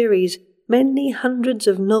original series, many hundreds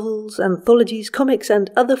of novels, anthologies, comics, and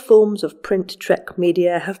other forms of print Trek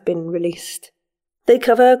media have been released. They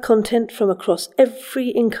cover content from across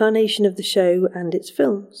every incarnation of the show and its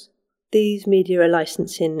films. These media are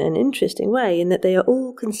licensed in an interesting way in that they are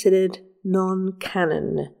all considered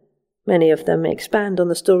non-canon. Many of them expand on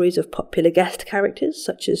the stories of popular guest characters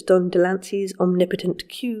such as Don Delancey's Omnipotent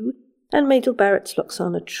Q and Majel Barrett's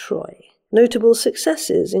Lwaxana Troi. Notable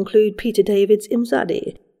successes include Peter David's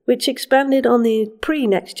Imzadi, which expanded on the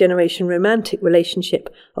pre-Next Generation romantic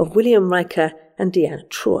relationship of William Riker and Deanna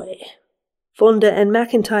Troi. Fonda and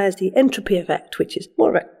McIntyre's The Entropy Effect, which is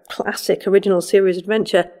more of a classic original series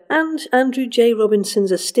adventure, and Andrew J.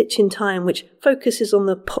 Robinson's A Stitch in Time, which focuses on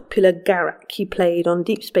the popular Garak he played on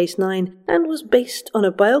Deep Space Nine and was based on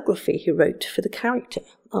a biography he wrote for the character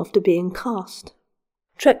after being cast.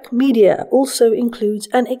 Trek Media also includes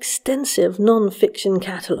an extensive non-fiction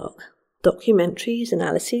catalogue. Documentaries,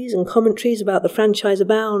 analyses, and commentaries about the franchise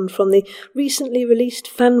abound, from the recently released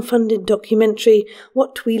fan-funded documentary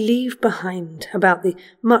What We Leave Behind about the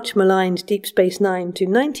much-maligned Deep Space Nine to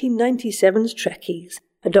 1997's Trekkies,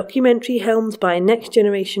 a documentary helmed by Next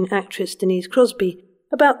Generation actress Denise Crosby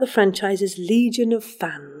about the franchise's legion of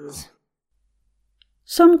fans.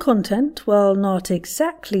 Some content, while not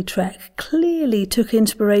exactly Trek, clearly took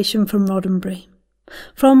inspiration from Roddenberry.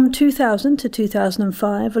 From 2000 to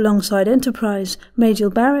 2005, alongside Enterprise, Majel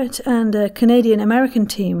Barrett and a Canadian-American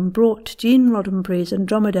team brought Gene Roddenberry's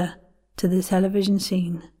Andromeda to the television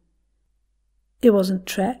scene. It wasn't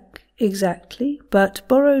Trek, exactly, but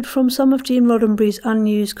borrowed from some of Gene Roddenberry's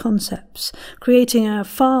unused concepts, creating a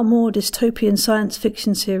far more dystopian science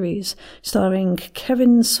fiction series starring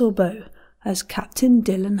Kevin Sorbo as Captain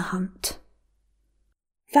Dylan Hunt.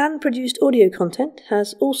 Fan-produced audio content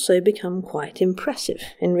has also become quite impressive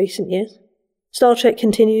in recent years. Star Trek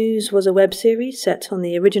Continues was a web series set on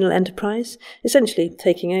the original Enterprise, essentially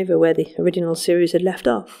taking over where the original series had left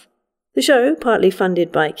off. The show, partly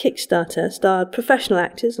funded by Kickstarter, starred professional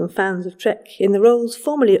actors and fans of Trek in the roles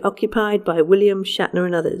formerly occupied by William Shatner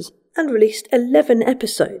and others, and released 11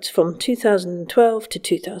 episodes from 2012 to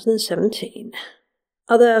 2017.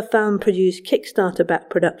 Other fan-produced Kickstarter-backed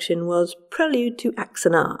production was Prelude to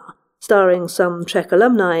Axanar, starring some Trek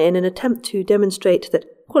alumni in an attempt to demonstrate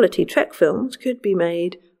that quality Trek films could be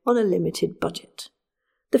made on a limited budget.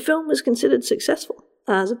 The film was considered successful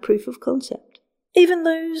as a proof of concept. Even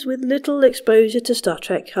those with little exposure to Star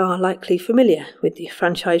Trek are likely familiar with the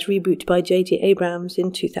franchise reboot by J.J. Abrams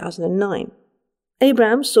in 2009.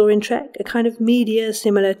 Abrams saw in Trek a kind of media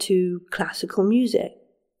similar to classical music.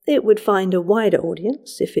 It would find a wider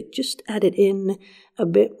audience if it just added in a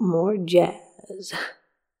bit more jazz.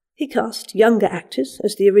 He cast younger actors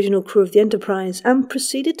as the original crew of the Enterprise and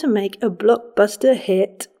proceeded to make a blockbuster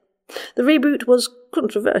hit. The reboot was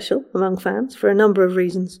controversial among fans for a number of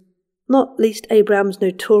reasons. Not least Abrams'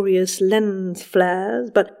 notorious lens flares,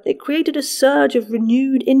 but it created a surge of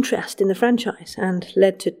renewed interest in the franchise and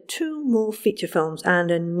led to 2 more feature films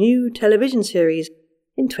and a new television series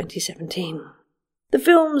in 2017. The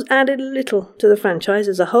films added little to the franchise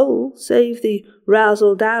as a whole, save the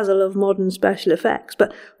razzle-dazzle of modern special effects,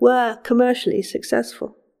 but were commercially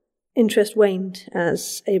successful. Interest waned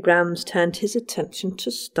as Abrams turned his attention to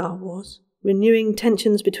Star Wars, renewing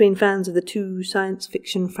tensions between fans of the 2 science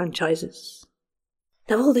fiction franchises.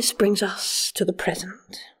 Now all this brings us to the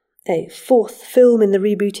present. A 4th film in the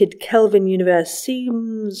rebooted Kelvin universe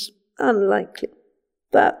seems unlikely.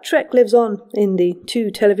 But Trek lives on in the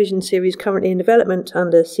 2 television series currently in development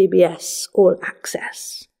under CBS All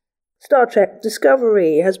Access. Star Trek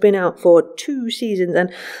Discovery has been out for 2 seasons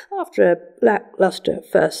and, after a lackluster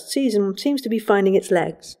first season, seems to be finding its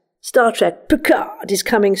legs. Star Trek Picard is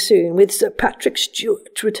coming soon, with Sir Patrick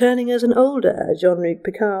Stewart returning as an older Jean-Luc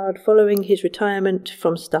Picard following his retirement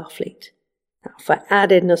from Starfleet. Now, for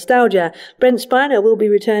added nostalgia, Brent Spiner will be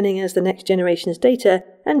returning as the Next Generation's Data,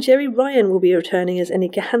 and Jerry Ryan will be returning as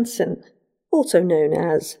Annika Hansen, also known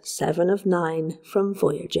as 7 of 9 from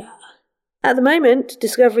Voyager. At the moment,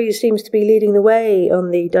 Discovery seems to be leading the way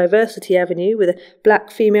on the diversity avenue with a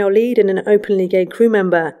black female lead and an openly gay crew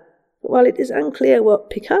member. But while it is unclear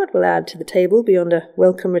what Picard will add to the table beyond a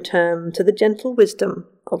welcome return to the gentle wisdom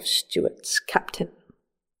of Stewart's captain.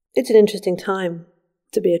 It's an interesting time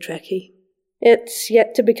to be a Trekkie. It's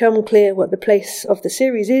yet to become clear what the place of the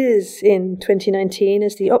series is in 2019,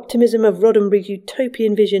 as the optimism of Roddenberry's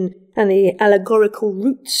utopian vision and the allegorical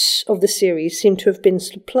roots of the series seem to have been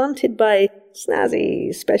supplanted by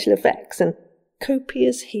snazzy special effects and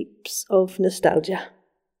copious heaps of nostalgia.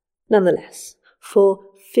 Nonetheless, for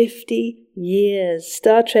 50 years,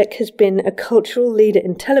 Star Trek has been a cultural leader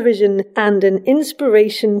in television and an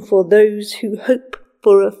inspiration for those who hope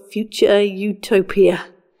for a future utopia.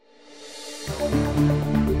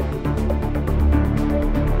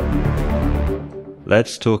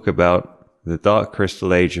 Let's talk about the Dark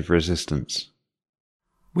Crystal Age of Resistance.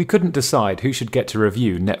 We couldn't decide who should get to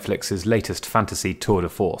review Netflix's latest fantasy tour de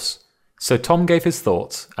force, so Tom gave his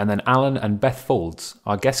thoughts, and then Alan and Beth Folds,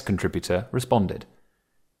 our guest contributor, responded.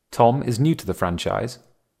 Tom is new to the franchise,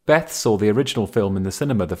 Beth saw the original film in the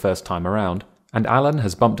cinema the first time around, and Alan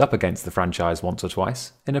has bumped up against the franchise once or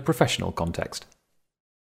twice in a professional context.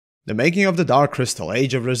 The making of the Dark Crystal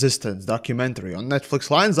Age of Resistance documentary on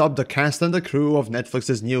Netflix lines up the cast and the crew of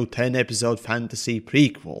Netflix's new 10-episode fantasy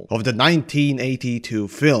prequel of the 1982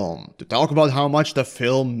 film, to talk about how much the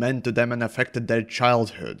film meant to them and affected their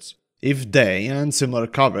childhoods. If they and similar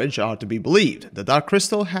coverage are to be believed, the Dark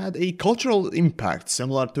Crystal had a cultural impact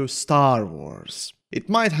similar to Star Wars. It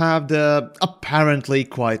might have the apparently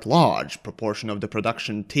quite large proportion of the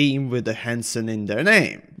production team with the Henson in their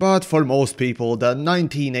name, but for most people, the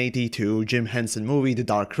 1982 Jim Henson movie The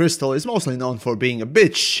Dark Crystal is mostly known for being a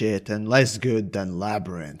bit shit and less good than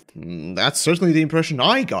Labyrinth. That's certainly the impression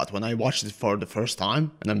I got when I watched it for the first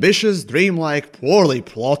time. An ambitious, dreamlike, poorly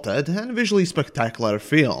plotted, and visually spectacular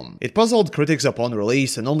film. It puzzled critics upon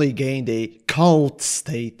release and only gained a cult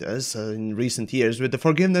status in recent years with the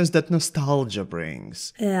forgiveness that nostalgia brings.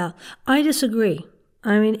 things. Yeah, I disagree.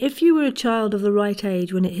 I mean, if you were a child of the right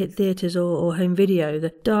age when it hit theatres or home video,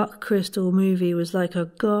 the Dark Crystal movie was like a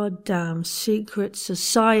goddamn secret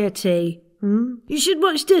society. You should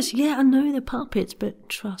watch this. Yeah, I know they're puppets, but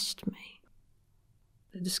trust me.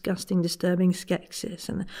 The disgusting, disturbing Skeksis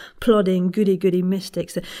and the plodding, goody-goody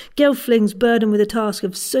mystics, the gelflings burdened with the task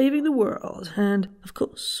of saving the world. And, of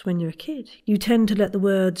course, when you're a kid, you tend to let the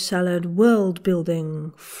word salad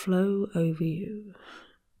world-building flow over you.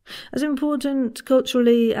 As important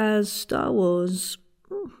culturally as Star Wars,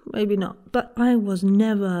 maybe not, but I was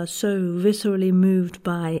never so viscerally moved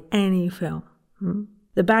by any film.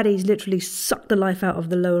 The baddies literally sucked the life out of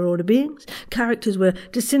the lower order beings. Characters were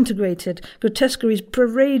disintegrated. Grotesqueries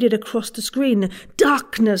paraded across the screen. The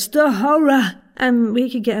darkness, the horror. And we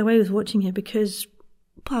could get away with watching it because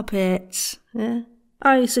puppets. Yeah?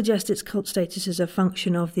 I suggest its cult status is a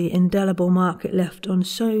function of the indelible mark it left on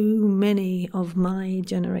so many of my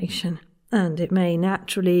generation. And it may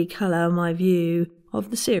naturally colour my view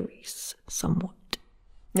of the series somewhat.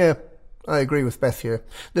 Yeah. I agree with Beth here.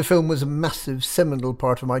 The film was a massive, seminal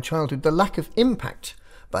part of my childhood. The lack of impact,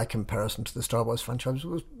 by comparison to the Star Wars franchise,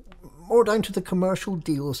 was more down to the commercial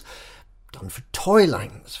deals done for toy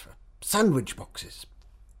lines, for sandwich boxes,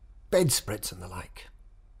 bedspreads and the like.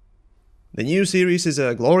 The new series is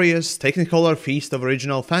a glorious, technicolor feast of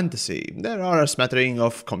original fantasy. There are a smattering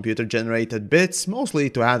of computer-generated bits, mostly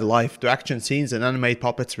to add life to action scenes and animate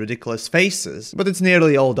puppets' ridiculous faces, but it's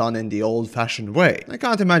nearly all done in the old-fashioned way. I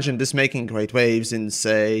can't imagine this making great waves in,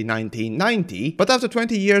 say, 1990, but after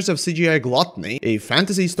 20 years of CGI gluttony, a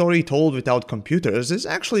fantasy story told without computers is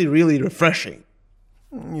actually really refreshing.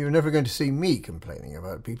 You're never going to see me complaining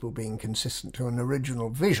about people being consistent to an original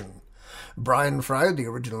vision. Brian Froud, the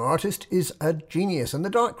original artist, is a genius, and The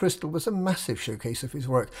Dark Crystal was a massive showcase of his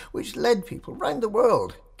work, which led people round the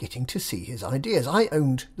world getting to see his ideas. I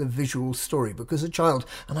owned the visual storybook as a child,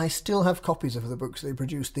 and I still have copies of the books they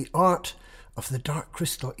produced. The art of The Dark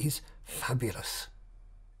Crystal is fabulous.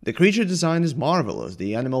 The creature design is marvelous.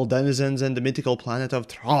 The animal denizens and the mythical planet of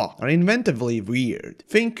Thra are inventively weird.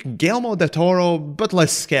 Think Guillermo del Toro, but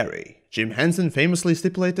less scary. Jim Henson famously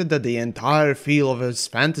stipulated that the entire feel of his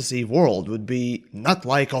fantasy world would be not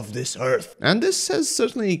like of this earth, and this has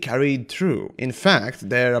certainly carried through. In fact,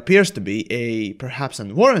 there appears to be a, perhaps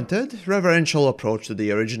unwarranted, reverential approach to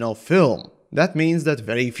the original film. That means that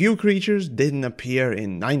very few creatures didn't appear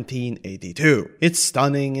in 1982. It's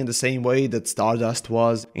stunning in the same way that Stardust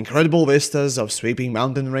was. Incredible vistas of sweeping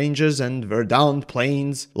mountain ranges and verdant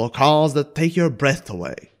plains, locales that take your breath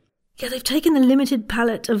away. Yeah, they've taken the limited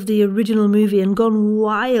palette of the original movie and gone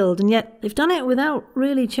wild, and yet they've done it without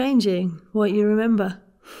really changing what you remember.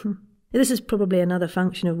 This is probably another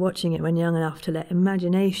function of watching it when young enough to let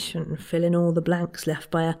imagination fill in all the blanks left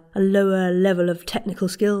by a lower level of technical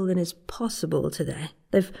skill than is possible today.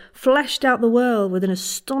 They've fleshed out the world with an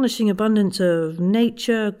astonishing abundance of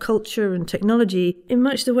nature, culture and technology in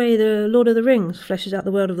much the way the Lord of the Rings fleshes out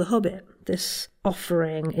the world of The Hobbit. This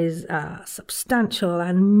offering is a substantial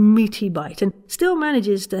and meaty bite and still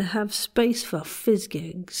manages to have space for fizz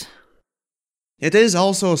gigs. It is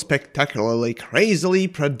also spectacularly, crazily,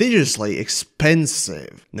 prodigiously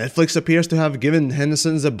expensive. Netflix appears to have given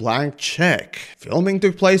Henson a blank check. Filming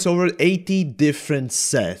took place over 80 different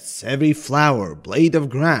sets. Every flower, blade of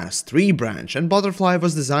grass, tree branch, and butterfly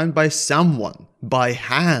was designed by someone, by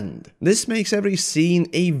hand. This makes every scene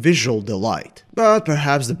a visual delight. But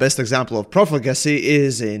perhaps the best example of profligacy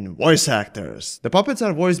is in voice actors. The puppets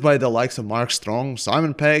are voiced by the likes of Mark Strong,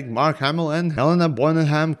 Simon Pegg, Mark Hamill, and Helena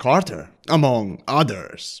Bonham Carter, among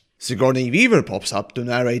others. Sigourney Weaver pops up to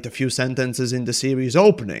narrate a few sentences in the series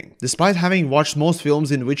opening. Despite having watched most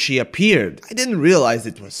films in which she appeared, I didn't realize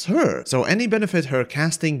it was her, so any benefit her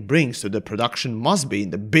casting brings to the production must be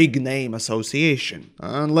in the big name association.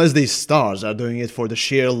 Unless these stars are doing it for the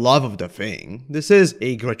sheer love of the thing, this is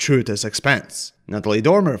a gratuitous expense. Natalie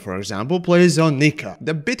Dormer, for example, plays Onika,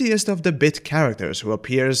 the bittiest of the bit characters who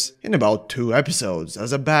appears in about 2 episodes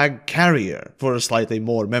as a bag carrier for a slightly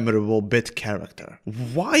more memorable bit character.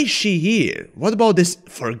 Why is she here? What about this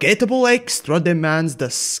forgettable extra demands the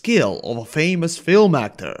skill of a famous film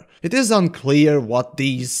actor? It is unclear what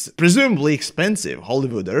these presumably expensive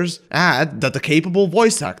Hollywooders add that a capable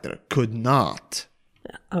voice actor could not.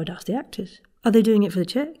 I would ask the actors. Are they doing it for the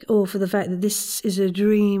check, or for the fact that this is a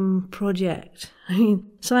dream project? I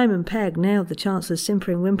mean, Simon Pegg nailed the Chancellor's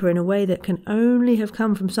simpering whimper in a way that can only have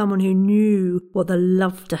come from someone who knew what the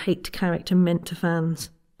love-to-hate character meant to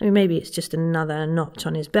fans. I mean, maybe it's just another notch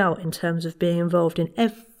on his belt in terms of being involved in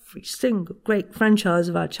every single great franchise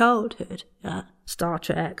of our childhood. Star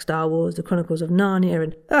Trek, Star Wars, The Chronicles of Narnia,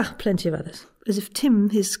 and plenty of others. as if Tim,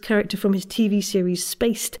 his character from his TV series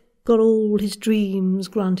Spaced, got all his dreams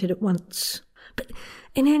granted at once. But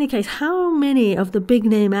in any case, how many of the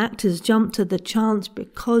big-name actors jumped at the chance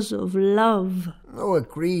because of love? Oh,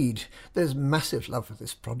 agreed. There's massive love for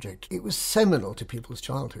this project. It was seminal to people's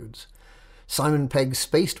childhoods. Simon Pegg's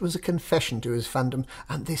Spaced was a confession to his fandom,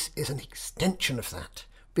 and this is an extension of that,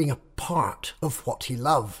 being a part of what he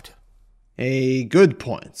loved. A good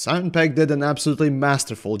point. Simon Pegg did an absolutely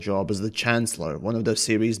masterful job as the Chancellor, one of the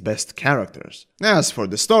series' best characters. As for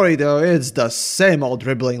the story though, it's the same old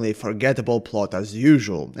dribblingly forgettable plot as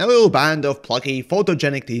usual. A little band of plucky,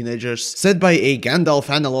 photogenic teenagers set by a Gandalf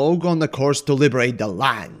analogue on the course to liberate the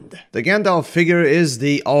land. The Gandalf figure is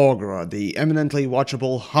the Ogre, the eminently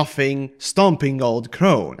watchable, huffing, stomping old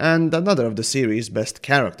crone, and another of the series' best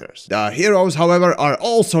characters. The heroes, however, are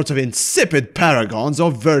all sorts of insipid paragons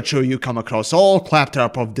of virtue you come across all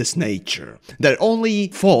claptrap of this nature. Their only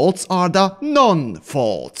faults are the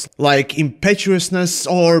non-faults, like impetuousness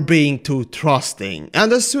or being too trusting,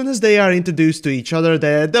 and as soon as they are introduced to each other,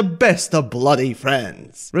 they're the best of bloody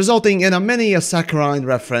friends, resulting in many a saccharine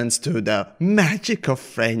reference to the magic of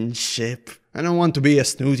friendship. I don't want to be a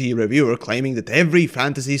snooty reviewer claiming that every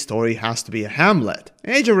fantasy story has to be a Hamlet.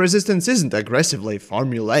 Age of Resistance isn't aggressively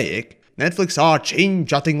formulaic. Netflix are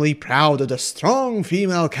chin-juttingly proud of the strong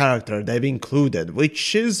female character they've included,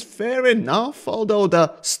 which is fair enough, although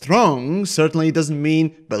the strong certainly doesn't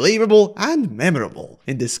mean believable and memorable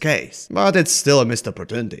in this case. But it's still a missed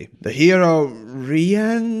opportunity. The hero,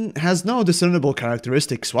 Rian, has no discernible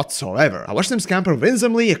characteristics whatsoever. I watched him scamper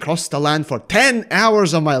winsomely across the land for 10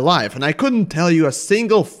 hours of my life, and I couldn't tell you a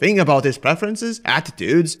single thing about his preferences,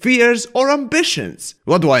 attitudes, fears, or ambitions.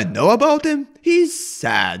 What do I know about him? He's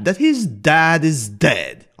sad that his dad is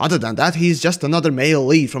dead. Other than that, he's just another male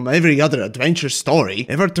lead from every other adventure story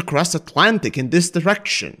ever to cross Atlantic in this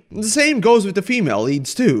direction. The same goes with the female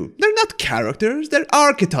leads too. They're not characters, they're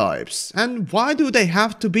archetypes. And why do they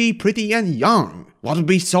have to be pretty and young? What would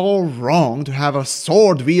be so wrong to have a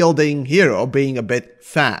sword-wielding hero being a bit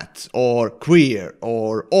fat, or queer,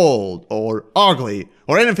 or old, or ugly,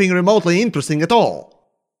 or anything remotely interesting at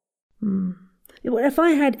all? If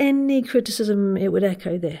I had any criticism, it would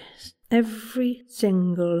echo this. Every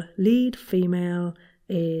single lead female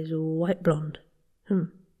is white blonde. I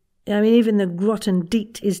mean, even the Groton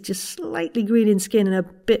Deet is just slightly green in skin and a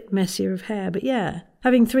bit messier of hair, but yeah.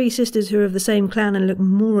 Having three sisters who are of the same clan and look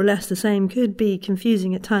more or less the same could be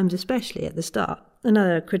confusing at times, especially at the start.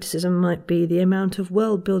 Another criticism might be the amount of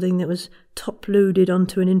world building that was top-loaded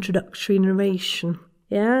onto an introductory narration.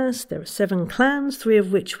 Yes, there are 7 clans, 3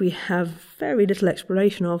 of which we have very little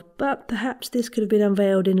exploration of, but perhaps this could have been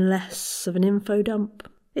unveiled in less of an info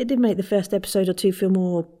dump. It did make the first episode or two feel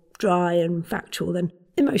more dry and factual than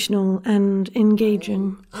emotional and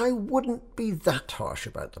engaging. I wouldn't be that harsh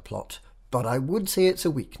about the plot, but I would say it's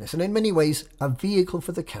a weakness, and in many ways a vehicle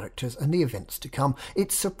for the characters and the events to come.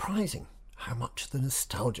 It's surprising how much the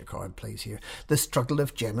nostalgia card plays here. The struggle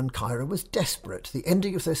of Jem and Kyra was desperate, the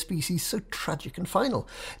ending of their species so tragic and final.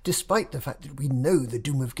 Despite the fact that we know the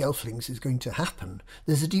doom of Gelflings is going to happen,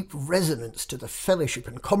 there's a deep resonance to the fellowship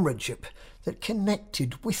and comradeship that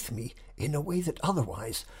connected with me in a way that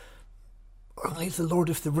otherwise only the Lord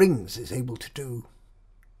of the Rings is able to do.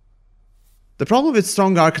 The problem with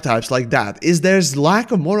strong archetypes like that is there's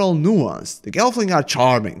lack of moral nuance. The Gelfling are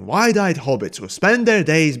charming, wide-eyed hobbits who spend their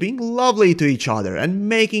days being lovely to each other and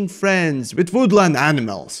making friends with woodland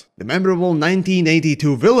animals. The memorable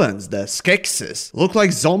 1982 villains, the Skeksis, look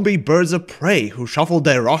like zombie birds of prey who shuffle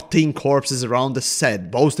their rotting corpses around the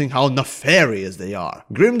set, boasting how nefarious they are.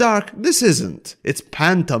 Grimdark, this isn't. It's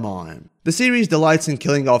pantomime. The series delights in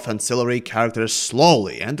killing off ancillary characters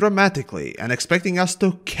slowly and dramatically and expecting us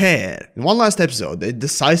to care. In one last episode, the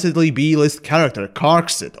decisively B-list character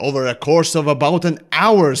carks it over a course of about an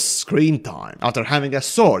hour's screen time after having a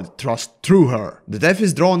sword thrust through her. The death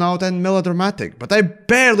is drawn out and melodramatic, but I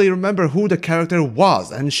barely remember who the character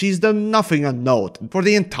was, and she's done nothing on note for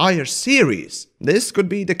the entire series. This could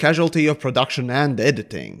be the casualty of production and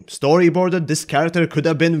editing. Storyboarded, this character could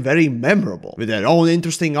have been very memorable, with their own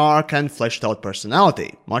interesting arc and fleshed out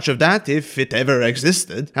personality. Much of that, if it ever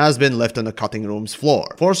existed, has been left on the cutting room's floor,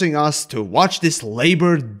 forcing us to watch this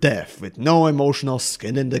labored death with no emotional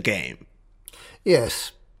skin in the game.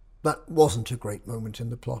 Yes, that wasn't a great moment in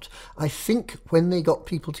the plot. I think when they got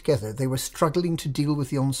people together, they were struggling to deal with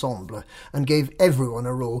the ensemble and gave everyone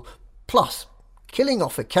a role. Plus, killing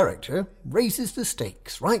off a character raises the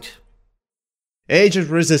stakes, right? Age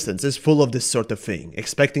of Resistance is full of this sort of thing,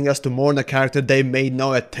 expecting us to mourn a character they made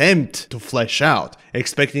no attempt to flesh out,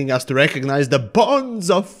 expecting us to recognize the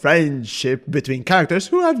bonds of friendship between characters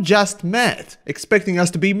who have just met, expecting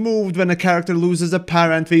us to be moved when a character loses a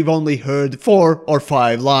parent we've only heard 4 or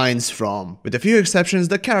 5 lines from. With a few exceptions,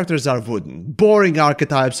 the characters are wooden, boring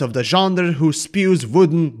archetypes of the genre who spews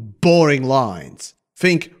wooden, boring lines.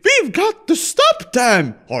 Think, we've got to stop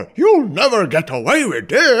them, or you'll never get away with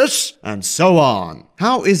this, and so on.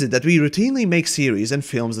 How is it that we routinely make series and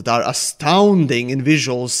films that are astounding in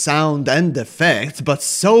visuals, sound, and effects, but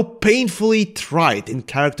so painfully trite in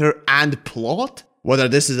character and plot? Whether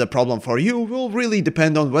this is a problem for you will really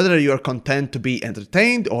depend on whether you are content to be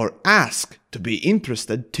entertained or ask to be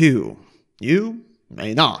interested too. You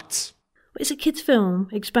may not. It's a kids' film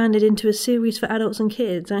expanded into a series for adults and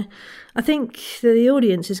kids. I think the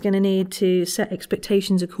audience is going to need to set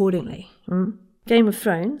expectations accordingly. Game of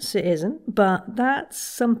Thrones, it isn't, but that's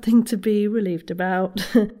something to be relieved about,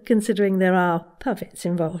 considering there are puppets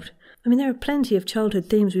involved. I mean, there are plenty of childhood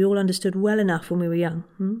themes we all understood well enough when we were young.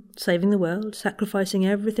 Saving the world, sacrificing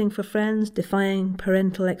everything for friends, defying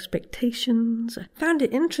parental expectations. I found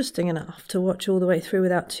it interesting enough to watch all the way through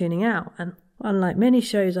without tuning out, and unlike many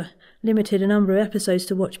shows, I limited a number of episodes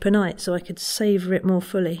to watch per night so I could savour it more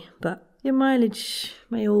fully, but your mileage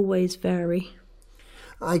may always vary.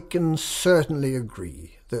 I can certainly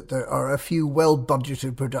agree that there are a few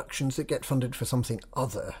well-budgeted productions that get funded for something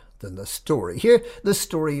other than the story. Here, the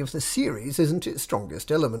story of the series isn't its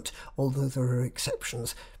strongest element, although there are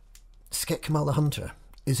exceptions. Skek Kamal the Hunter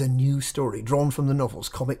is a new story drawn from the novels,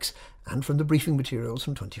 comics, and from the briefing materials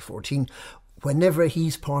from 2014. Whenever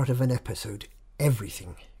he's part of an episode,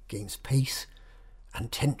 everything gains pace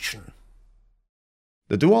and tension.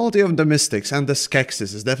 The duality of the Mystics and the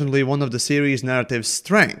Skeksis is definitely one of the series' narrative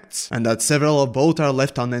strengths, and that several of both are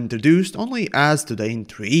left unintroduced only adds to the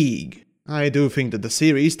intrigue. I do think that the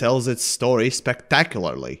series tells its story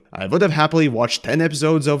spectacularly. I would have happily watched 10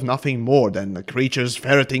 episodes of nothing more than the creatures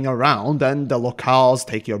ferreting around and the locales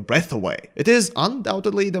take your breath away. It is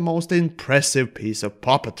undoubtedly the most impressive piece of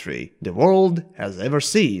puppetry the world has ever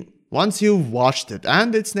seen. Once you've watched it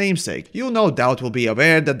and its namesake, you no doubt will be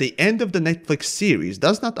aware that the end of the Netflix series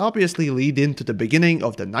does not obviously lead into the beginning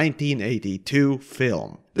of the 1982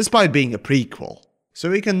 film, despite being a prequel. So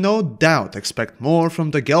we can no doubt expect more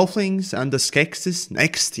from the Gelflings and the Skeksis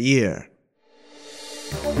next year.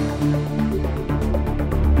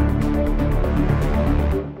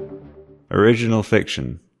 Original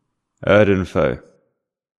fiction. Erden Foe.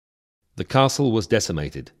 The castle was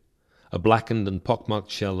decimated, a blackened and pockmarked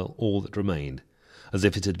shell all that remained, as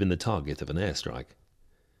if it had been the target of an airstrike.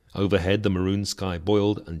 Overhead the maroon sky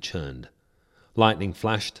boiled and churned. Lightning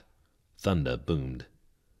flashed, thunder boomed.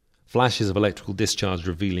 Flashes of electrical discharge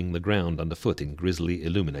revealing the ground underfoot in grisly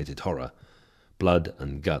illuminated horror, blood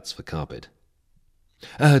and guts for carpet.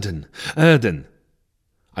 Erden! Erden!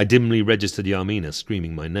 I dimly registered Yarmina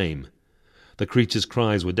screaming my name. The creature's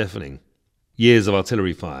cries were deafening. Years of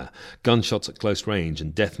artillery fire, gunshots at close range,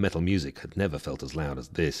 and death metal music had never felt as loud as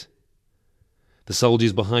this. The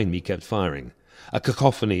soldiers behind me kept firing, a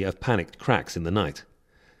cacophony of panicked cracks in the night.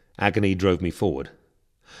 Agony drove me forward.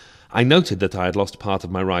 I noted that I had lost part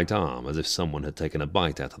of my right arm, as if someone had taken a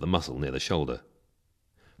bite out of the muscle near the shoulder.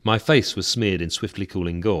 My face was smeared in swiftly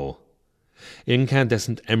cooling gore.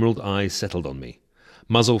 Incandescent emerald eyes settled on me,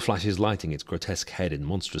 muzzle flashes lighting its grotesque head in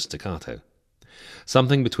monstrous staccato.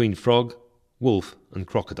 Something between frog, wolf, and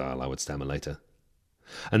crocodile, I would stammer later.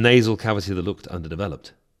 A nasal cavity that looked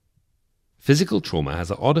underdeveloped. Physical trauma has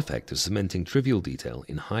the odd effect of cementing trivial detail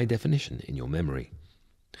in high definition in your memory.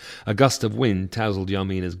 A gust of wind tousled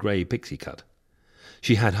Yarmina's grey pixie cut.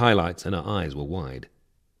 She had highlights and her eyes were wide.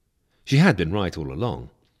 She had been right all along.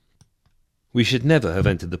 We should never have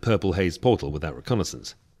entered the purple haze portal without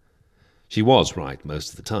reconnaissance. She was right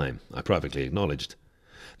most of the time, I privately acknowledged.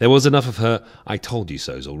 There was enough of her "I told you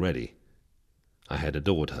so's" already. I had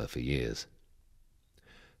adored her for years.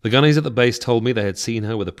 The gunnies at the base told me they had seen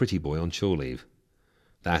her with a pretty boy on shore leave.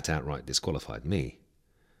 That outright disqualified me.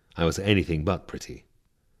 I was anything but pretty.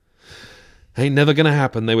 "Ain't never gonna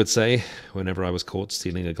happen," they would say, whenever I was caught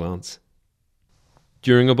stealing a glance.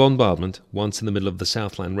 During a bombardment, once in the middle of the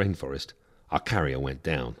Southland rainforest, our carrier went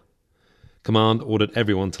down. Command ordered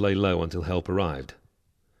everyone to lay low until help arrived.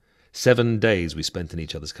 7 days we spent in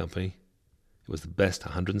each other's company. It was the best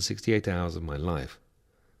 168 hours of my life.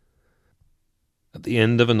 At the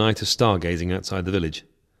end of a night of stargazing outside the village,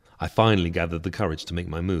 I finally gathered the courage to make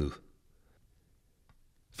my move.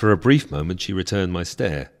 For a brief moment she returned my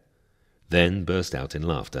stare, then burst out in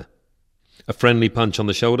laughter. A friendly punch on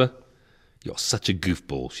the shoulder. "You're such a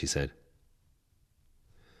goofball," she said.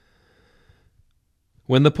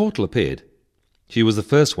 When the portal appeared, she was the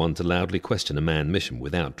first one to loudly question a manned mission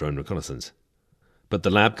without drone reconnaissance. But the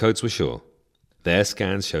lab coats were sure. Their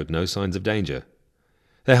scans showed no signs of danger.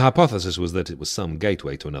 Their hypothesis was that it was some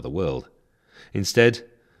gateway to another world. Instead,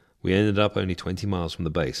 we ended up only 20 miles from the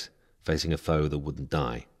base, facing a foe that wouldn't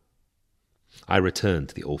die. I returned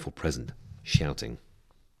to the awful present, shouting.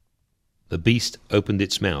 The beast opened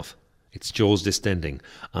its mouth, its jaws distending,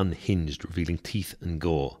 unhinged, revealing teeth and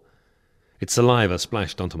gore. Its saliva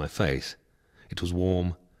splashed onto my face. It was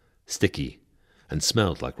warm, sticky, and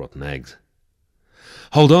smelled like rotten eggs.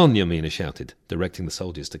 "Hold on!" Yamina shouted, directing the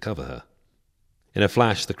soldiers to cover her. In a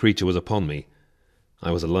flash, the creature was upon me. I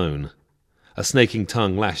was alone. A snaking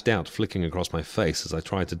tongue lashed out, flicking across my face as I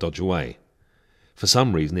tried to dodge away. For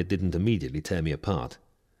some reason, it didn't immediately tear me apart.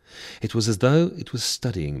 It was as though it was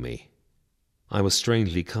studying me. I was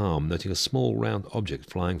strangely calm, noting a small round object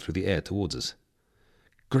flying through the air towards us.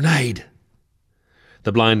 "Grenade!"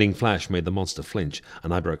 The blinding flash made the monster flinch,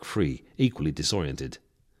 and I broke free, equally disoriented.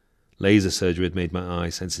 Laser surgery had made my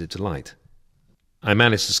eyes sensitive to light. I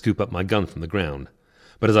managed to scoop up my gun from the ground,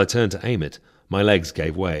 but as I turned to aim it, my legs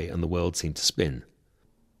gave way and the world seemed to spin.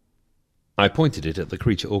 I pointed it at the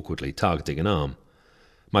creature awkwardly, targeting an arm.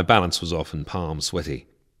 My balance was off and palms sweaty,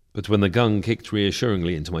 but when the gun kicked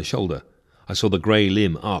reassuringly into my shoulder, I saw the grey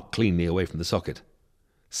limb arc cleanly away from the socket.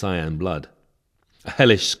 Cyan blood. A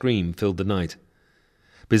hellish scream filled the night.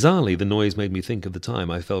 Bizarrely, the noise made me think of the time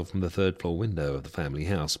I fell from the third-floor window of the family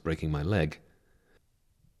house, breaking my leg.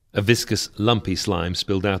 A viscous, lumpy slime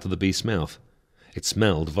spilled out of the beast's mouth. It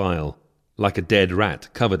smelled vile, like a dead rat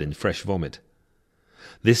covered in fresh vomit.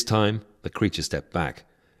 This time, the creature stepped back,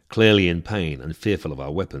 clearly in pain and fearful of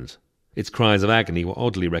our weapons. Its cries of agony were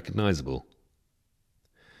oddly recognizable.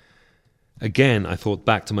 Again, I thought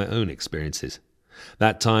back to my own experiences.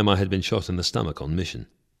 That time I had been shot in the stomach on mission,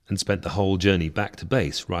 and spent the whole journey back to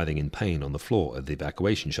base writhing in pain on the floor of the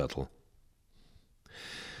evacuation shuttle.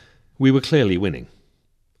 We were clearly winning.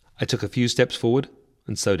 I took a few steps forward,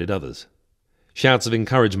 and so did others. Shouts of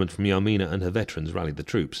encouragement from Yamina and her veterans rallied the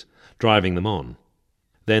troops, driving them on.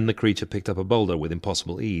 Then the creature picked up a boulder with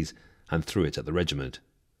impossible ease and threw it at the regiment.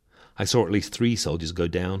 I saw at least 3 soldiers go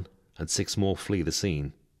down and 6 more flee the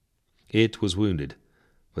scene. It was wounded,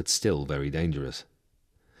 but still very dangerous.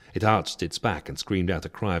 It arched its back and screamed out a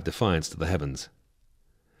cry of defiance to the heavens.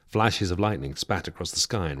 Flashes of lightning spat across the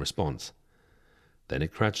sky in response. Then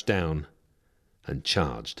it crouched down and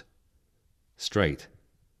charged, straight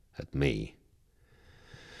at me.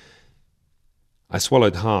 I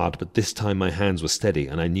swallowed hard, but this time my hands were steady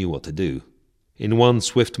and I knew what to do. In one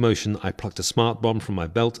swift motion, I plucked a smart bomb from my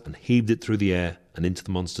belt and heaved it through the air and into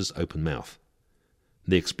the monster's open mouth.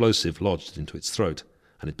 The explosive lodged into its throat,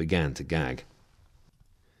 and it began to gag.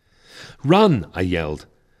 "Run!" I yelled,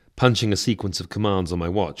 punching a sequence of commands on my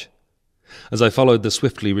watch. As I followed the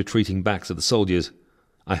swiftly retreating backs of the soldiers,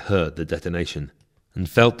 I heard the detonation, and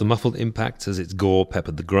felt the muffled impacts as its gore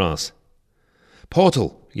peppered the grass.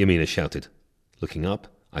 "Portal!" Yamina shouted. Looking up,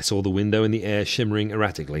 I saw the window in the air shimmering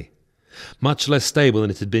erratically, much less stable than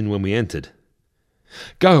it had been when we entered.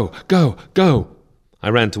 "Go! Go! Go!" I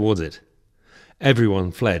ran towards it.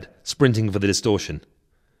 Everyone fled, sprinting for the distortion.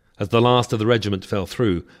 As the last of the regiment fell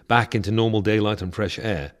through, back into normal daylight and fresh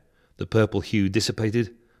air, the purple hue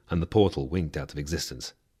dissipated and the portal winked out of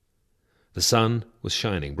existence. The sun was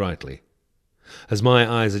shining brightly. As my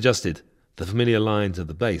eyes adjusted, the familiar lines of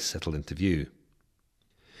the base settled into view.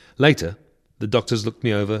 Later, the doctors looked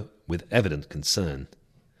me over with evident concern.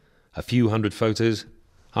 A few hundred photos,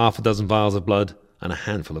 6 vials of blood, and a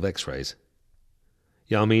handful of x-rays.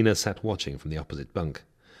 Yamina sat watching from the opposite bunk,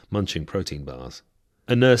 munching protein bars.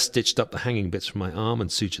 A nurse stitched up the hanging bits from my arm and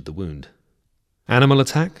sutured the wound. "Animal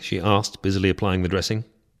attack?" she asked, busily applying the dressing.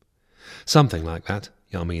 "Something like that,"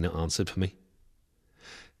 Yamina answered for me.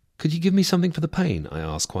 "Could you give me something for the pain?" I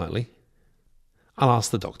asked quietly. "I'll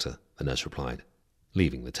ask the doctor," the nurse replied,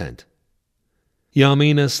 leaving the tent.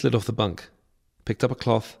 Yamina slid off the bunk, picked up a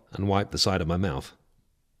cloth and wiped the side of my mouth.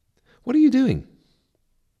 "What are you doing?"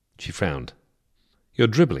 She frowned. "You're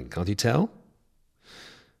dribbling, can't you tell?"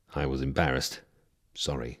 I was embarrassed.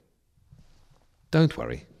 "Sorry." "Don't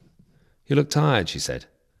worry. You look tired," she said.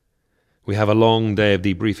 "We have a long day of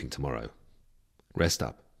debriefing tomorrow. Rest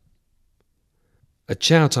up." At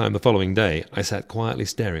chow time the following day, I sat quietly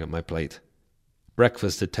staring at my plate.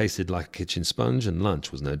 Breakfast had tasted like a kitchen sponge, and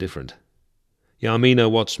lunch was no different. Yamina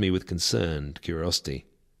watched me with concerned curiosity,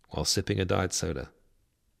 while sipping a diet soda.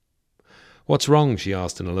 "What's wrong?" she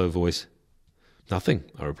asked in a low voice. "Nothing,"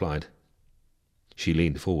 I replied. She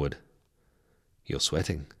leaned forward. "You're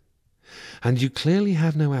sweating. And you clearly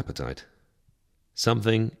have no appetite.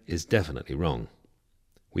 Something is definitely wrong."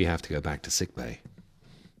 We have to go back to sickbay.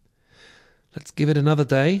 Let's give it another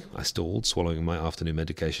day, I stalled, swallowing my afternoon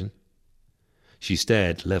medication. She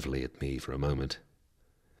stared levelly at me for a moment.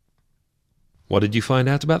 What did you find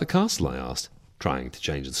out about the castle? I asked, trying to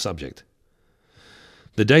change the subject.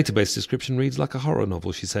 The database description reads like a horror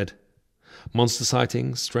novel, she said. Monster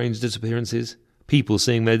sightings, strange disappearances, people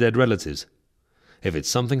seeing their dead relatives. If it's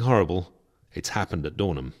something horrible, it's happened at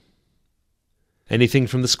Dornham. Anything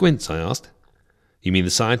from the Squints? I asked. You mean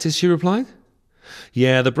the scientists? She replied.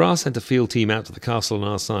 Yeah, the brass sent a field team out to the castle on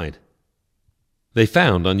our side. They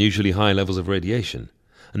found unusually high levels of radiation,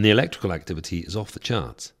 and the electrical activity is off the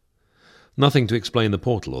charts. Nothing to explain the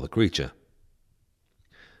portal or the creature.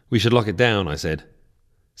 We should lock it down, I said.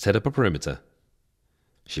 Set up a perimeter.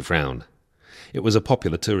 She frowned. It was a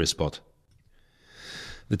popular tourist spot.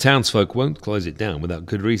 The townsfolk won't close it down without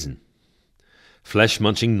good reason.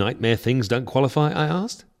 Flesh-munching nightmare things don't qualify, I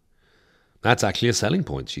asked. That's actually a selling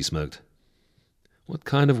point, she smirked. What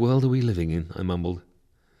kind of world are we living in? I mumbled.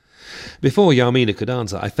 Before Yarmina could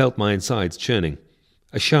answer, I felt my insides churning,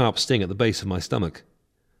 a sharp sting at the base of my stomach.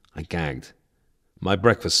 I gagged. My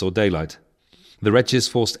breakfast saw daylight. The wretches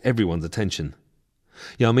forced everyone's attention.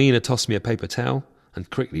 Yarmina tossed me a paper towel and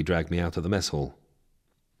quickly dragged me out of the mess hall.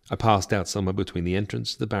 I passed out somewhere between the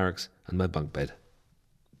entrance to the barracks and my bunk bed.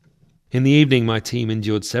 In the evening, my team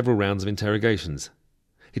endured several rounds of interrogations.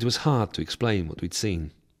 It was hard to explain what we'd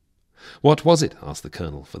seen. What was it? Asked the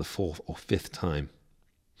colonel for the 4th or 5th time.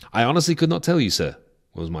 I honestly could not tell you, sir,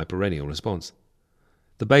 was my perennial response.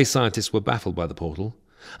 The base scientists were baffled by the portal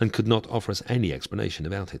and could not offer us any explanation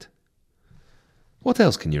about it. What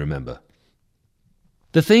else can you remember?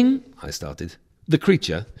 The thing, I started, the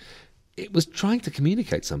creature, it was trying to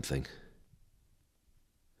communicate something.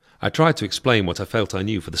 I tried to explain what I felt I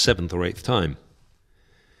knew for the 7th or 8th time.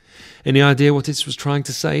 Any idea what it was trying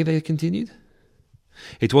to say? They continued.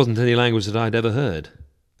 It wasn't any language that I'd ever heard.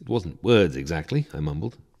 It wasn't words exactly, I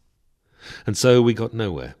mumbled. And so we got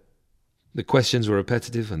nowhere. The questions were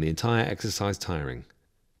repetitive and the entire exercise tiring.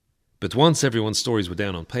 But once everyone's stories were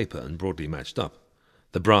down on paper and broadly matched up,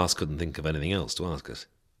 the brass couldn't think of anything else to ask us.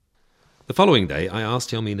 The following day, I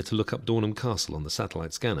asked Yarmina to look up Dornham Castle on the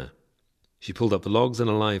satellite scanner. She pulled up the logs and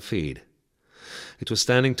a live feed. It was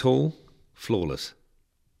standing tall, flawless.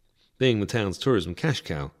 Being the town's tourism cash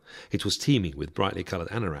cow, it was teeming with brightly coloured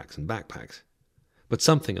anoraks and backpacks. But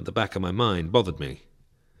something at the back of my mind bothered me.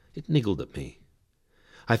 It niggled at me.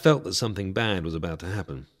 I felt that something bad was about to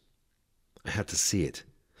happen. I had to see it,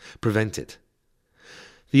 prevent it.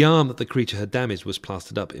 The arm that the creature had damaged was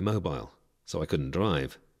plastered up immobile, so I couldn't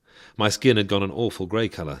drive. My skin had gone an awful grey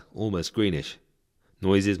colour, almost greenish.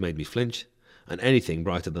 Noises made me flinch, and anything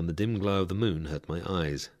brighter than the dim glow of the moon hurt my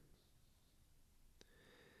eyes.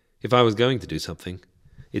 If I was going to do something,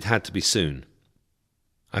 it had to be soon.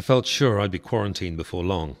 I felt sure I'd be quarantined before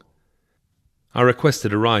long. I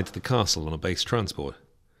requested a ride to the castle on a base transport.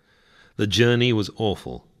 The journey was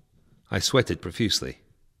awful. I sweated profusely.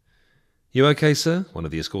 You okay, sir? One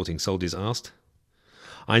of the escorting soldiers asked.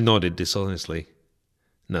 I nodded dishonestly.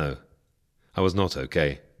 No, I was not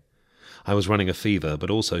okay. I was running a fever, but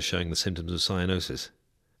also showing the symptoms of cyanosis.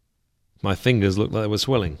 My fingers looked like they were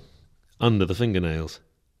swelling, under the fingernails.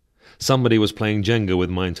 Somebody was playing Jenga with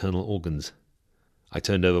my internal organs. I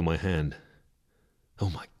turned over my hand. Oh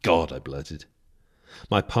my God, I blurted.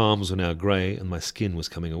 My palms were now grey and my skin was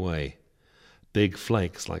coming away. Big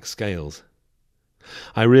flakes like scales.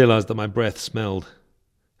 I realized that my breath smelled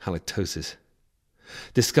halitosis.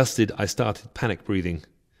 Disgusted, I started panic breathing.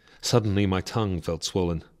 Suddenly my tongue felt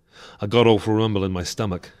swollen. A god-awful rumble in my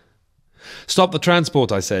stomach. Stop the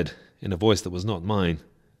transport, I said, in a voice that was not mine.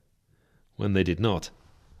 When they did not,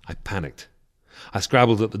 I panicked. I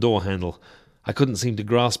scrabbled at the door handle. I couldn't seem to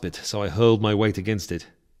grasp it, so I hurled my weight against it.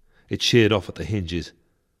 It sheared off at the hinges.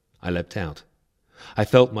 I leapt out. I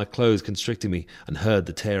felt my clothes constricting me and heard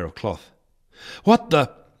the tear of cloth. What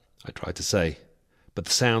the? I tried to say, but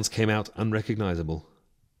the sounds came out unrecognizable.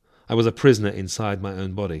 I was a prisoner inside my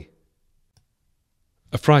own body.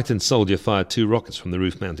 A frightened soldier fired 2 rockets from the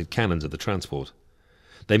roof-mounted cannons of the transport.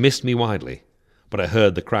 They missed me widely, but I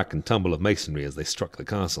heard the crack and tumble of masonry as they struck the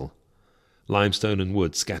castle. Limestone and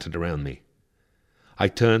wood scattered around me. I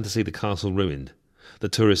turned to see the castle ruined, the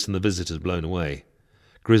tourists and the visitors blown away.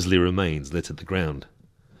 Grisly remains littered the ground.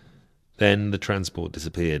 Then the transport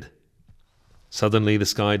disappeared. Suddenly the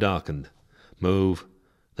sky darkened, mauve,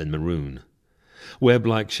 then maroon.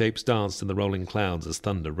 Web-like shapes danced in the rolling clouds as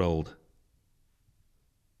thunder rolled.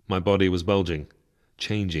 My body was bulging,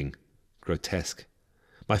 changing, grotesque.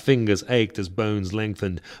 My fingers ached as bones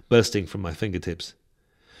lengthened, bursting from my fingertips.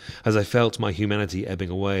 As I felt my humanity ebbing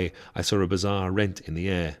away, I saw a bizarre rent in the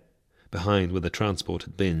air, behind where the transport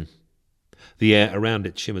had been. The air around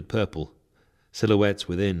it shimmered purple, silhouettes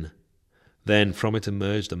within. Then from it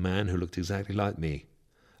emerged a man who looked exactly like me,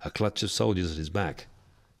 a clutch of soldiers at his back,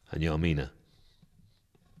 and Yarmina.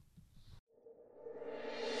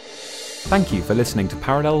 Thank you for listening to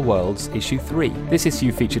Parallel Worlds Issue 3. This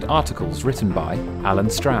issue featured articles written by Alan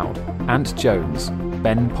Stroud, Ant Jones,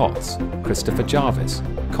 Ben Potts, Christopher Jarvis,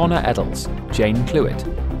 Connor Eddles, Jane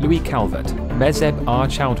Cluitt, Louis Calvert, Mezeb R.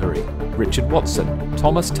 Chowdhury, Richard Watson,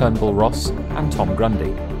 Thomas Turnbull Ross, and Tom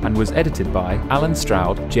Grundy, and was edited by Alan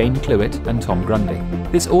Stroud, Jane Cluitt, and Tom Grundy.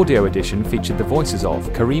 This audio edition featured the voices of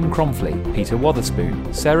Kareem Cromfley, Peter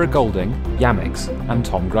Wotherspoon, Sarah Golding, Yamix, and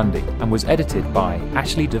Tom Grundy, and was edited by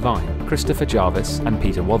Ashley Devine, Christopher Jarvis, and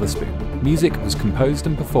Peter Wotherspoon. Music was composed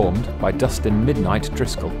and performed by Dustin Midnight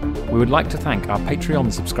Driscoll. We would like to thank our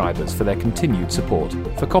Patreon subscribers for their continued support.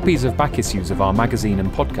 For copies of back issues of our magazine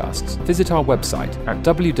and podcasts, visit our website at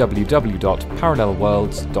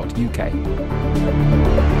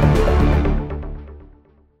www.parallelworlds.uk.